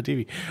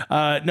twitch.tv.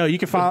 No, you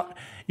can find...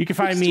 You can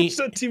find me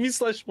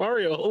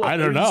twitch.tv/Mario. I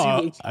don't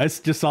know. I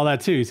just saw that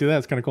too. You see that?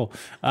 It's kind of cool.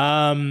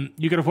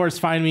 You can, of course,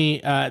 find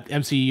me at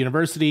MC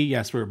University.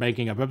 Yes, we're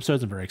making up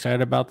episodes. I'm very excited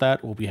about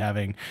that. We'll be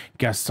having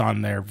guests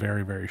on there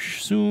very, very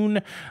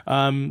soon.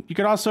 You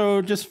could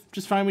also just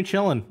find me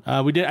chilling.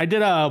 I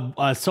did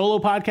a solo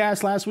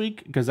podcast last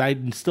week because I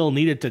still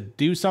needed to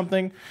do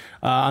something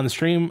on the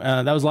stream.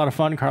 That was a lot of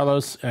fun.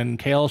 Carlos and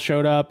Kale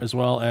showed up, as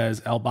well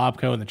as El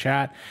Bobco in the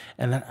chat.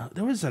 And then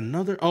there was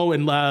another... Oh,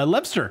 and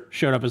Lebster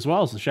showed up as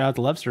well. So shout out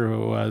to Levster,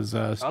 who was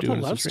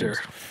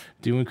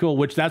doing cool.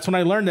 Which that's when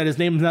I learned that his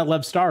name is not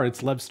Lev Star,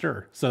 it's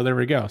Levster. So there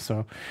we go.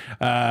 So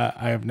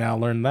I have now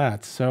learned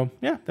that. So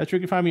yeah, that's where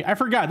you can find me. I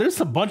forgot.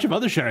 There's a bunch of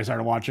other shit I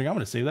started watching. I'm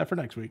going to save that for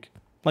next week.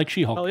 Like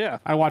She-Hulk. Oh yeah,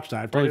 I watched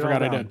that. I totally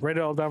forgot I did. Write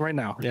it all down right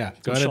now. Yeah,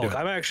 go ahead and do it.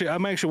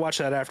 I'm actually watch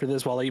that after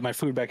this while I eat my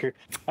food back here.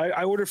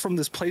 I ordered from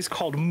this place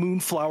called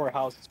Moonflower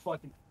House. It's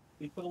fucking.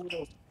 They put a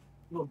little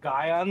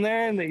guy on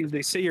there and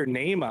they say your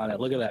name on it.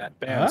 Look at that.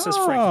 Bam. It says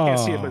Frank. You can't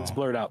see it, but it's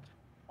blurred out.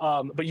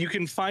 But you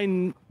can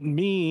find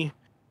me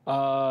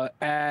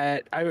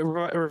at I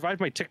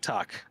revived my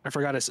TikTok. I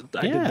forgot I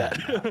did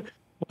that.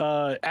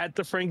 At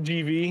the Frank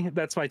GV,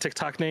 that's my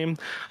TikTok name.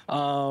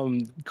 Go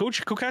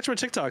catch my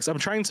TikToks. I'm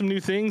trying some new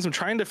things. I'm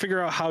trying to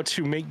figure out how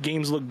to make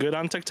games look good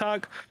on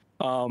TikTok,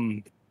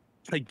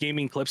 like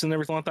gaming clips and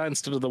everything like that,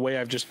 instead of the way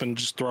I've just been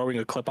throwing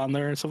a clip on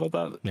there and stuff like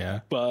that. Yeah.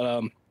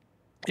 But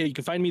yeah, you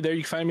can find me there.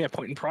 You can find me at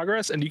Point in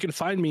Progress, and you can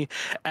find me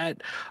at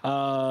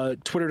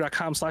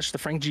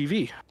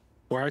twitter.com/thefrankgv,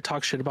 where I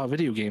talk shit about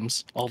video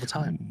games all the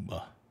time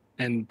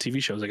and TV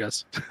shows, I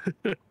guess.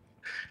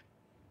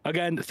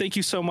 Again, thank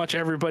you so much,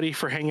 everybody,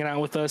 for hanging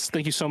out with us.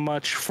 Thank you so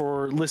much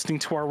for listening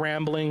to our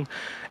rambling.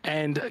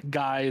 And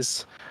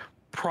guys,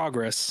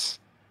 progress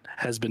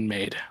has been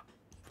made.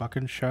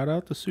 Fucking shout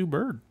out to Sue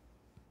Bird.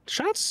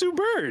 Shout out to Sue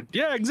Bird.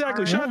 Yeah,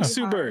 exactly. Shout out to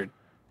Sue Bird.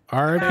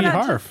 R.I.P.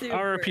 Harv.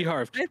 R.I.P.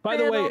 Harv. By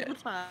the way,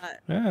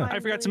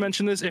 I forgot to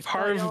mention this. If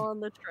Harv on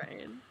the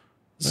train.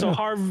 So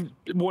Harv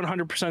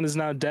 100% is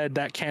now dead.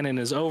 That canon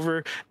is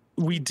over.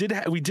 We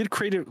did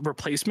create a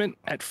replacement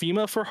at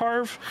FEMA for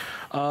Harv.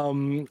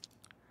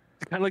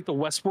 Kind of like the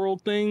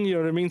Westworld thing, you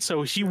know what I mean?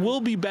 So he will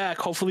be back,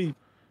 hopefully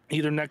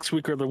either next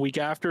week or the week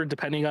after,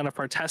 depending on if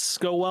our tests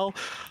go well.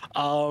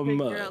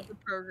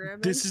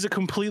 This is a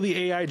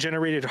completely AI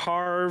generated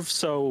Harv,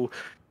 so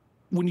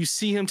when you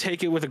see him,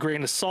 take it with a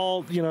grain of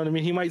salt. You know what I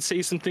mean? He might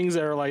say some things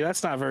that are like,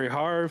 that's not very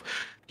Harv.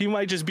 He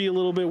might just be a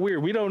little bit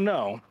weird. We don't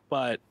know,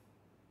 but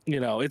you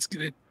know,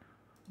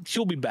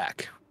 he'll be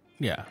back.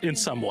 Yeah, in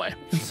some way.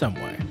 In some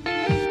way.